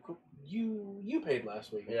 no, you paid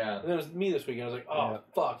last week. Yeah. And then it was me this week, and I was like, oh Yeah.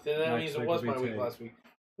 fuck. Then that Next means it week was will my be week Tate. last week.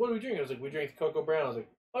 What did we drink? I was like, we drank the Cocoa Brown. I was like,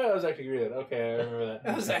 oh yeah, that was actually good. Okay, I remember that.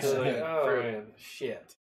 That was I actually like, good. oh Fruit. man,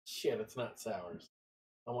 shit, it's not sours.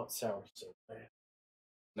 I want sours so bad.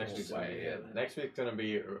 Next week's gonna be Yeah. good. Next week's gonna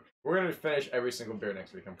be. We're gonna finish every single beer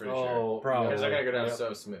next week. I'm pretty sure. Oh, Probably. Because they're gonna go down Yep.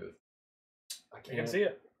 so smooth. I You can see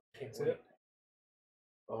it. Can't wait.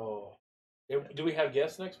 Oh, do we have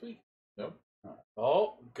guests next week? Nope.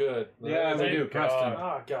 Oh, good. Yeah, we Thank do. God. Preston.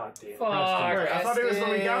 Oh, god damn. Fuck, I thought it was the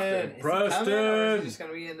week after. Preston. Is he coming, or is Preston. he just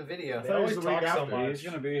going to be in the video? I thought it was always the week talk so after. much. He's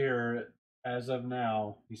going to be here as of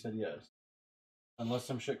now. He said yes. Unless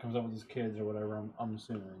some shit comes up with his kids or whatever, I'm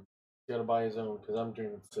assuming. He's got to buy his own because I'm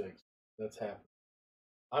drinking 6. That's happening.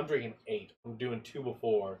 I'm drinking 8. I'm doing 2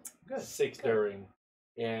 before, Good. 6 during.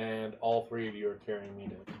 and all 3 of you are carrying me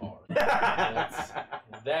to the car.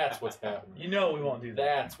 That's what's happening. You know we won't do that.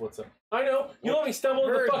 That's what's up. I know. You let me stumble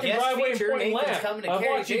in the fucking guest driveway and feature, point and Nathan's laugh. coming to I've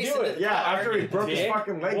carry watched you do Jason to it. the Yeah, after he broke his Dick.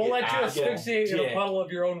 fucking leg. We'll let you Ah, asphyxiate in a dick. puddle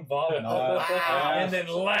of your own vomit. And then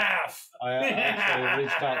laugh. I actually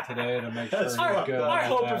reached out today to make sure he's good. I on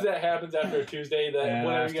hope that. if that happens after a Tuesday, that And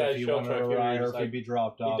whenever asked you guys if he show up wanted to a my ride funeral, or if he'd be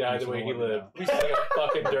dropped he off. died he's the way gonna he let me lived. know. He's like a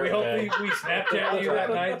fucking We hope dirtbag. we Snapchat you that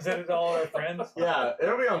night and send it to all our friends. Yeah,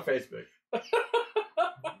 it'll be on Facebook.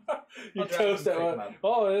 You I'll drive toast him that to one. pick him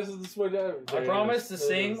Oh, this is what I promise to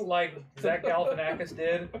sing like Zach Galifianakis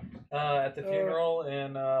did at the funeral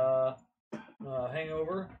in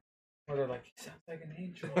Hangover, where they're like, "He sounds like an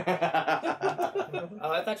angel."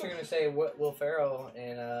 Oh, I thought you were gonna say Will Ferrell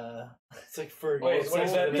and It's like for Wait, what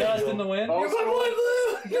is that? Dust in the wind? Oh, You're my boy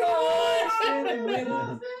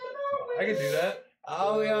Blue. I could do that.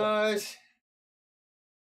 Oh gosh.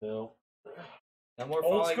 No. No more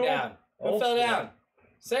Old falling school? down. Who Old fell school. down?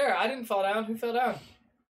 Sarah, I didn't fall down. Who fell down?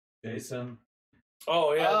 Jason.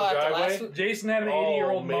 Oh yeah, Oh, the at the driveway. last one? Jason had an Oh,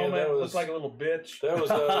 80-year-old man, moment. that was- Looked like a little bitch. That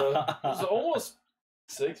was it was almost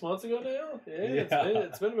 6 months ago now. Yeah, Yeah.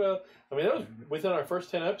 it's been about. I mean, that was within our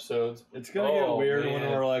first 10 episodes. It's gonna Oh, get weird when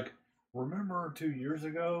man. we're like, remember 2 years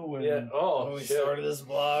ago when? Yeah. Oh, When we shit. started this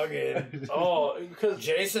vlog and Oh, because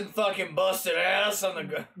Jason fucking busted ass on the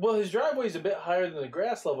ground. well, his driveway's a bit higher than the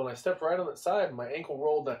grass level, and I stepped right on that side, and my ankle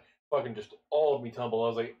rolled, and I fucking just all of me tumbled. I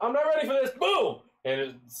was like, I'm not ready for this. Boom! And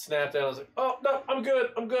it snapped down. I was like, oh no, I'm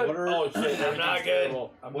good. I'm good. What are- Oh shit, I'm not everything's good.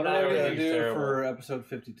 terrible. What are we gonna Everything's do terrible. for episode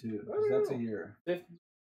 52? 'Cause that's a year.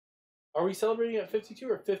 Are we celebrating at 52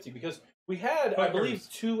 or 50? Because we had, I believe,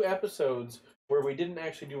 2 episodes where we didn't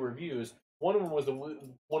actually do reviews. One of them was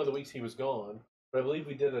one of the weeks he was gone, but I believe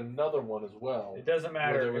we did another one as well. It doesn't Where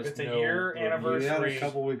matter there if was it's a no year review. We had anniversary. a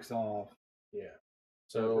couple weeks off Yeah.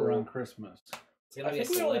 So around Christmas. It's gonna I be a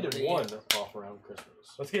think we only did celebrity. one off around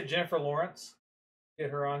Christmas. Let's get Jennifer Lawrence. Get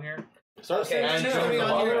her on here. Start Okay, saying Jennifer, Jennifer be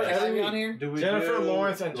on here. Lawrence Can I every be on week. here? Do we Jennifer do,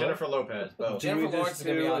 Lawrence and what? Jennifer Lopez. Both. Do Jennifer we Lawrence just is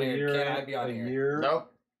gonna be do on a here. year- Can I be on a here? year?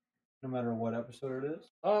 Nope. No matter what episode it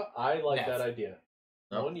is. I like Yes. that idea.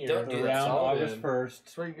 Nope. 1 year. Don't do that. Around solid August in. 1st,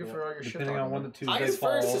 That's what you get for all your shit. depending on when the Tuesday August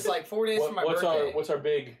falls. 1st is like 4 days from my What's birthday. our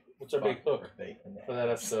big hook for that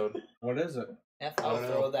episode? What is it? I'll I don't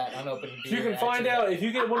throw know. that unopened If you beer can find at you. out if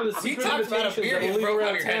you get one of the We secret talked about a invitations beer that you will leave broke out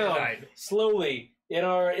around of your head town tonight. slowly in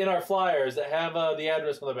our flyers that have the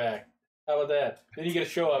address on the back. How about that? Then you get to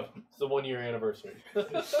show up to the 1 year anniversary.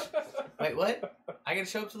 Wait, what? I gotta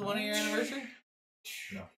show up to the 1 year anniversary?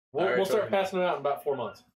 We'll start passing them out in about 4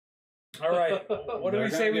 months. All right. What do They're we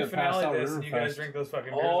gonna say we get passed finale out this and you guys Riverfest. drink those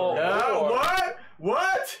fucking beers? Oh. already? What?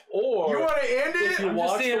 What? Or You want to end if it? you I'm watch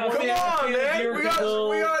just saying, the I'm one- Come saying, on, man. We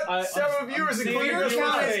got I- several viewers, seeing including your this Your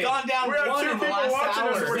count one. has fade. gone down We have one 2 in the people last watching us, and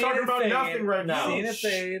hour. we're Seeing talking it about fade. nothing right now. Seeing it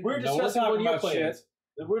fade. We're No, we're discussing talking 1 year about shit. plans.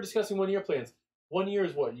 We're discussing 1 year plans. 1 year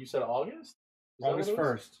is what? You said August? Is that what August it was?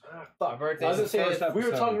 1st. Ah, fuck. My birthday's I was the gonna say, first if we were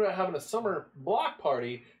episode. talking about having a summer block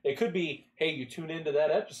party. It could be, hey, you tune into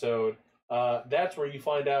that episode. That's where you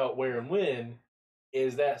find out where and when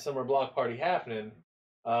is that summer block party happening.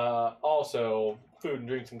 Also, food and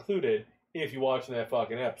drinks included if you're watching that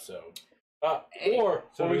fucking episode. Or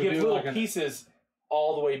So when we we give do little like an- pieces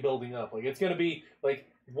all the way building up. Like it's gonna be like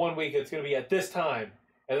 1 week it's gonna be at this time,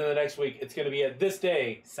 and then the next week it's gonna be at this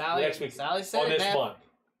day Sally, next week Sally said on it, this man. month.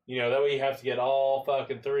 You know, that way you have to get all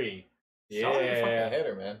fucking 3. Solid fucking Yeah.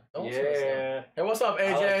 hitter, man. Don't slow us down. Yeah. Hey, what's up, I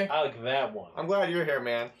AJ? like that one. I'm glad you're here,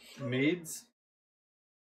 man. Meads.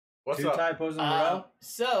 What's 2 up? typos in a row.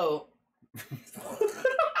 So,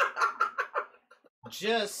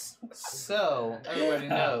 just so everybody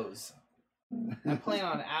knows, I plan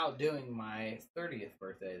on outdoing my 30th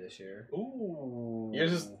birthday this year. Ooh. You're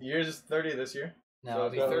just 30 this year. No, So I'll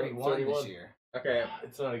be it's 31 31. this year. Okay,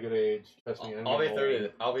 It's not a good age. Trust me. I'll be 30.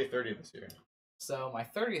 I'll be 30 this year. So my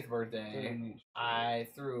 30th birthday, I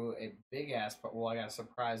threw a big ass. Well, I got a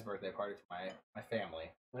surprise birthday party for my family.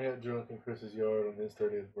 I got drunk in Chris's yard on his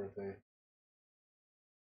 30th birthday.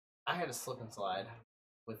 I had a slip and slide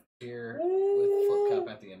with beer with flip cup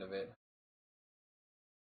at the end of it,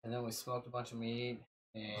 and then we smoked a bunch of meat.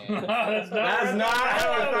 And That's That's not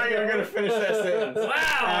how I thought you were gonna finish that sentence.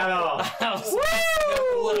 At all.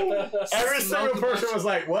 Every single person was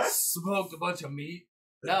like, "What?" Smoked a bunch of meat.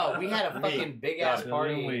 No, we had a fucking big ass Got it.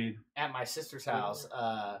 party Weed. at my sister's house,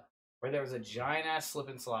 where there was a giant ass slip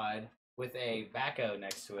and slide with a backhoe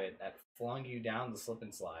next to it that flung you down the slip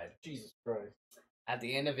and slide. Jesus Christ. At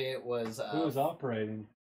the end of it was Who was operating?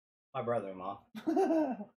 my brother-in-law.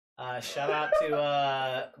 Shout out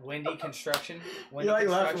to Wendy Construction. Wendy You like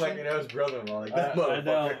laughing Construction. like you know his brother-in-law. Like, I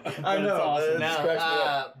know. I know. Awesome. It cracks me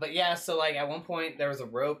up. But yeah, so like at one point there was a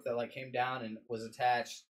rope that like came down and was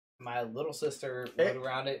attached. My little sister rode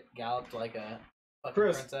around it, galloped like a fucking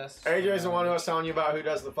Chris, princess. AJ's the one who was telling you about who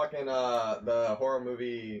does the fucking the horror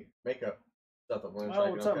movie makeup stuff that William's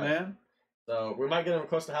Oh, what's up, man? So we might get him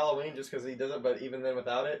close to Halloween just because he does it, but even then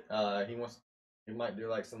without it, he might do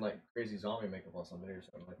like some like crazy zombie makeup on somebody or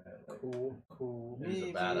something like that. Like, Cool. he's a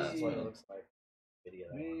badass. That's what it looks like. Video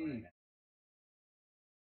that one right now.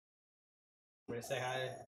 Ready to say hi?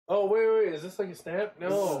 Oh, wait. Is this like a snap?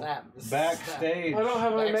 No. Snap. Backstage. I don't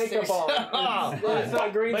have my Backstage. makeup on. It's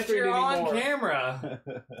not green But screen you're anymore. on camera.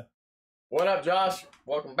 What up, Josh?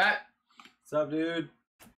 Welcome back. What's up, dude?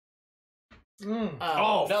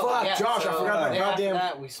 Oh, fuck, Josh, I forgot that after goddamn-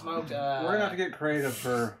 that, we smoked. We're gonna have to get creative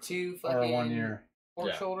for 2 our fucking 1 year. pork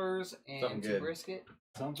Yeah. shoulders Something and 2 good. brisket.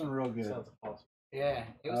 Something real good. Sounds awesome. Yeah,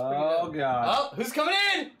 it was pretty Oh good. god. Oh, who's coming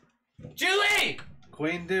in? Julie!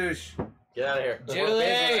 Queen douche. Get out of here.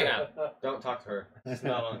 Julie! Don't talk to her. It's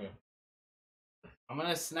not on you. I'm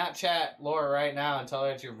gonna Snapchat Laura right now and tell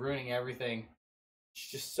her that you're ruining everything.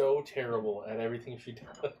 She's just so terrible at everything she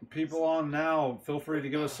does. People on now, feel free to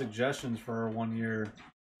give us suggestions for our 1 year.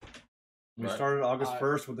 We Right. started August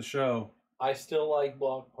 1st with the show. I still like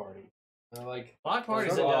Block Party. I like Block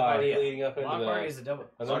Party's a So dope do I. idea. leading up into Block that. Party is a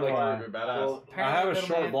dope. I Block don't like. Party would be badass. Well, I have a Apparently, short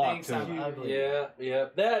little block, man thinks too. I'm ugly. yeah.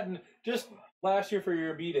 That and just last year for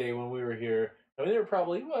your B-Day when we were here. I mean, there were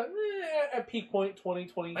probably at peak point 20,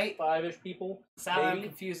 25-ish people. Sal, I'm maybe.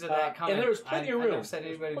 confused at that comment. And there was plenty of I never room. said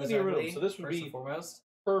anybody was Plenty of room, ugly. so this would first be and foremost.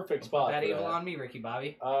 Perfect spot. That for evil that. on me, Ricky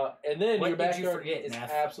Bobby. And then What your did you backyard forget, is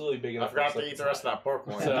Neff? absolutely big I enough. forgot for to a eat the rest of that pork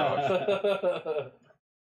loin. So,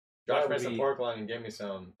 Josh that made would some be- pork loin and gave me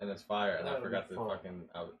some, and it's fire. And That I would forgot be to fun. fucking.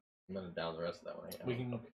 I'm gonna down the rest of that one. we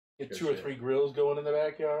can get Good 2 or shit. 3 grills going in the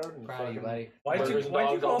backyard. And Proud of you, fucking buddy. Why'd burgers and you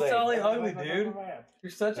dogs call all day. Sally ugly, dude?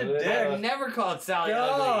 You're such a And then, dick. I've never called Sally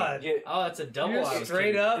God. ugly. Get Oh, that's a double. You're I was straight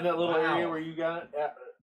kidding. up. in that little Wow. area where you got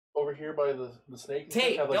over here by the snake. and stuff,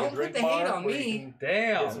 Tate, have like a don't drink put the hate bar on where you me. can get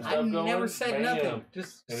Damn. some I stuff never going. said Bam. nothing.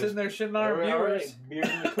 Just And sitting there shitting on our All right, viewers. beer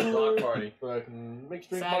in the Block cooler. party. Fucking mixed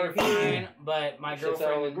drink Sal, you're party. fine, but my Shit's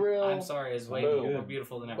out on the girlfriend, grill. I'm sorry, is way Boom. more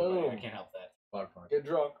beautiful than everybody. I Boom. can't help that. Block party. Get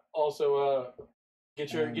drunk. Also,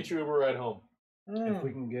 get your Uber ride home. If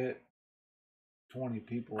we can get 20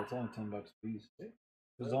 people, it's only $10 a piece.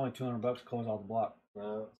 It's only $200 to close out the block.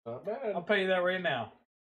 No, it's not bad. I'll pay you that right now.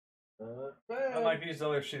 Not bad. Unlike these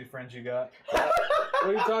other shitty friends you got. What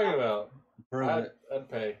are you talking about? Prove it. I'd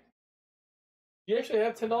pay. You actually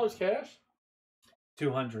have $10 cash?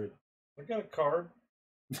 200. I got a card.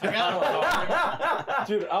 I got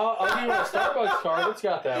Dude, I'll give you a Starbucks card. It's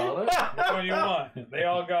got that on it. Which one you want? They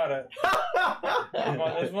all got it. You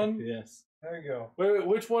want this one? Yes. There you go. Wait,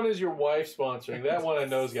 which one is your wife sponsoring? That one I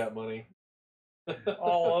know's got money.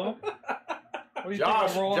 All of them. What do you Josh,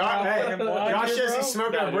 think I'm rolling around hey, fucking blind Josh here, says bro? he's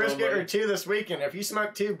smoking Not a even brisket money. or 2 this weekend. If you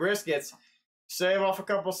smoke 2 briskets, save off a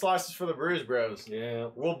couple slices for the Brews Bros. Yeah.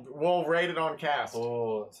 We'll rate it on cast.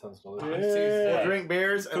 Oh, that sounds delicious. We'll drink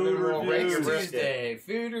beers and Food then we'll rate your reviews. brisket. Tuesday,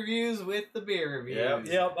 food reviews with the beer reviews. Yep.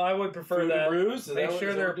 Yep, I would prefer Food and that. brews? Is Make that what- sure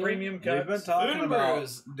is that they're what we're doing? premium We've been cuts. talking Food and about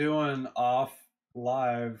brews. doing off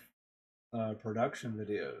live production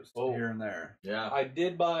videos Oh. here and there Yeah. I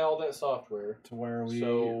did buy all that software. to where we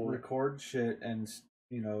So- record shit and,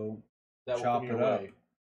 That will chop come it your up. way.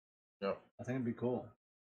 I think it'd be cool.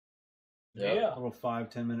 Yeah. Little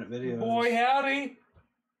 5-10 minute videos. Boy, howdy.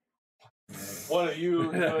 One of you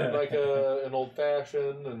doing like an old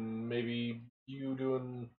fashioned, and maybe you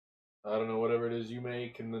doing, I don't know, whatever it is you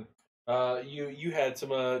make, and then you had some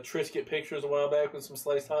Triscuit pictures a while back with some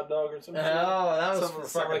sliced hot dog or something. Oh, that was Something- for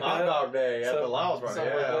something fucking like hot that. dog day at the Something- Laos Bar. something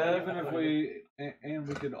like Yeah. that. Even if we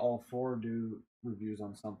we could all 4 do reviews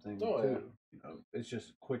on something Oh, too. yeah. It's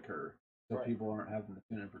just quicker, so Right. people aren't having to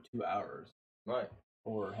tune in for 2 hours Right.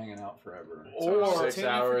 or hanging out forever. Or 6 tune in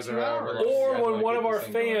for hours 2 or however hours. long you Or guys when wanna one keep of our this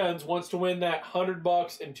thing going. fans wants to win that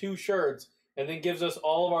 $100 and 2 shirts, and then gives us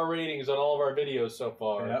all of our ratings on all of our videos so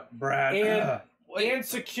far, Yep, Brad. and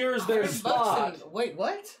secures their $100 spot, and- wait,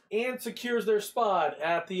 what? and secures their spot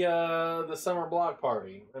at the summer block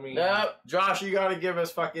party. I mean, No, Josh, you gotta give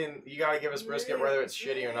us brisket whether it's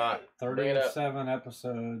shitty or not. Bring it up. 37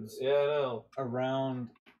 episodes, yeah, I know. around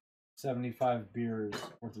 75 beers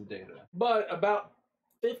worth of data. But about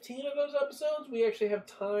 15 of those episodes, we actually have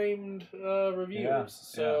timed reviews. Yeah,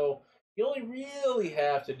 So you only really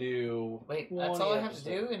have to do Wait, 20 that's all I have to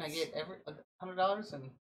do, and I episodes. get $100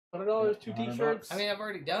 and $100, 2 $100. T-shirts. I mean, I've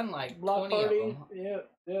already done like block 20 party. of them. Yeah,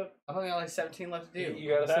 yeah. I've only got like 17 left to do. You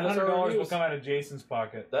gotta That send us our $100 will reviews. come out of Jason's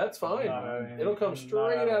pocket. That's fine. It'll come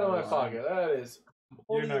straight out of my pocket. That is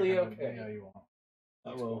You're not completely gonna, okay. Yeah, you won't.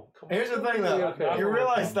 I will. Here's the thing, though. Okay. You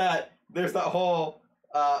realize that there's that whole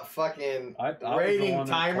fucking I was the rating one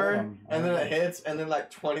that timer, told him. and then it hits, and then like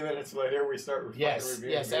 20 minutes later we start Yes,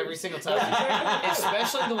 reviewing. yes, every single time.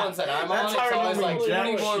 Especially the ones that I'm That's on, it's how always we like do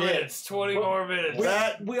 20 jack more shit. minutes, 20 more minutes.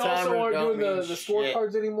 That We also timer aren't don't doing the mean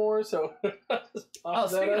scorecards anymore, so. Oh,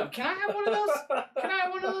 speaking of, can I have one of those? Can I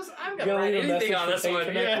have one of those? I'm gonna write anything on this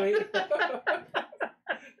one. Yeah.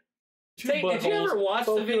 Tate, did you ever watch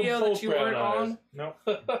the video that you weren't on? Nope.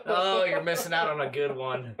 Oh, you're missing out on a good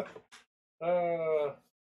one. Uh-oh.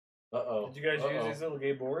 Did you guys use these little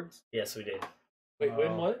gay boards? Yes, we did. Wait,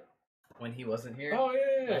 when what? When he wasn't here, Oh,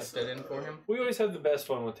 yeah. I stood in for him. We always have the best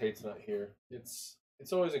fun when Tate's not here. It's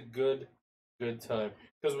always a good time.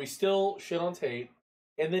 Because we still shit on Tate,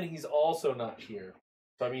 and then he's also not here.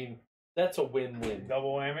 So, I mean, that's a win-win.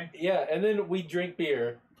 Double whammy? Yeah, and then we drink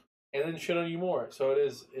beer, and then shit on you more. So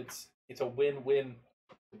it's a win-win.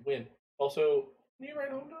 Also, can you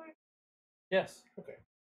ride home tonight? Yes. Okay.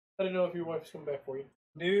 I didn't know if your wife's coming back for you.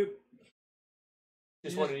 Nope.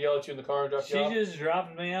 Just wanted to yell at you in the car and drop She you off. just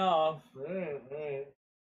dropped me off. Alright.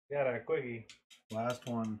 Got a quickie. Last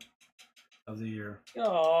one of the year.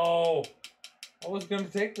 Oh, I was going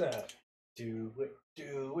to take that. Do it.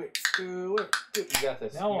 You got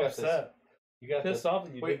this. Now you I'm got this. upset. You got Pissed this. off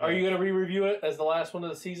that you Wait, did are that. you going to re-review it as the last one of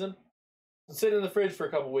the season? It's sitting in the fridge for a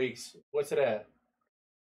couple weeks. What's it at?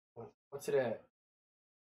 What's it at?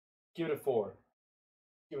 Give it a 4.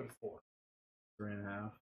 Give it a 4. 3.5.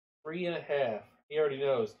 3.5. He already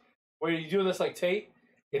knows. Wait, are you doing this like Tate?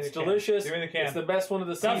 It's Give me the can. delicious. Give me the can. It's the best one of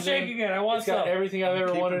the Stop season. shaking it. I want It's got some. everything I've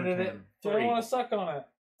ever Keep wanted the in it. can. I don't 3. want to suck on it.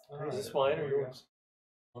 Is this mine or There we go. yours?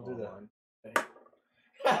 I'll do that.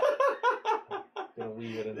 Gonna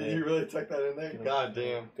weave it in there. Did you really tuck that in there? God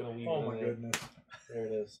damn. Gonna weave Oh it my in there. goodness. There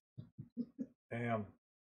it is. Damn.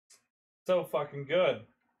 So fucking good.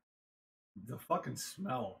 The fucking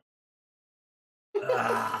smell. You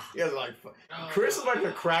guys are like, Chris is like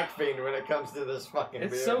a crack fiend when it comes to this fucking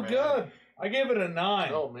It's beer, so man. good. I gave it a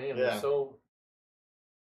 9. Oh man, Yeah. it's so.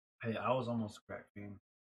 Hey, I was almost a crack fiend.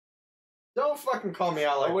 Don't fucking call me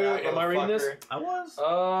out like wait, that. am I reading this? motherfucker. I was.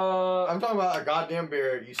 I'm talking about a goddamn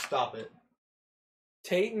beer. You stop it.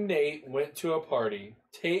 Tate and Nate went to a party.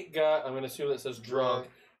 Tate got, I'm going to assume that says drunk,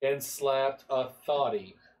 and slapped a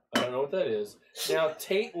thotty. I don't know what that is. Now,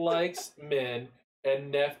 Tate likes men, and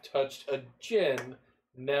Neff touched a gin.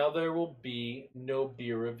 Now there will be no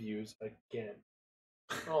beer reviews again.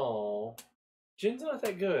 Oh, gin's not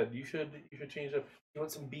that good. You should change it. You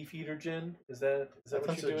want some Beefeater gin? Is that what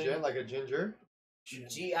That's you're a doing? gin, like a ginger.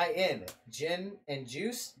 G-I-N. Gin and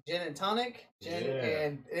juice. Gin and tonic. Gin Yeah.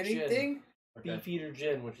 and anything. Beefeater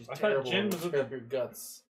gin, which is I thought terrible. gin and was will with scrap your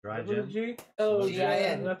guts. Dry Is it a gin. G? Oh,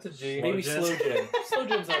 G-I-N. That's a G. Maybe Slow slow gin. gin. Slow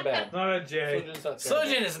gin's not bad. Not a Slow J. gin's not Slow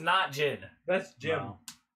terrible. gin is not gin. That's Jim. No.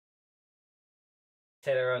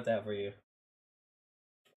 Taylor wrote that for you.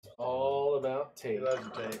 All about He Tate. loves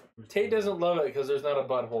Tate. Tate doesn't love it because there's not a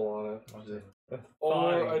butthole on it.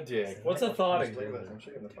 Or Thotty. a dick. What's a thotty?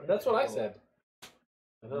 That's what I said.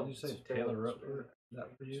 I know. Did you say Taylor wrote for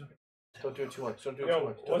that for you? Don't do it too much. Don't do it Yo, too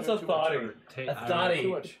much. Don't what's do a it too much. thotty? Tate, A I thotty. Too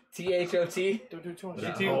much. T-H-O-T. Don't do it too much.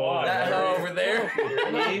 That G-T-Y. That hoe over there.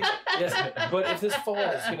 Yes, but if this falls,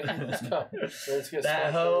 it's gonna hit this cup. Then it's gonna That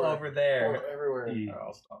splash hoe everywhere. over there. Or everywhere. E.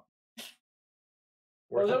 I'll stop.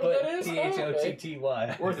 Oh, is that what that is?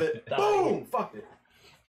 T-H-O-T-T-Y. Worth it. Thotty. Boom! Fuck it.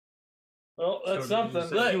 Well, that's So did you something.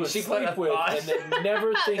 say- Look, You would she sleep put a with thought. and then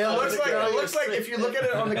never think It of looks like again. if you look at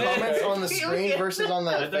it on the comments on the screen versus on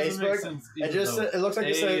the That doesn't make Facebook, sense it either, just though. it looks like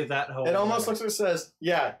it says that whole. it almost looks like it says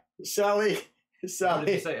yeah Sally What did you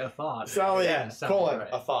Sally say? A thought. Sally Yeah, sounds colon right.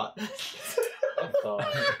 a thought. I thought.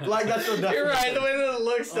 Like that's the definition. You're right. The way that it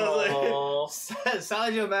looks does Aw. it.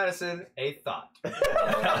 Sally Jo Madison, a thought. No,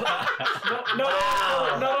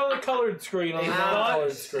 not on the colored screen. On the Wow. non-colored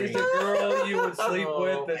She's screen. a girl you would sleep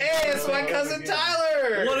with. and- Hey, it's my cousin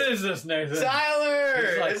Tyler. What is this, Nathan? Tyler?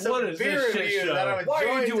 He's like, it's what a is beer this shit review show? that I'm Why are you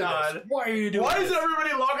enjoying, doing Todd. this? Why are you doing Why this? does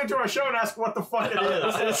everybody log into our show and ask what the fuck it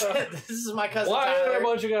is? This is my cousin Why are there a Tyler.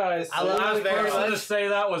 bunch of guys? I love Last it very person to much. say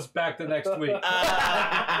that was back the next week. We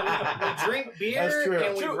drink That's beer true.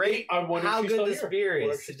 and we True. rate I wonder if how she's good still this here. beer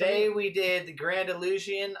Wonder is. if she's still Today here. we did the Grand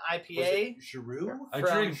Illusion IPA. Giroux? I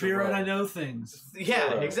From drink beer and Giroux. I know things.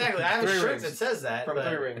 Yeah, Right. exactly. I have a Three shirt rings. that says that. From but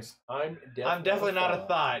 3 Rings. I'm definitely not a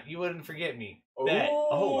thought. You wouldn't forget me. Bet.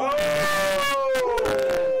 Oh.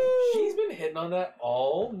 Oh! She's been hitting on that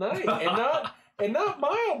all night, and not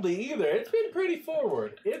mildly either. It's been pretty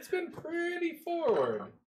forward.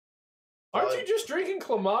 Aren't you just drinking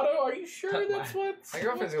Clamato? Are you sure that's what? My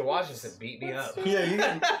girlfriend's gonna watch this and beat me up.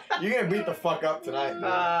 Yeah, you getting beat the fuck up tonight, dude.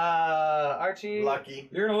 Archie. Lucky.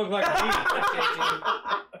 You're gonna look like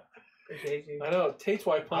me. Appreciate you. I know. Tate's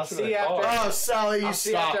why I punched I'll him in see the you car. after- Oh, Sally, you I'll see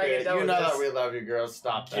stop after I get it. done You with know this. that we love you, girl.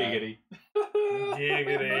 Stop that. Giggity.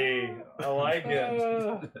 Giggity. I like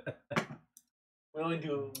it. We only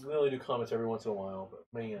do comments every once in a while, but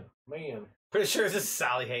man. Pretty sure this is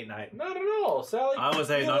Sally hate night. Not at all, Sally. I was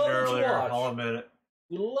hating you on you love that earlier. wash. I'll admit it.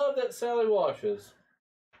 You love that Sally washes.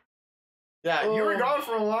 Yeah, you were Oh. gone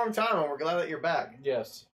for a long time, and we're glad that you're back.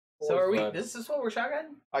 Yes. So are we? Always This is what we're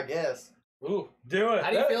shotgunning? I guess. glad. Ooh. Do it. How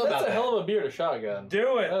do you feel about That's a that? hell of a beer to shotgun.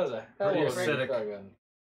 Do That it. is a hell Pretty of a beer to acidic. shotgun.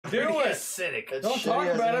 Do it. Acidic. It's Don't shitty talk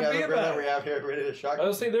as about any it, other be beer about that it. we have here ready to I shotgun.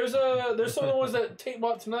 was saying there's some of the ones that Tate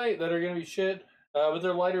bought tonight that are gonna be shit. But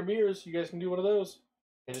they're lighter beers. You guys can do one of those,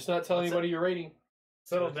 and just not tell What's anybody your rating.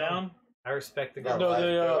 Settle down. I respect the No, girl. No,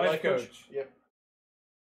 the Life life coach. coach. Yep.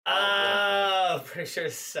 Oh, pretty sure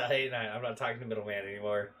it's Sally hate night. I'm not talking to middleman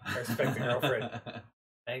anymore. I respect the girlfriend.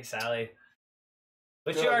 Thanks, Sally.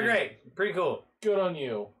 But Good you on are you. great. Pretty cool. Good on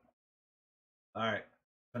you. All right.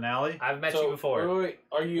 Finale. I've met So, you before. Wait,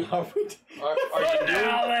 are you? Are we-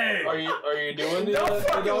 Are you doing the? Don't the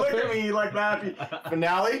fucking golf look at trip? me like that.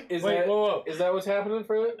 Finale? Is Wait, that whoa. is that what's happening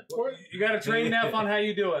for it? You gotta train Neff on how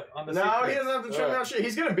you do it on the No, secret. he doesn't have to show me out shit.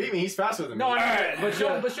 He's gonna beat me. He's faster than me. No, I know. Alright.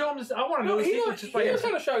 But show him this. I want to know No, the he secret knows just by you.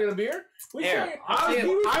 how to shotgun a beer. We Here, shot-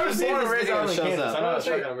 I was born and raised out in shows Kansas. up. I know how to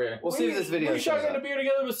shotgun a beer. We'll see if this video We shows shotgunned a up. beer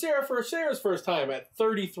together with Sarah for Sarah's first time at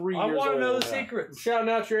 33 I years want old. to know the secrets. Shouting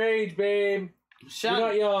out your age, babe. You're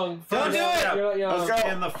not young. Don't do it! You're not young. Let's go.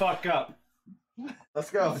 In the fuck up. Let's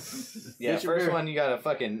go. Yeah, Get your first beer. one you gotta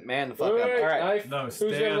fucking man the fuck Wait, up. wait, All right. knife. No, Who's got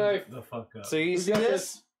a stand knife? the fuck up. So you Who's see got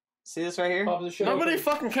this? See this right here? Pop the shit Nobody open.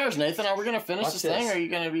 fucking cares, Nathan. Are we gonna finish Watch this thing, this. or are you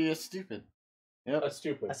gonna be stupid? Yep. That's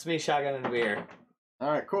stupid. That's me shotgunning a beer. All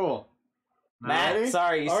right, cool. Matt, Ready?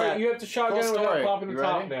 sorry, you All right, said. you have to shotgun Full without story. popping the You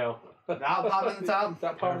top ready? now. Now popping the top?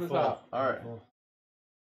 Without popping the top. All right. Where'd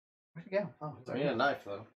you go? Oh, I need a knife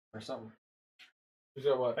though, or something. Who's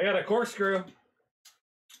got what? I got a corkscrew.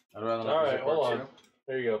 I'd rather All not use right, a hold fork, on. too.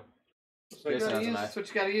 There you go. That's what you Jason gotta has a use. knife. That's what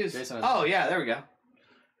you gotta use. Jason has Oh, yeah, there we go.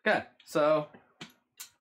 Good. So,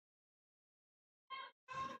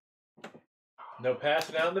 No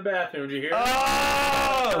passing out in the bathroom. Did you hear?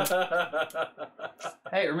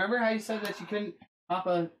 hey, remember how you said that you couldn't pop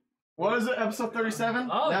a... What is it? Episode 37?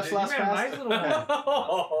 Oh, Neff's you last made a cast. nice little one.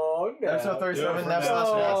 Oh, no. Episode Do 37. it for Neff's Neff.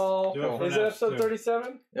 last cast. Oh, Do it for is it Neff, episode too.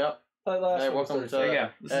 37? Yep. That last Hey, one was welcome to. 37. There you go.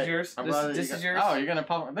 This is yours. I'm This- glad that this you is got- yours. Oh, you're gonna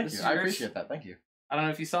pop. Thank This you. is I yours. appreciate that. Thank you. I don't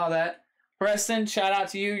know if you saw that. Preston, shout out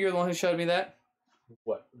to you. You're the one who showed me that.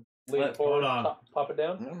 What? Lean Hold forward, on. pop it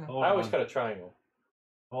down? Hold I always on. cut a triangle.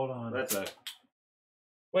 Hold on. That's it.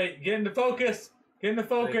 Wait, get into focus. Get into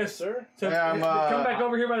focus. Sir? So Hey, I'm, come back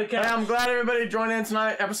over here by the Hey, couch. I'm glad everybody joined in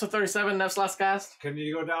tonight. Episode 37. Neff's last cast. Can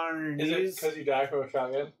you go down on your Is it knees? because you died from a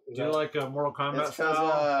shotgun? Is Do you that- like a Mortal Kombat It's because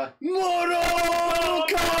style? Mortal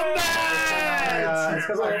Kombat! It's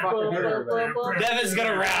because I fucking hate everybody. Devin's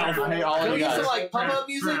gonna round. I hate all Can of we you get some guys. like pump up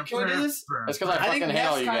music? Can we do this? It's because I I think fucking hate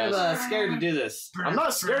all Neff's you kind of guys. scared to do this. I'm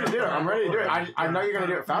not scared to do it. I'm ready to do it. I know you're gonna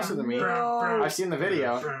do it faster than me. I've seen the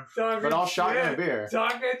video, but I'll shotgun a beer.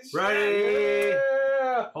 Talking Ready?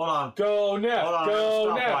 Yeah! Hold on. Go Neff! Hold on,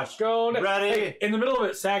 Go Neff! stopwatch. Go Neff! Ready? Hey, in the middle of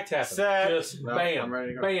it, sack tapping. Set. Just No, bam, I'm ready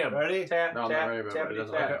to go. bam. Ready? Tap, No, I'm not tap, ready, but it tappity,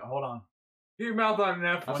 doesn't tap. Okay, hold on. Keep your mouth on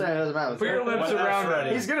enough. I'm saying it doesn't matter. Put your lips When around that's it.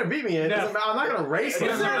 ready. He's gonna beat me. It doesn't matter. I'm not gonna race It him.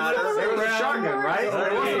 doesn't matter. It was a shotgun, right?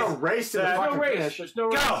 It wasn't a race to the There's no fucking race. finish. There's no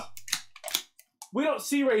race. Go! We don't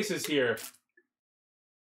see races here.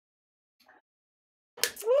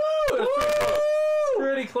 Woo! That's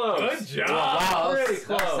pretty close. Good job. Wow, Pretty that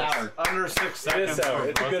was close. sour. Under 6 It seconds. is sour. for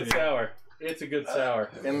It's a both good of you. sour. It's a good sour.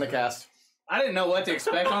 In the cast. I didn't know what to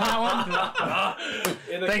expect on that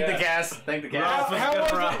one. In Thank the cast. gas. Thank the gas. Ralph is How good,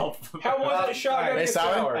 was it? Ralph. How was it shotgunning Hey, a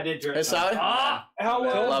Sally? sour? I did drink. Hey, Sally? How Love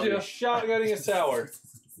was you. it shotgunning a sour?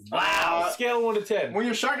 Wow. Scale of 1 to 10. When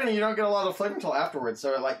you're shotgunning, you don't get a lot of flavor until afterwards,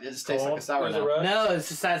 so it just tastes like a sour Is it now. rough? No, it's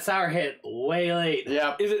just that sour hit way late.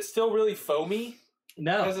 Yeah. Is it still really foamy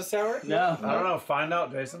No. as a sour? No. I don't know. Find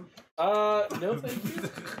out, Jason. No, thank you.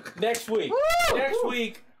 Next week. Next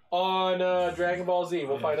week on Dragon Ball Z,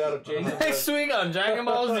 we'll find out if Jason. Next week on Dragon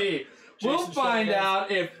Ball Z, we'll Jason find shotgun.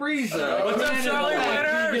 out if Frieza What's up, can Charlie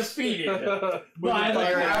be Winners? defeated By by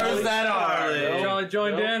the powers that are. Charlie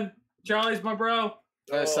joined Nope. in. Charlie's my bro.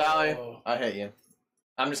 Hey, Sally, Oh. I hate you.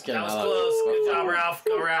 I'm just kidding. That was I love you. close. Good job, Ralph.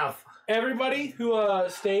 Go, Ralph. Everybody who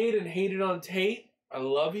stayed and hated on Tate, I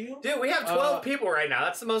love you. Dude, we have 12 people right now.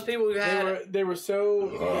 That's the most people we've had. They were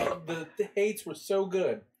so the hates were so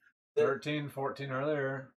good. 13, 14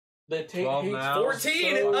 earlier. The 12 now.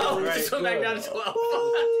 14. So Oh, we right, just went back good. down to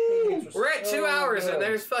 12. We're at 2 So hours good. and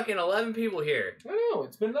there's fucking 11 people here. I know,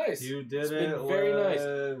 it's been nice. You did It's it. been very nice.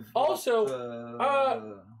 with Also,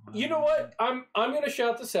 the- You know what? I'm gonna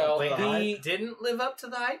shout this out. Wait, the I didn't live up to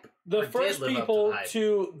the hype? the or did first live up to people the hype?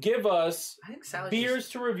 to give us I think Sally beers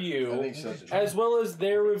to I review, think so, too. as well as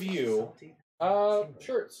their review,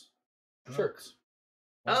 shirts. Shirts.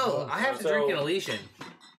 Oh, I have to So- drink an Elysian.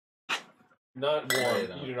 Not Yeah, one. you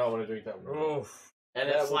don't. You do not want to drink that one. Oof. And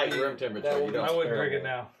That it's would like be- room that temperature. would You be don't. I wouldn't terrible. drink it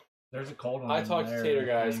now. There's a cold one. I in talked to there, Tater I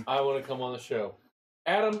Guys. think. I want to come on the show.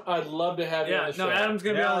 Adam, I'd love to have you on Yeah, the show. no, Adam's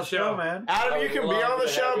gonna be Yeah, on the show, man. Adam, I you would can be love on the to have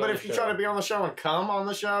show, you but on if the you try show. to be on the show and come on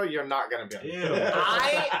the show, you're not gonna be on the Ew.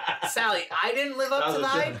 show. Sally, I didn't live up That to was the a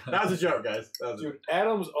hype. joke. That was a joke, guys. That was a Dude, joke.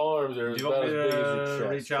 Adam's arms are Do you about want as me big as your to chest.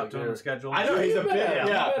 reach out Like, to him they're- and schedule? I know he's a You met big. Adam.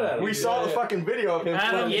 Yeah, You met Adam. we You saw met the Adam. fucking video of him. Adam,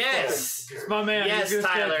 playing. Yes. It's my man. Yes, He's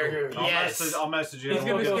gonna Tyler. schedule- I'll Yes. message you. He's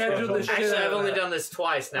gonna schedule the shit Actually, out I've of only that. done this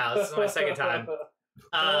twice now. This is my second time.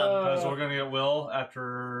 Because we're gonna get Will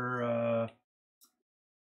after.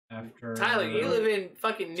 Tyler, you live in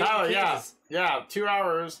fucking Newton, Tyler, yeah, Kansas. yeah, 2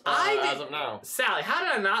 hours I as did- of now. Sally, how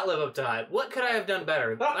did I not live up to hype? What could I have done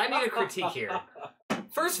better? I need a critique here.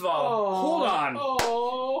 First of all, hold on.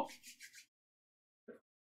 Oh,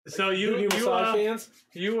 So you you massage hands?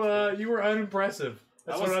 you were unimpressive.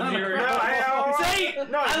 That's what I'm hearing. No, See,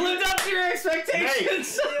 no, I lived up to your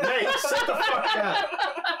expectations. Nate, sit the fuck down.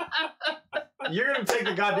 You're gonna take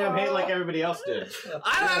the goddamn hate like everybody else did.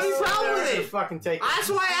 I don't have any problem with it. Fucking take it. That's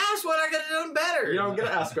why I asked what I could have done better. You don't get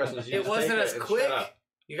to ask questions. You It just wasn't take as and quick. shut up.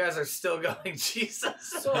 You guys are still going. Jesus.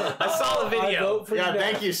 So, I saw the I video. vote for Yeah, you now.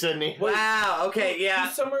 thank you, Sydney. Wow. Okay. Yeah.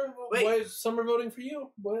 Who's summer, Wait. why is summer voting for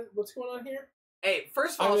you? What's going on here? Hey,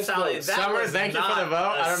 first of I all, missed Sally, votes. that Summer, was thank you for not the vote.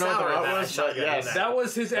 I don't know what the sour vote that I was, shot but you yes. in That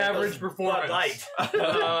was his average Bud performance. Light.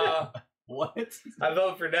 What? I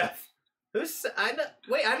vote for Neff. Who's? I know.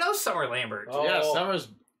 Wait, I know Summer Lambert. Oh. Yeah, Summer's.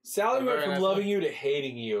 Sally went Very from nice loving you to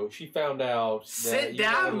hating you. She found out. Sit that you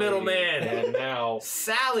down, had a lady, middleman. And now.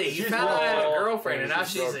 Sally, you She's found out I had a wrong. girlfriend, and now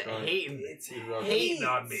She's she's broke, hating. wrong. Hating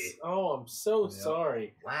on me. Oh, I'm so Yep.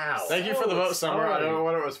 sorry. Wow. Thank you for the vote, Summer. I don't sorry. know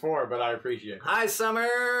what it was for, but I appreciate it. Hi,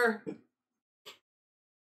 Summer.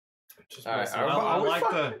 Just All right, messing all with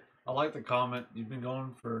right. you. I like the comment. You've been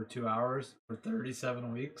going for 2 hours for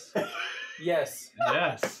 37 weeks. Yes.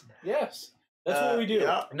 Yes. Yes. That's what we do.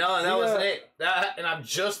 Yeah. No, that Yeah. wasn't it. And I'm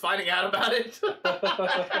just finding out about it.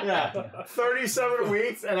 Yeah. 37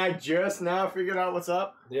 weeks, and I just now figured out what's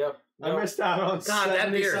up. Yep. I missed out on God, that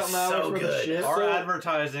 70 beer is something hours so worth of good. shit. Our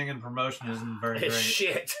advertising and promotion isn't very It's great.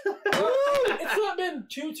 shit. It's not been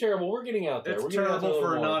too terrible. We're getting out there. It's We're getting out there a terrible little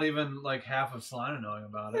for more. not even like half of Salina knowing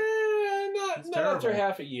about it. It's Not after terrible.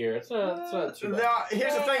 half a year. It's not too bad. Now,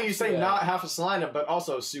 here's the thing: you say Yeah. not half of Salina, but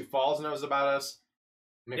also Sioux Falls knows about us.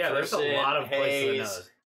 Yeah, there's a McPherson, lot of places Hayes, that knows.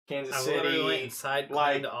 Kansas I literally went City. inside,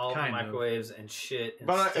 like, cleaned all the kind of. microwaves and shit, and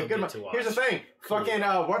But still good get to watch. here's the thing: fucking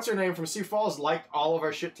what's her name from Sioux Falls liked all of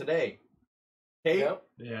our shit today. Kate, Yep.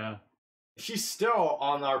 Yeah. she's still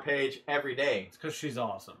on our page every day. It's because she's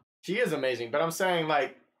awesome. She is amazing, but I'm saying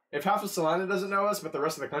like, if half of Salina doesn't know us, but the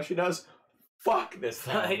rest of the country does, fuck this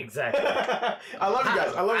town. Exactly. I love you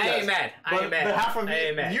guys. I love you guys. ain't mad. I But ain't mad. the half of I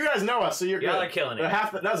ain't mad. you guys know us, so you're Y'all good. are killing The it.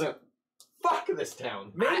 half that doesn't, fuck this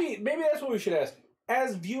town. Maybe that's what we should ask.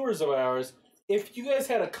 As viewers of ours, if you guys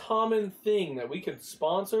had a common thing that we could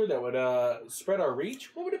sponsor that would spread our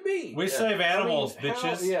reach, what would it be? We save animals, I mean, how-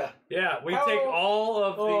 bitches. yeah. Yeah, we Oh. take all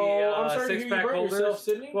of the I'm sorry to hear you six-pack burnt holders. yourself,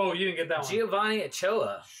 Sydney. Whoa, you didn't get that one. Giovanni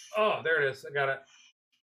Ochoa. Oh, there it is. I got it.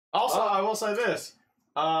 Also, I will say this.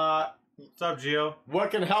 What's up, Gio?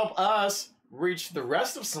 What can help us reach the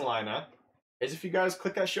rest of Salina is if you guys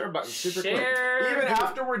click that share button super Share. quick. Even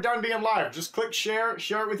after we're done being live, just click share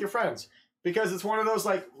it with your friends. Because it's one of those,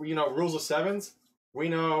 like, rules of sevens. We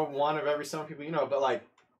know one of every 7 people you know, but, like,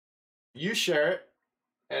 you share it,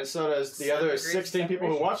 and so does the 7 other degrees 16 people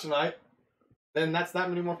who separation. watch tonight, then that's that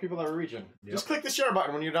many more people that we're reaching. Yep. Just click the share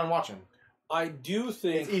button when you're done watching. I do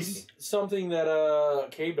think It's easy. something that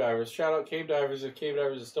Cave Divers, shout out Cave Divers if Cave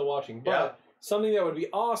Divers is still watching, but Yeah. something that would be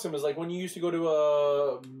awesome is like when you used to go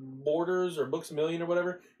to Borders or Books A Million or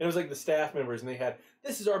whatever, and it was like the staff members and they had,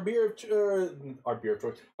 this is our beer of our beer of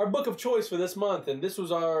choice, our book of choice for this month, and this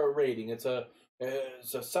was our rating. It's a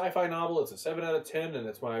sci-fi novel. It's a 7 out of 10, and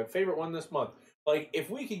it's my favorite one this month. Like if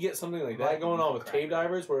we could get something like that going on with Cave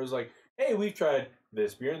Divers, where it was like, hey, we've tried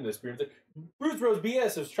this beer and this beer. Brews Bros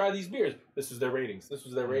BS has tried these beers. This is their ratings. This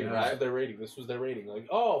was their rating. Yeah. This was their rating. This was their rating. Like,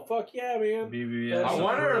 oh fuck yeah, man. BBS. That's I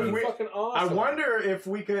wonder if pretty we- fucking I awesome. wonder if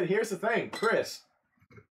we could. Here's the thing, Chris.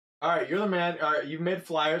 All right, you're the man. All right, you've made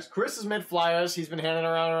flyers. Chris has made flyers. He's been handing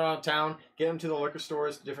around town, getting them to the liquor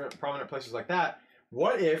stores, different prominent places like that.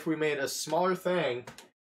 What if we made a smaller thing,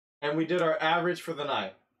 and we did our average for the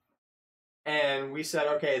night? And we said,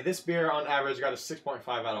 okay, this beer on average got a 6.5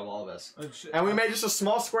 out of all this. And we made just a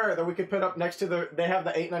small square that we could put up next to they have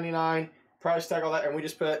the $8.99 price tag, all that, and we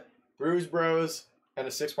just put Brews Bros and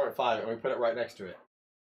a 6.5, and we put it right next to it.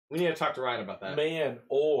 We need to talk to Ryan about that. Man,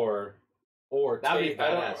 or That'd be Tate,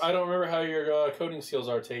 badass. I don't remember how your coding skills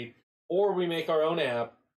are, Tate. Or we make our own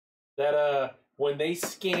app that when they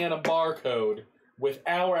scan a barcode with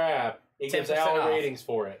our app, it gives 10% our off. ratings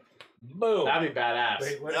for it. Boom. That'd be badass.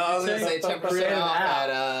 Wait, what No, I was did gonna you say? say 10% Create an off app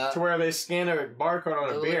at to where they scan a barcode on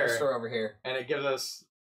the a liquor beer, store over here. and it gives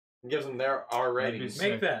them our ratings.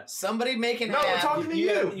 That'd Make that. Somebody make an No, we're app. talking to You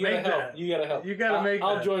you. gotta Make help. that. You gotta help. You gotta make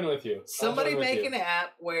I'll that. join with you. Somebody I'll join with make you. an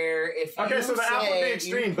app where if Okay, you so the app would be say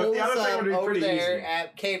extreme, you but pull the other us thing would be up pretty over there easy.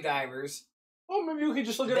 at Cave Divers, Well, maybe we could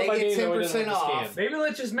just look at They it by get name. That way it doesn't 10% have to scan. off. Maybe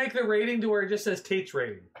let's just make the rating to where it just says Tate's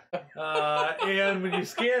rating. And when you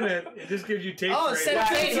scan it, it just gives you Tate's Oh, rating. instead of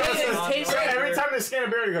Tate's so rating, it's Tate's So rating. every time they scan a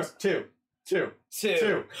beer, it goes 2, 2,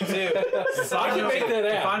 2. So I can make that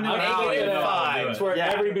app. If I knew I how, can make I'd that know how to app. do It's it. where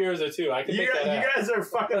Yeah. every beer is a 2. I can You make that app. guys are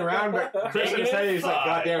fucking around, but Chris Making would say, it he's like, fun.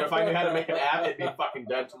 God damn, if I knew how to make an app, it'd be fucking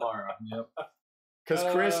done tomorrow. Yep.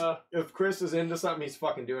 Because Chris, if Chris is into something, he's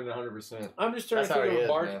fucking doing it 100%. I'm just trying That's to how think he of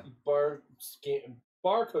a is,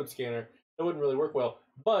 barcode scanner that wouldn't really work well.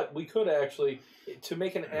 But we could actually, to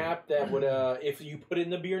make an app that would, if you put in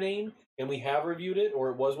the beer name and we have reviewed it, or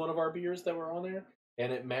it was one of our beers that were on there,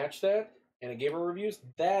 and it matched that, and it gave our reviews,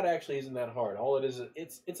 that actually isn't that hard. All it is,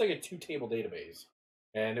 it's like a 2-table database.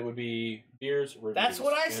 And it would be beers, reviews. That's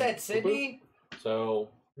what I and said, boop, boop. Sydney. So,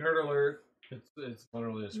 Nerd alert. It's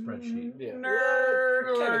literally a spreadsheet. yeah. Nerd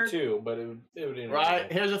Kind alert. of 2, but it would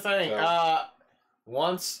Right, here's the thing. So-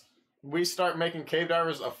 Once we start making Cave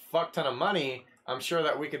Divers a fuck ton of money, I'm sure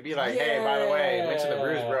that we could be like, hey, by the way, mention the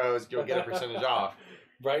Brews Bros, you'll get a percentage off.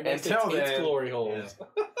 Right next Until to Tate's then- glory holes.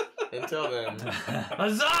 Until then.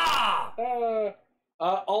 Huzzah!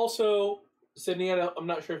 Also, Sydney, I'm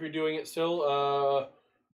not sure if you're doing it still.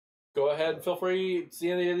 Go ahead, feel free. It's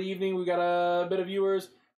the end of the evening. We got a bit of viewers.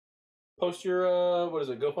 Post your what is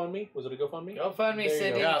it? GoFundMe? Was it a GoFundMe? GoFundMe, There you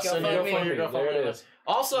Sydney. go. Yeah, Sydney, GoFundMe. GoFundMe. There it is.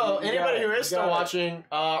 Also, You got anybody it. who You is still got it. watching,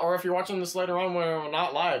 or if you're watching this later on when we're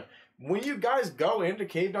not live, when you guys go into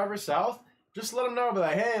Cave Divers South, just let them know, be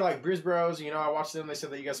like, hey, like Brews Bros, you know, I watched them. They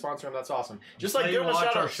said that you guys sponsor them. That's awesome. Just like Say give you them a watch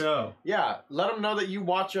shout our out. show. Yeah, let them know that you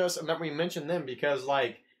watch us and that we mention them because,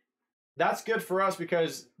 like, that's good for us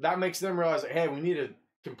because that makes them realize, that, hey, we need to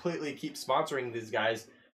completely keep sponsoring these guys,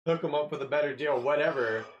 hook them up with a better deal,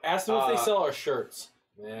 whatever. Ask them if they sell our shirts.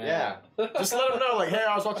 Yeah. Just let them know, like, hey,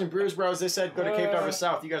 I was watching Brews Bros. They said go to Cave Divers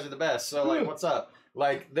South. You guys are the best. So, like, what's up?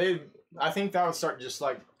 Like, I think that would start just,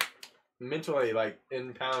 like, mentally, like,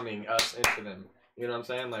 impounding us into them. You know what I'm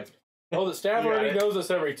saying? Like, Oh, the staff You got already it. knows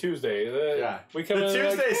us every Tuesday. Yeah. We come The in like,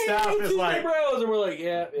 Tuesday hey, staff is Tuesday like- Bros, and we're like,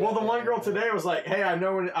 yeah. well, the yeah, one yeah, girl yeah. today was like, hey, I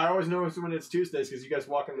always know when it's Tuesdays because you guys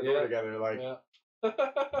walk in the door Yeah. together. Like, Yeah.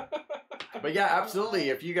 but yeah, absolutely.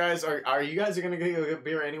 If you guys are you guys going to get a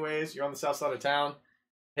beer anyways, you're on the south side of town,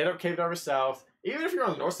 hit up Cave Divers South. Even if you're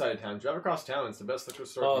on the north side of town, drive across town. It's the best liquor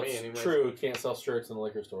store Oh, for me it's anyways. true. Can't sell shirts in the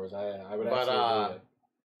liquor stores. I would But, absolutely agree with that.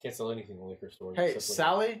 Can't sell anything in the liquor stores. Hey, except liquor.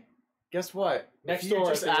 Sally, guess what? Next if you door,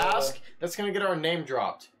 just I think, ask, that's going to get our name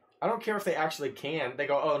dropped. I don't care if they actually can. They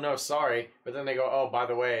go, oh, no, sorry. But then they go, oh, by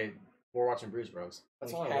the way, we're watching Brews Bros.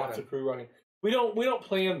 That's all I have to wanted. crew rocking. We don't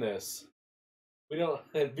plan this. We don't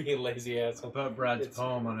being lazy ass. I'll put Brad's It's-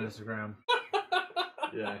 poem on Instagram.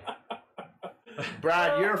 Yeah.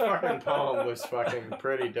 Brad, your fucking poem was fucking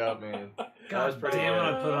pretty dope, man. That was God pretty damn it,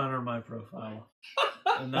 good. I put under my profile.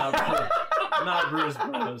 And not Brews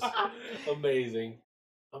Bros. Amazing.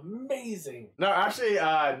 Amazing. No, actually,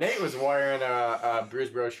 Nate was wearing a Brews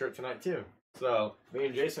Bros shirt tonight, too. So, me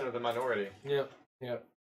and Jason are the minority. Yep. Yep.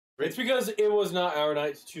 It's because it was not our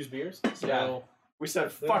night to choose beers. So Yeah. We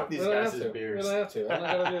said, we fuck don't- these we don't guys' have to. beers. We don't have to. I'm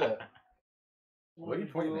not gonna do that. What are you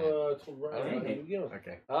pointing at? to I don't Ryan. know. Here we go.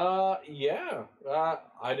 Okay. Yeah.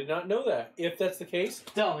 I did not know that. If that's the case,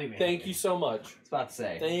 Don't leave me. thank you so much. I was about to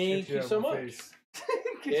say. Thank you so much.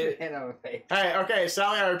 Get your hand on my face. Hey, okay,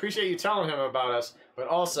 Sally, I appreciate you telling him about us, but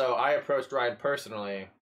also, I approached Ryan personally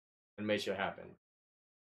and made sure it happen.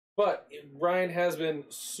 But Ryan has been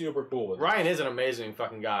super cool with it. Ryan is an amazing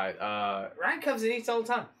fucking guy. Ryan comes and eats all the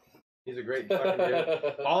time. He's a great fucking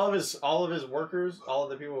dude. All of his workers, all of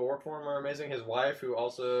the people who work for him are amazing. His wife, who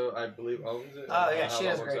also I believe owns it. Oh I yeah, don't know she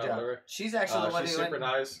how does that a great works out, job. whatever. She's actually the one She's who super went.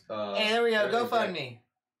 nice. Hey, there we go. everything's great. GoFundMe.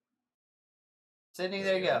 Sydney,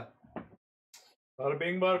 there you go. Bada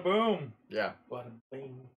bing, bada boom. Yeah. Bada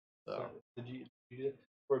bing. So. Did you do that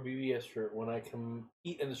for a BBS shirt when I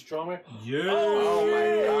compete in the strongman? Yeah. Oh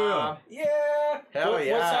my god. Yeah. Hell What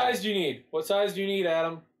size do you need? What size do you need,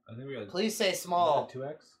 Adam? I think we got Please say small.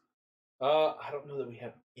 2X. I don't know that we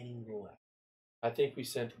have any left. I think we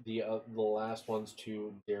sent the last ones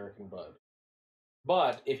to Derek and Bud.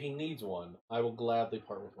 But if he needs one, I will gladly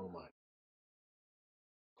part with one of mine.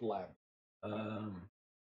 Glad.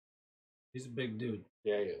 He's a big dude.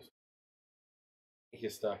 Yeah, he is.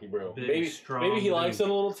 He's a stocky bro. Big, strong maybe he likes dude.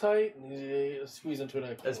 it a little tight and he'll squeeze into an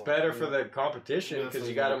extra. It's better for the competition because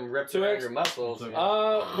you got them ripped 2X? around your muscles.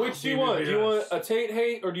 Which do you want? Do you want a Tate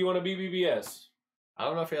hate or do you want a BBBS? I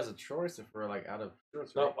don't know if he has a choice if we're like out of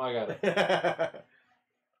shorts. Nope, I got it.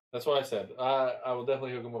 That's what I said. I will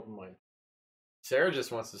definitely hook him up with mine. Sarah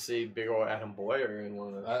just wants to see big old Adam Boyer in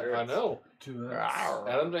one of those shirts. I know. 2X.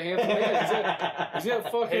 Adam's a handsome man. He's got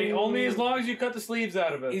fucking. Hey, only as long as you cut the sleeves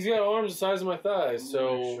out of it. He's got arms the size of my thighs,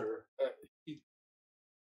 so.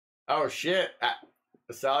 Oh shit!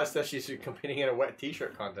 Sally says she's competing in a wet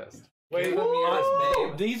T-shirt contest. Wait, Give him yours,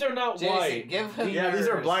 babe. These are not Jason, white. give him Yeah, these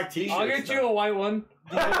are yours. black T-shirts. I'll get you a white one.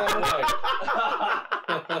 These are not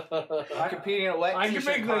white. I'm competing in a wet I can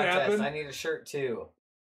t-shirt make that contest. happen. I need a shirt too.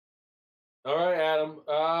 All right, Adam.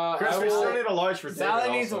 Chris, we still need a large for David Sally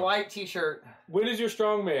needs a also. white t-shirt. When is your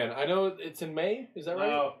strongman? I know it's in May. Is that right?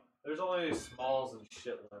 No, there's only smalls and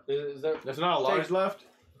shit left. Is that? There's not a large left.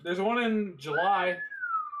 There's one in July.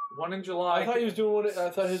 One in July. I thought he was doing one. I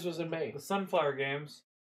thought his was in May. The Sunflower Games.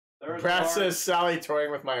 There's Brad a large- says Sally toying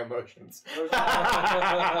with my emotions.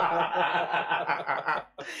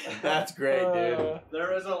 That's great, dude.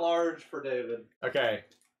 There is a large for David. Okay.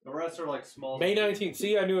 The rest are like small. May 19th.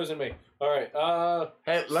 See, I knew it was in May. All right.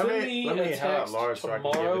 Hey, let Send me me a have that text large so I can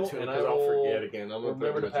give tomorrow, it to him and because I I'll will forget again. I'm gonna put it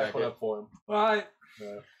remember in to my pack one jacket. up for him. All right.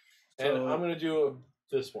 And So- I'm gonna do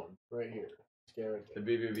this one right here. It's guaranteed. The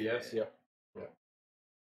BBBS. Yep.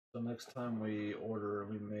 So next time we order,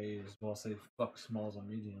 we may as well say fuck smalls and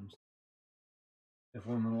mediums. If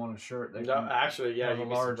women want a shirt, they No, can actually, yeah, have you a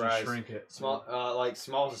be large and surprised. shrink it. Small, like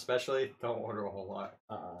smalls especially, don't order a whole lot.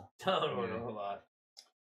 Don't order a lot.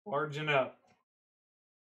 Largen up.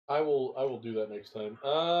 I will do that next time.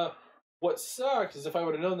 What sucks is if I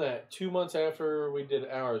would have known that 2 months after we did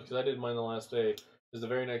ours, because I did mine the last day, is the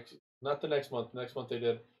very next, not the next month. Next month they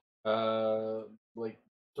did like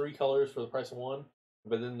 3 colors for the price of 1.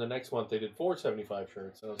 But then the next month they did 475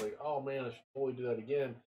 shirts, and I was like, oh man, I should totally do that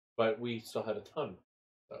again. But we still had a ton,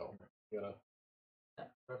 so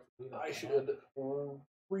I should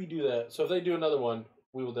redo that. So if they do another one,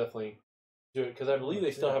 we will definitely do it because I believe they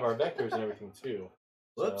still have our vectors and everything too.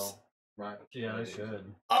 Whoops. So, Right. Yeah, I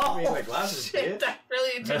should. Oh, I mean, like glasses, shit, bitch. that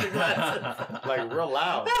really into the glasses. Like real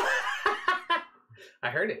loud. I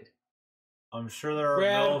heard it. I'm sure there are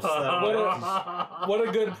Brad, milfs that what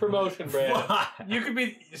a good promotion, Brad. You could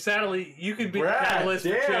be, sadly, you could be the Brad, catalyst for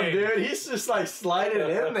damn, change. dude, he's just like sliding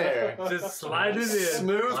in there. Just slide it in.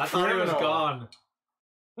 Smooth I thought it was criminal. gone.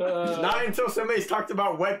 Not until somebody's talked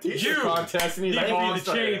about wet t-shirt You contest and he's You like, be oh,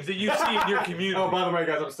 the change that you see in your community. Oh, by the way,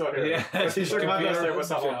 guys, I'm still here. Yeah, But t-shirt contest, say,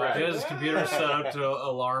 what's up with He Brad? has his computer set up to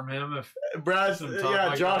alarm him if Brad's, Some talk yeah,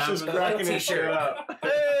 like Josh that is happens. cracking his T-shirt. shirt up.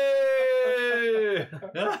 hey.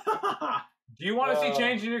 Do you want to see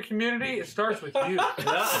change in your community? It starts with you.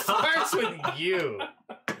 Starts with you.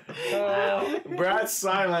 Brad's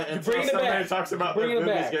silent until Bringing it somebody back. talks about Bringing their it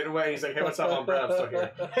boobies back. getting wet. He's like, hey, what's up? I'm Brad. I'm still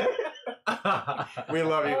here. We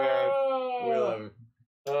love you, man. We love you.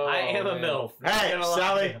 I am a MILF. Not Hey, gonna lie.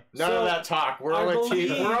 Sally, none So, of that talk. We're I only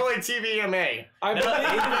believe- TVMA. I No, believe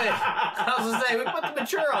I was gonna say we put the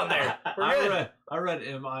mature on there. We're good. I read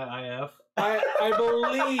MIIF. I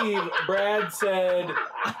believe Brad said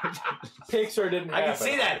Pixar didn't happen. I can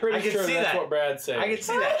see that. I'm pretty I can sure see that's that. what Brad said. I can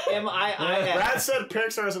see that. MIIF. Brad said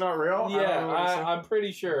Pixar is not real. I don't know what he said. I'm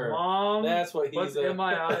pretty sure. Mom, That's what he what's said.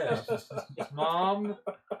 MIIF? Mom,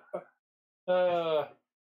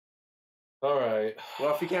 All right.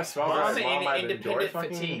 Well, if you can't spell Mom right, and Mom might independent enjoy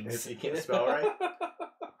fucking. fatigues. If you can't spell right,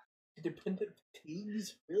 Independent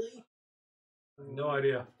fatigues? Really? no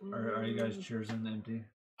idea. Are you guys cheersing empty?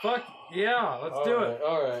 Fuck yeah, let's do it.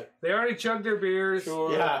 All right. They already chugged their beers.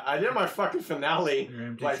 Sure. yeah, I did my fucking finale You're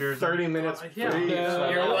empty like cheersing? 30 minutes Yeah. free. Yeah.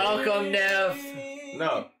 You're welcome, Nev.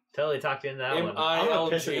 No, Totally talked you into that one. I'm gonna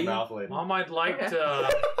piss in your MILG. mouth later. Mom, I'd like to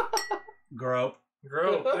Grope.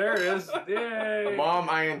 grow. There it is. Yay. Mom,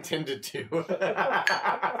 I intended to.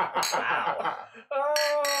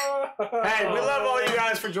 Hey, we love all you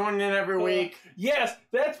guys for joining in every week. Yes,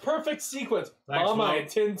 that's perfect sequence. Thanks, Mom, I Mom.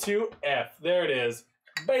 intend to F. There it is.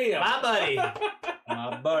 Bam. My buddy.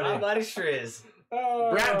 My buddy. My buddy Shriz.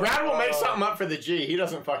 Brad will make something up for the G. He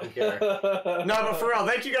doesn't fucking care. No, but for real,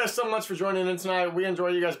 thank you guys so much for joining in tonight. We enjoy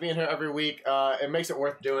you guys being here every week. It makes it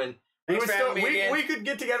worth doing. We could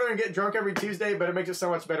get together and get drunk every Tuesday, but it makes it so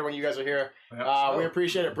much better when you guys are here. We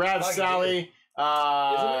appreciate it. Brad, Sally,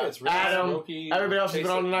 Adam, everybody else has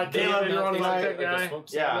been on tonight. Caleb, you're on tonight.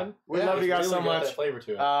 Yeah, we love you guys so much. Flavor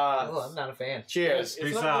to it. I'm not a fan. Cheers.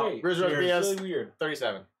 It's not great. Brews Bros BS Really weird.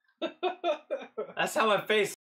 37. That's how my face